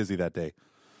 I was busy that day.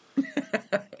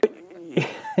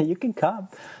 You can come.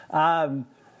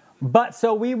 But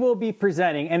so we will be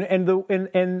presenting, and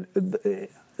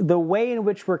the way in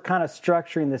which we're kind of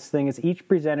structuring this thing is each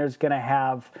presenter is going to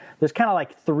have, there's kind of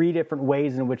like 3 different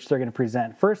ways in which they're going to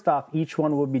present. First off, each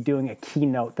one will be doing a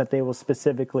keynote that they will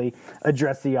specifically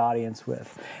address the audience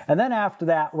with. And then after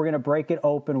that, we're going to break it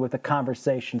open with a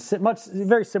conversation,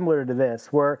 very similar to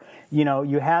this, where,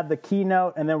 you have the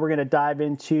keynote, and then we're going to dive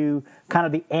into kind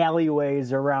of the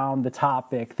alleyways around the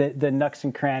topic, the nooks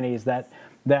and crannies that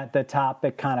the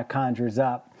topic kind of conjures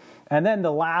up. And then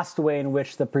the last way in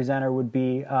which the presenter would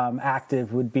be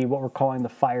active would be what we're calling the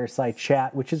fireside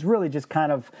chat, which is really just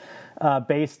kind of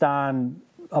based on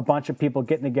a bunch of people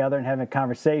getting together and having a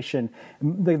conversation.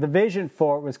 The vision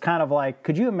for it was kind of like,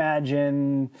 could you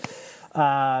imagine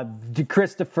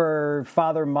Christopher,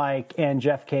 Father Mike, and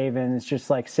Jeff Cavins just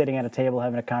like sitting at a table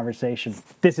having a conversation?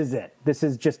 This is it. This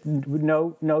is just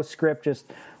no script, just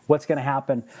what's going to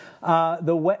happen.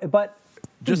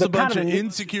 Just a bunch of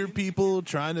insecure people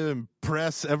trying to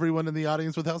impress everyone in the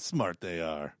audience with how smart they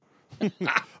are. Oh,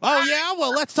 yeah? Well,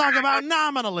 let's talk about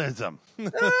nominalism.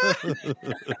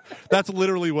 That's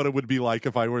literally what it would be like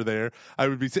if I were there. I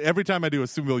would be every time I do a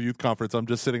Steubenville Youth Conference, I'm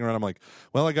just sitting around. I'm like,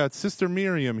 well, I got Sister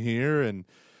Miriam here, and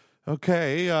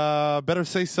okay, better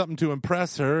say something to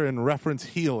impress her and reference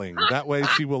healing. That way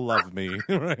she will love me.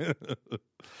 Right?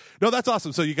 No, that's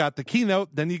awesome. So you got the keynote,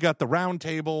 then you got the round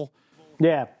table.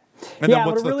 Yeah. And then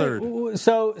what's the third?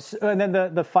 So and then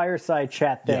the fireside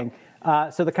chat thing.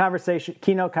 So the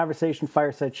keynote conversation,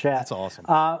 fireside chat. That's awesome.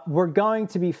 We're going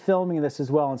to be filming this as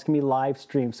well, and it's going to be live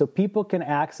streamed. So people can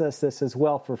access this as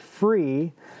well for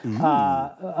free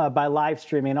by live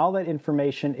streaming. And all that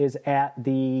information is at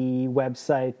the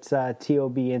website,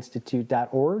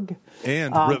 tobinstitute.org.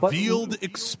 And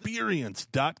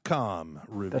revealedexperience.com.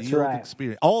 Revealed right.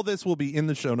 Experience. All this will be in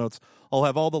the show notes. I'll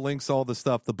have all the links, all the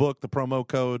stuff, the book, the promo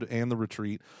code, and the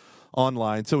retreat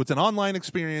online. So it's an online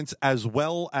experience as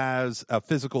well as a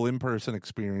physical in-person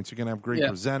experience. You're going to have great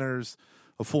presenters,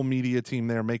 a full media team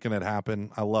there making it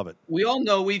happen. I love it. We all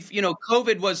know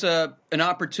COVID was an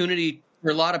opportunity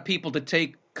for a lot of people to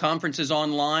take conferences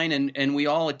online, and we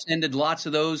all attended lots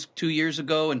of those 2 years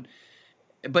ago.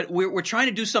 But we're trying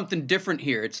to do something different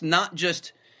here. It's not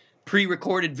just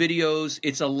pre-recorded videos.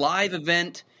 It's a live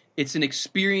event. It's an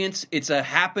experience. It's a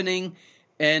happening.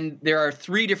 And there are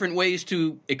 3 different ways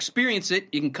to experience it.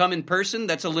 You can come in person.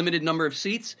 That's a limited number of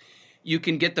seats. You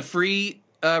can get the free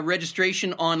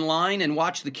registration online and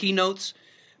watch the keynotes.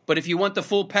 But if you want the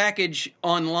full package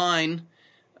online,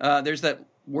 there's that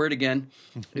word again.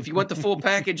 If you want the full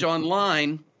package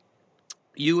online,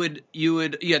 you would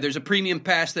there's a premium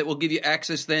pass that will give you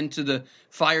access then to the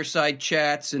fireside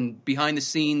chats and behind the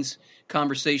scenes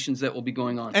conversations that will be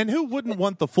going on. And who wouldn't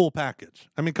want the full package?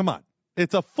 I mean, come on.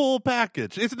 It's a full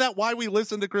package. Isn't that why we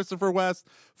listen to Christopher West?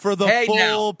 For the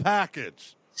full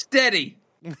package. Steady.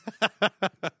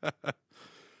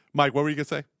 Mike, what were you going to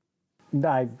say?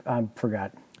 I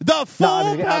forgot. The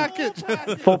full package.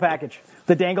 Full package.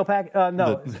 The dangle pack?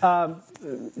 No.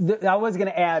 I was going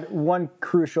to add one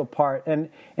crucial part. And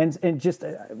just,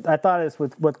 I thought of this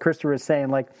with what Christopher was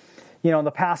saying. Like, in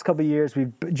the past couple of years,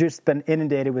 we've just been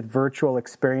inundated with virtual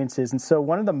experiences. And so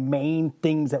one of the main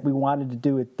things that we wanted to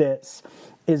do with this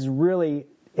is really,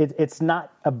 it's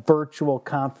not a virtual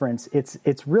conference.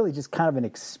 It's really just kind of an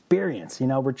experience.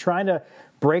 We're trying to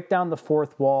break down the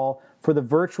fourth wall for the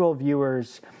virtual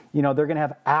viewers. They're going to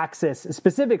have access,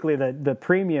 specifically the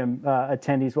premium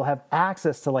attendees will have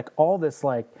access to like all this,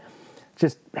 like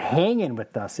just hanging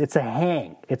with us. It's a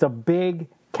hang. It's a big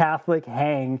Catholic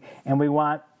hang. And we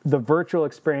want the virtual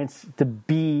experience to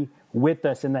be with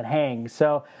us in that hang.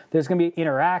 So there's going to be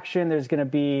interaction. There's going to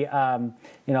be, a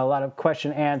lot of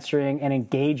question answering and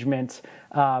engagement.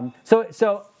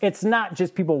 So it's not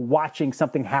just people watching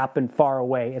something happen far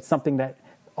away. It's something that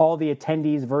all the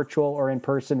attendees, virtual or in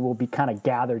person, will be kind of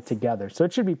gathered together. So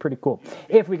it should be pretty cool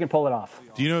if we can pull it off.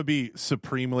 Do you know it would be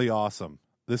supremely awesome?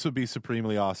 This would be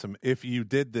supremely awesome if you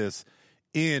did this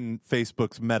in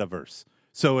Facebook's metaverse.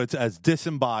 So it's as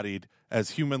disembodied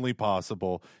as humanly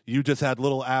possible. You just had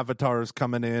little avatars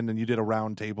coming in and you did a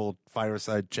round table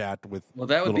fireside chat with... Well,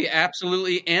 that would be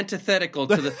absolutely antithetical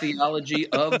to the theology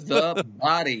of the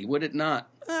body, would it not?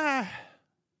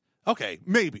 Okay,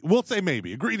 maybe. We'll say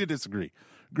maybe. Agree to disagree.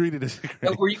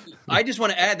 I just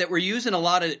want to add that we're using a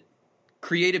lot of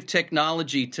creative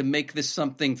technology to make this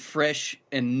something fresh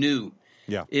and new.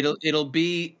 Yeah. It'll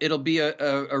be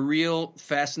a real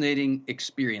fascinating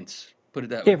experience. Put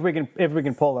it that way. If we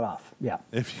can pull it off, yeah.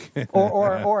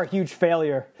 or a huge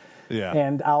failure, yeah.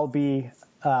 And I'll be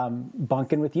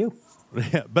bunking with you.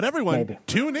 Yeah, but everyone,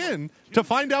 tune in to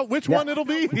find out which one it'll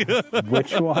be.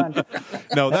 Which one?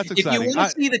 No, that's exciting. If you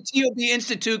want to see the TOB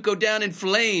Institute go down in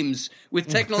flames with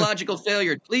technological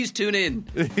failure, please tune in.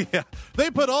 Yeah, they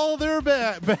put all their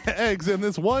eggs in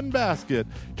this one basket.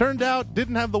 Turned out,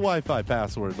 didn't have the Wi-Fi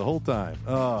password the whole time.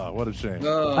 Oh, what a shame.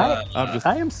 I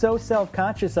am so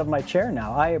self-conscious of my chair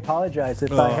now. I apologize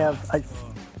if I have...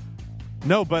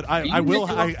 No, but I will.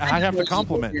 I have to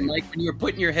compliment you. Like when you were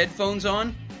putting your headphones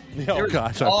on. Oh,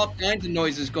 gosh. All kinds of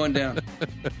noises going down.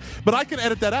 But I can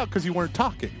edit that out because you weren't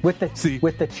talking. With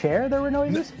the chair, there were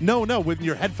noises? No, with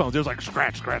your headphones. There was like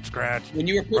scratch, scratch, scratch. When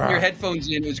you were putting your headphones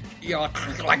in, it was...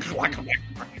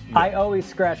 I always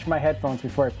scratch my headphones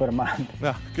before I put them on.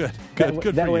 Oh, good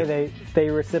that way they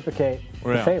reciprocate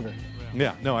the favor.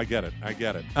 Yeah, no, I get it.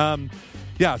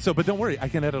 Yeah, but don't worry, I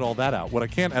can edit all that out. What I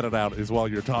can't edit out is while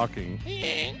you're talking.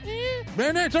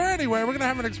 Bandits are anywhere. We're going to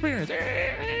have an experience.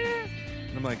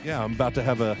 And I'm like, yeah, I'm about to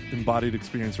have an embodied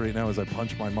experience right now as I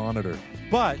punch my monitor.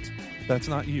 But that's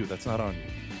not you. That's not on you.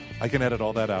 I can edit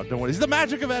all that out. Don't worry. It's the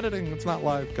magic of editing. It's not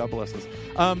live. God bless us.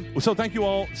 So thank you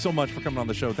all so much for coming on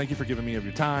the show. Thank you for giving me of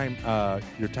your time,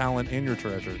 your talent, and your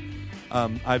treasure.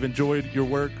 I've enjoyed your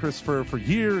work, Christopher, for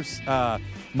years.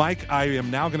 Mike, I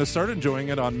am now going to start enjoying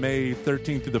it on May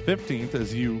 13th to the 15th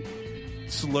as you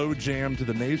slow jam to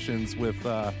the nations with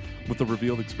the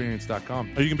revealedexperience.com. Are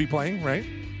you going to be playing, right?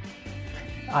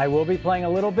 I will be playing a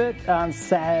little bit on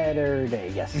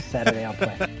Saturday. Yes, Saturday I'll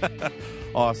play.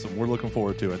 Awesome. We're looking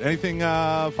forward to it. Anything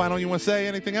final you want to say?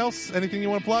 Anything else? Anything you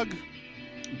want to plug?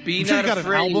 Be You sure not you got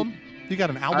afraid. an album? You got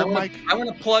an album, Mike? I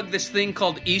want to plug this thing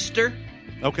called Easter.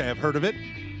 Okay, I've heard of it.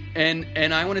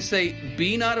 And I want to say,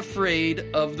 be not afraid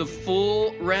of the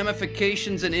full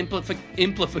ramifications and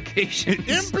implications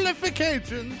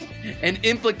and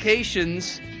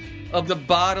implications of the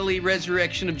bodily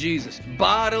resurrection of Jesus.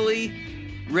 Bodily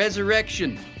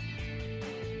resurrection.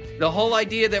 The whole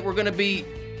idea that we're going to be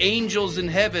angels in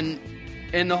heaven,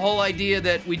 and the whole idea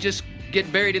that we just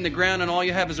get buried in the ground and all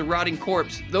you have is a rotting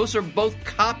corpse. Those are both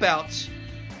cop-outs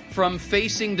from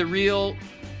facing the real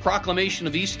proclamation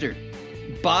of Easter.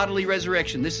 Bodily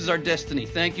resurrection. This is our destiny.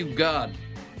 Thank you, God.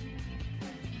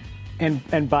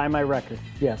 And buy my record.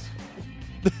 Yes.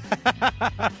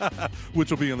 Which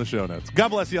will be in the show notes. God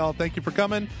bless y'all. Thank you for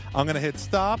coming. I'm going to hit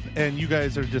stop, and you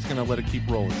guys are just going to let it keep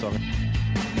rolling. So